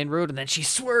onto the main road, and then she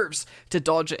swerves to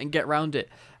dodge it and get around it.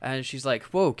 And she's like,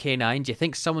 whoa, K9, do you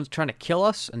think someone's trying to kill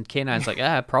us? And K9's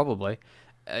like, probably.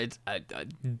 it's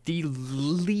the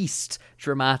least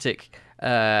dramatic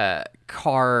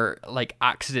car like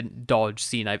accident dodge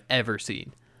scene I've ever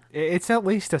seen. It's at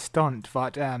least a stunt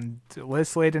that Liz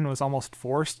Sladen was almost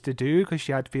forced to do because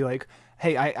she had to be like,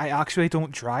 hey, I actually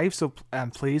don't drive, so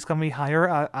please can we hire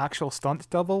an actual stunt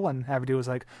double? And everybody was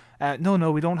like,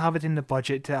 no, we don't have it in the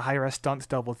budget to hire a stunt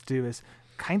double to do this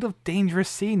kind of dangerous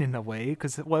scene in a way,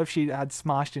 because what if she had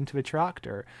smashed into a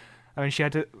tractor? I mean, she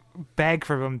had to beg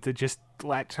for them to just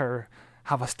let her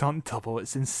have a stunt double.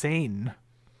 It's insane.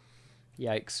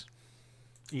 Yikes.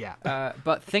 Yeah.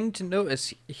 But thing to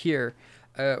notice here,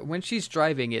 when she's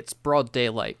driving, it's broad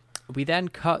daylight. We then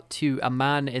cut to a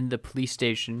man in the police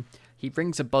station. He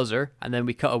rings a buzzer, and then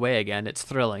we cut away again. It's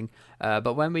thrilling.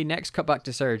 But when we next cut back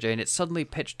to Sarah Jane, it's suddenly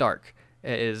pitch dark.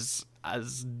 It is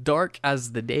as dark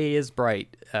as the day is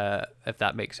bright, if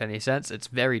that makes any sense. It's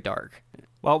very dark.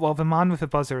 Well, the man with the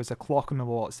buzzer is a clock on the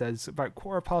wall. It says about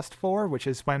 4:15, which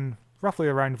is roughly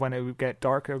around when it would get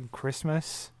dark on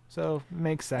Christmas. So it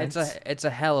makes sense. It's a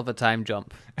hell of a time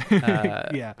jump.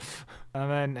 Yeah.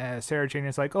 And then Sarah Jane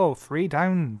is like, 3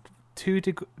 down, 2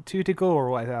 to go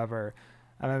or whatever.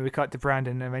 And then we cut to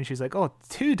Brandon, and then she's like,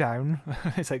 2 down.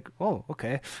 It's like, oh,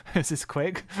 okay. This is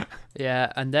quick.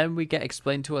 Yeah, and then we get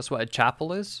explained to us what a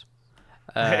chapel is,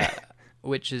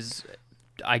 which is,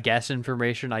 I guess,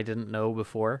 information I didn't know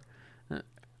before.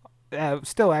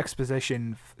 Still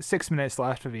exposition. 6 minutes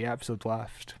left of the episode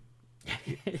left.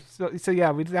 So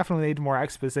yeah, we definitely need more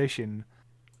exposition.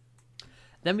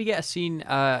 Then we get a scene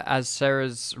as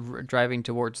Sarah's driving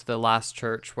towards the last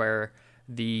church where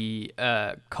the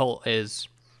cult is,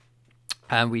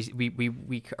 and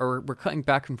we're cutting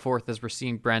back and forth as we're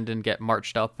seeing Brendan get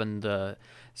marched up and the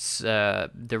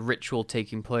ritual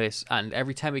taking place. And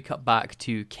every time we cut back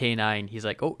to K9, he's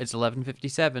like, "Oh, it's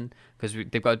 11:57," because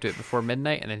they've got to do it before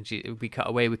midnight. And then we cut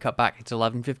away, we cut back, it's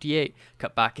 11:58.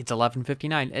 Cut back, it's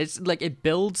 11:59. It's like it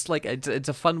builds like it's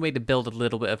a fun way to build a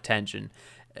little bit of tension.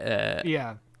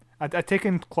 Yeah. A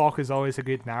ticking clock is always a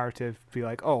good narrative. Be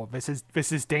like,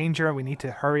 this is danger. We need to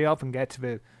hurry up and get to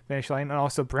the finish line. And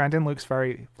also, Brandon looks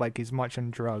very like he's much on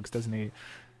drugs, doesn't he?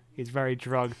 He's very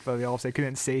drugged, but they also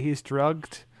couldn't say he's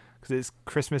drugged because it's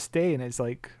Christmas Day, and it's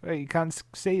like, you can't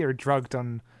say you're drugged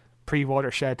on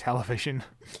pre-Watershed television.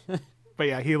 But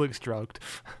yeah, he looks drugged.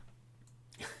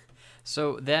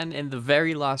 So then in the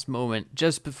very last moment,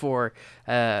 just before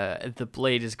the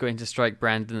blade is going to strike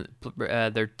Brandon,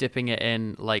 they're dipping it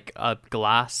in like a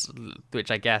glass, which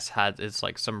I guess is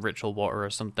like some ritual water or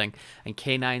something. And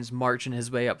K9's marching his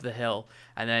way up the hill,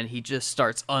 and then he just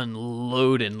starts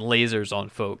unloading lasers on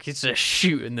folk. He's just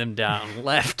shooting them down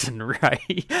left and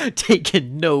right,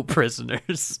 taking no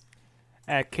prisoners.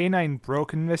 K9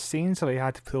 broke in this scene, so he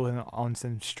had to pull him on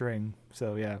some string.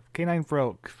 So yeah, K9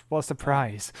 broke. What a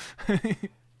surprise.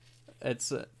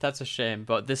 That's a shame,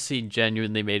 but this scene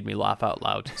genuinely made me laugh out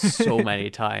loud so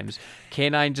many times.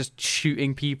 K9 just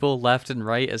shooting people left and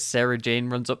right as Sarah Jane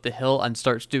runs up the hill and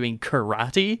starts doing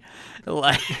karate.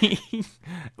 Like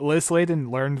Liz Sladen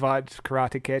learned that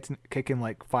karate kick in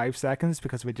like 5 seconds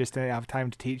because we just didn't have time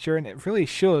to teach her, and it really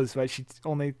shows that she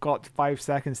only got 5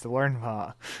 seconds to learn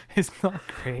that. It's not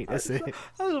great, is it?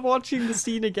 I was watching the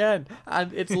scene again,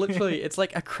 and it's literally it's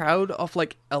like a crowd of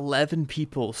like 11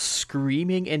 people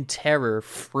screaming in terror,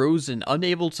 frozen,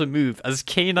 unable to move, as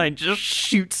K9 just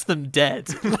shoots them dead.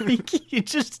 Like he's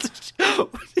just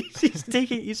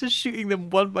shooting them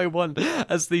one by one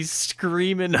as they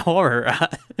scream in horror.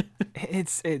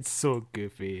 It's so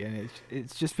goofy, and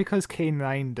it's just because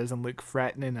K9 doesn't look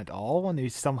threatening at all, and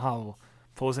he's somehow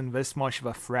posing this much of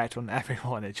a threat on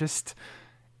everyone. It's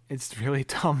really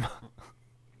dumb.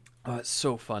 Oh, it's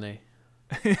so funny.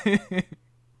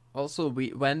 Also,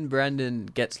 when Brendan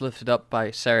gets lifted up by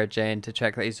Sarah Jane to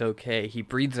check that he's okay, he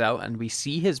breathes out and we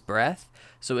see his breath.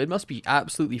 So it must be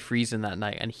absolutely freezing that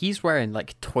night. And he's wearing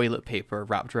like toilet paper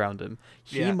wrapped around him.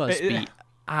 He must be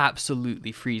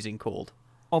absolutely freezing cold.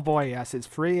 Oh boy, yes. It's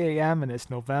 3 a.m. and it's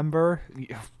November.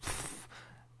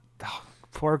 Oh,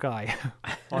 poor guy.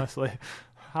 Honestly.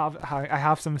 I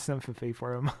have some sympathy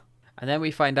for him. And then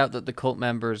we find out that the cult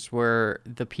members were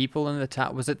the people in the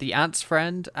town. Was it the aunt's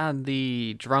friend and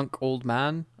the drunk old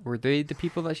man? Were they the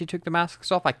people that she took the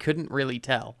masks off? I couldn't really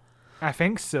tell. I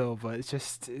think so, but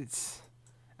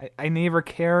I neither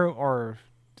care or...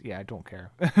 Yeah, I don't care.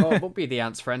 Well, it won't be the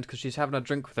aunt's friend because she's having a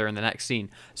drink with her in the next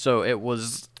scene. So it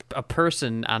was a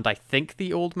person and I think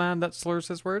the old man that slurs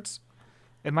his words.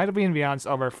 It might have been the aunt's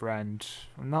other friend.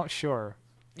 I'm not sure.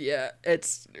 Yeah,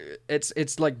 it's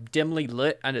like dimly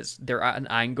lit and they're at an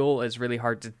angle. It's really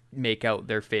hard to make out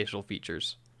their facial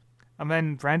features. And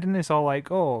then Brandon is all like,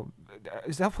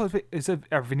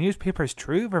 are the newspapers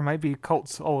true? There might be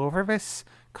cults all over this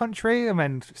country. And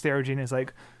then Sarah Jane is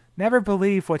like, never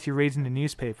believe what you read in the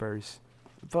newspapers.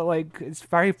 But, like, it's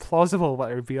very plausible that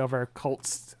there would be other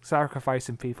cults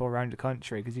sacrificing people around the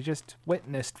country, because you just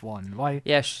witnessed one. Why?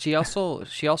 Yeah, she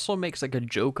also makes, like, a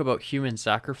joke about human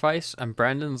sacrifice, and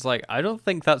Brendan's like, I don't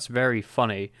think that's very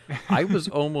funny. I was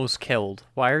almost killed.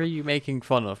 Why are you making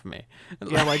fun of me?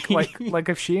 Yeah, like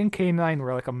if she and K9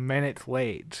 were, like, a minute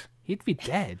late, he'd be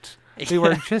dead. They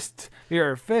were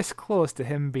this close to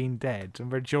him being dead,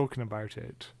 and we're joking about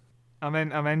it. And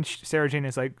then Sarah Jane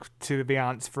is like to the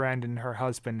aunt's friend and her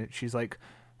husband. She's like,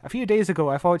 a few days ago,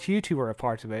 I thought you two were a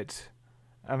part of it.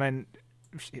 And then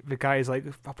the guy is like,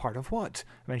 a part of what?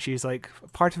 And then she's like, a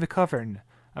part of the Coven.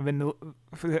 And then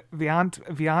the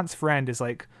aunt's friend is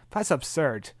like, that's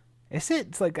absurd. Is it?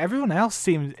 It's like everyone else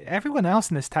in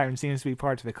this town seems to be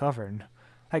part of the Coven.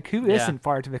 Like, who isn't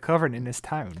part of the Coven in this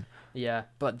town? Yeah,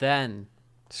 but then,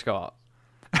 Scott,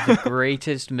 the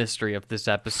greatest mystery of this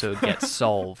episode gets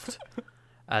solved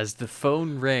as the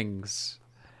phone rings,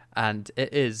 and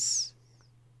it is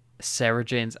Sarah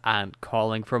Jane's aunt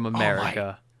calling from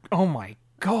America. Oh my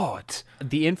God.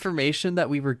 The information that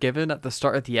we were given at the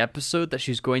start of the episode that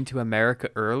she's going to America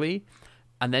early,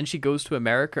 and then she goes to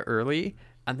America early,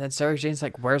 and then Sarah Jane's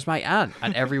like, where's my aunt?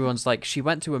 And everyone's like, she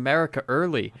went to America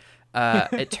early.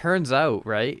 It turns out,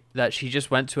 right, that she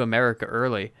just went to America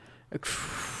early.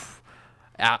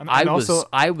 My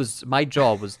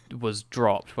jaw was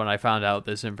dropped when I found out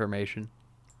this information.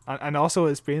 And also,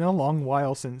 it's been a long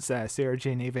while since Sarah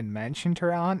Jane even mentioned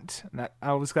her aunt. And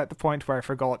I was at the point where I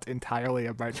forgot entirely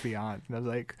about the aunt. And I was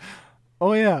like,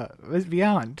 oh yeah, the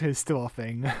aunt is still a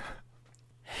thing.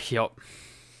 Yup.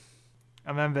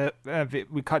 And then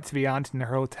we cut to the aunt in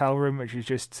her hotel room, which is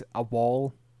just a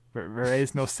wall. There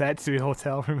is no set to the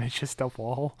hotel room, it's just a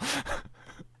wall.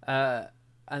 And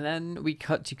then we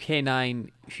cut to K9,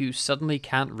 who suddenly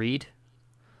can't read,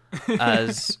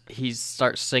 as he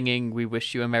starts singing "We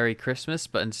Wish You a Merry Christmas,"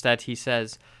 but instead he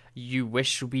says, "You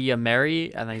wish we a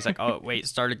merry," and then he's like, "Oh wait,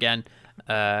 start again,"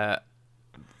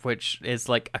 which is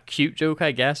like a cute joke,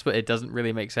 I guess, but it doesn't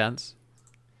really make sense.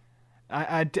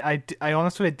 I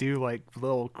honestly do like the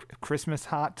little Christmas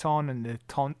hat on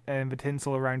and the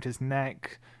tinsel around his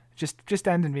neck. Just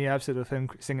ending the episode with him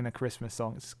singing a Christmas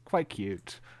song. It's quite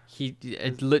cute. He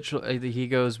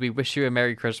goes, "We wish you a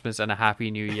Merry Christmas and a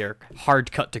Happy New Year."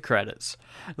 Hard cut to credits,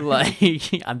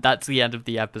 like, and that's the end of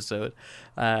the episode,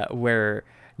 where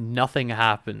nothing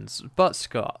happens. But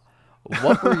Scott,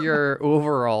 what were your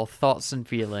overall thoughts and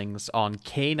feelings on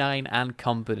K9 and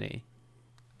Company?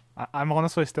 I'm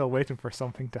honestly still waiting for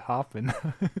something to happen.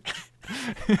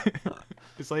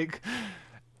 It's like,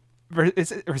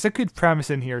 there's a good premise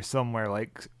in here somewhere,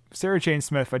 like Sarah Jane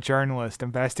Smith, a journalist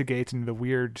investigating the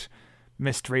weird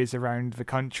mysteries around the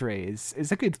country,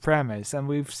 is a good premise, and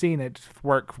we've seen it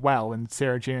work well in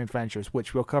Sarah Jane Adventures,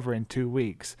 which we'll cover in 2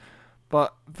 weeks.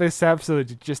 But this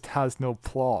episode just has no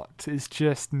plot. It's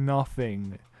just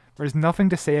nothing. There's nothing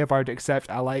to say about it except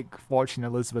I like watching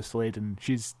Elizabeth Sladen.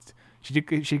 She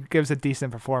gives a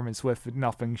decent performance with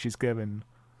nothing she's given.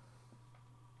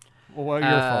 Well, what are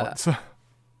your thoughts?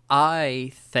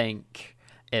 I think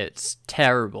it's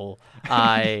terrible.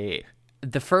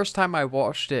 The first time I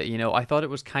watched it, I thought it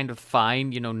was kind of fine.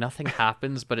 Nothing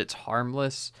happens, but it's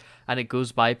harmless and it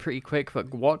goes by pretty quick.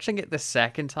 But watching it the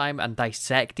second time and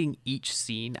dissecting each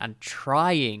scene and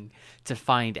trying to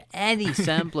find any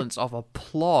semblance of a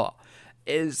plot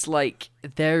is like,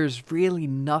 there's really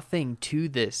nothing to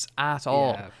this at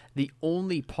all. Yeah. The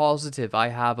only positive I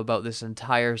have about this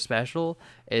entire special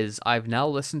is I've now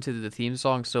listened to the theme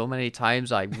song so many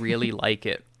times, I really like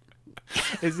it.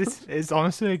 It's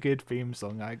honestly a good theme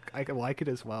song. I like it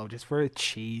as well, just for the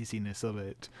cheesiness of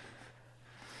it.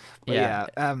 But yeah,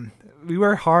 we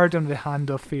were hard on the Hand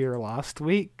of Fear last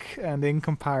week, and in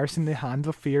comparison, the Hand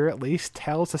of Fear at least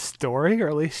tells a story, or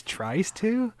at least tries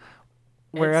to.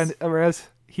 Whereas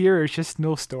here, there's just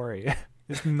no story.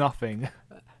 There's nothing.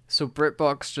 So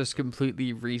BritBox just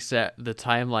completely reset the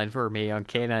timeline for me on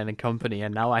K9 and Company,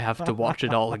 and now I have to watch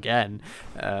it all again.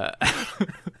 But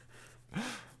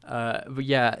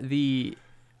yeah, this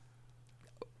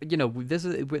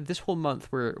whole month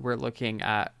we're looking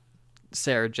at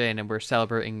Sarah Jane and we're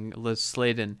celebrating Liz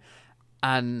Sladen,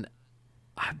 and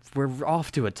we're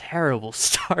off to a terrible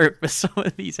start with some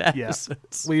of these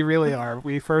episodes. Yeah, we really are.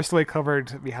 We firstly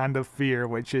covered the Hand of Fear,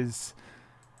 which is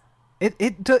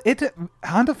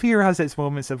Hand of Fear has its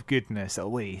moments of goodness,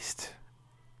 at least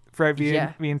throughout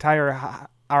the entire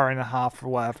hour and a half or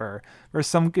whatever. There's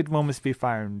some good moments to be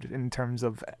found in terms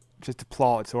of just the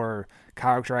plot or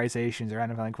characterizations or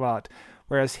anything like that.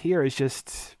 Whereas here it's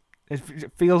just, it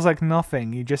feels like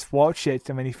nothing. You just watch it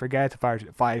and then you forget about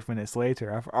it 5 minutes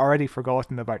later. I've already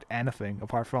forgotten about anything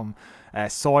apart from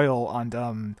soil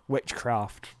and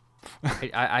witchcraft.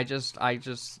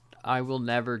 I will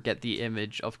never get the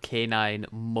image of K9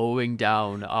 mowing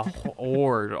down a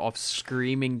horde of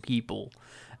screaming people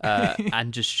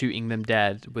and just shooting them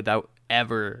dead without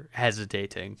ever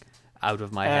hesitating out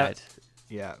of my head.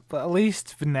 Yeah, but at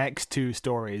least the next 2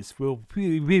 stories,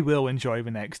 we will enjoy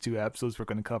the next 2 episodes we're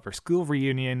going to cover. School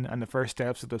Reunion and the first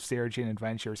episode of Sarah Jane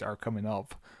Adventures are coming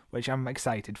up, which I'm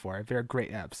excited for. They're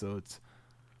great episodes.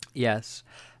 Yes.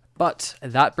 But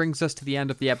that brings us to the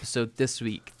end of the episode this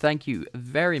week. Thank you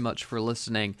very much for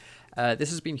listening.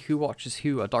 This has been Who Watches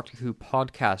Who, a Doctor Who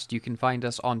podcast. You can find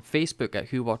us on Facebook at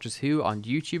Who Watches Who, on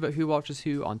YouTube at Who Watches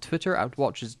Who, on Twitter at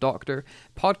Watches Doctor.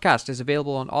 Podcast is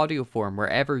available on audio form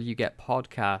wherever you get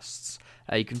podcasts.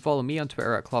 You can follow me on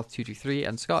Twitter at Cloth223.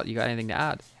 And Scott, you got anything to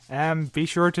add? Be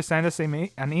sure to send us an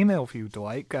email if you'd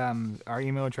like. Our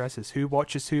email address is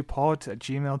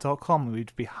whowatcheswhopod@gmail.com.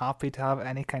 We'd be happy to have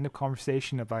any kind of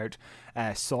conversation about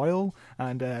soil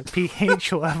and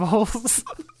pH levels.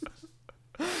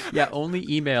 Yeah, only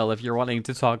email if you're wanting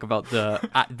to talk about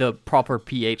the proper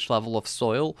pH level of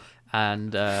soil,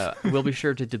 and we'll be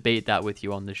sure to debate that with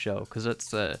you on the show, because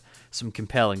it's some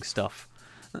compelling stuff.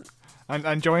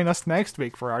 And join us next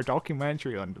week for our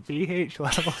documentary on the pH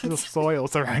levels of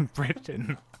soils around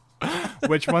Britain.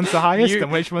 Which one's the highest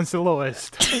and which one's the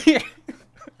lowest?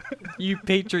 You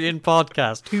Patreon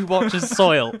podcast, Who Watches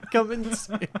Soil, coming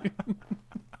soon.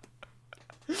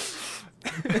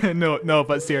 No,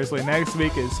 but seriously, next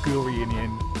week is School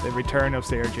Reunion, the return of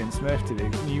Sarah Jane Smith to the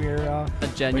new era. A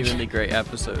genuinely great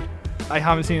episode. I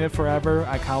haven't seen it forever.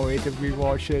 I can't wait to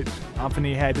rewatch it.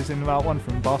 Anthony Head is in that one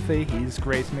from Buffy. He's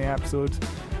great in the episode.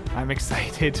 I'm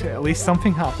excited. At least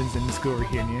something happens in the School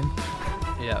Reunion.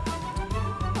 Yeah.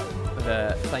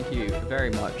 Thank you very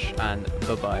much, and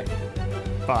bye-bye.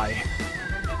 Bye.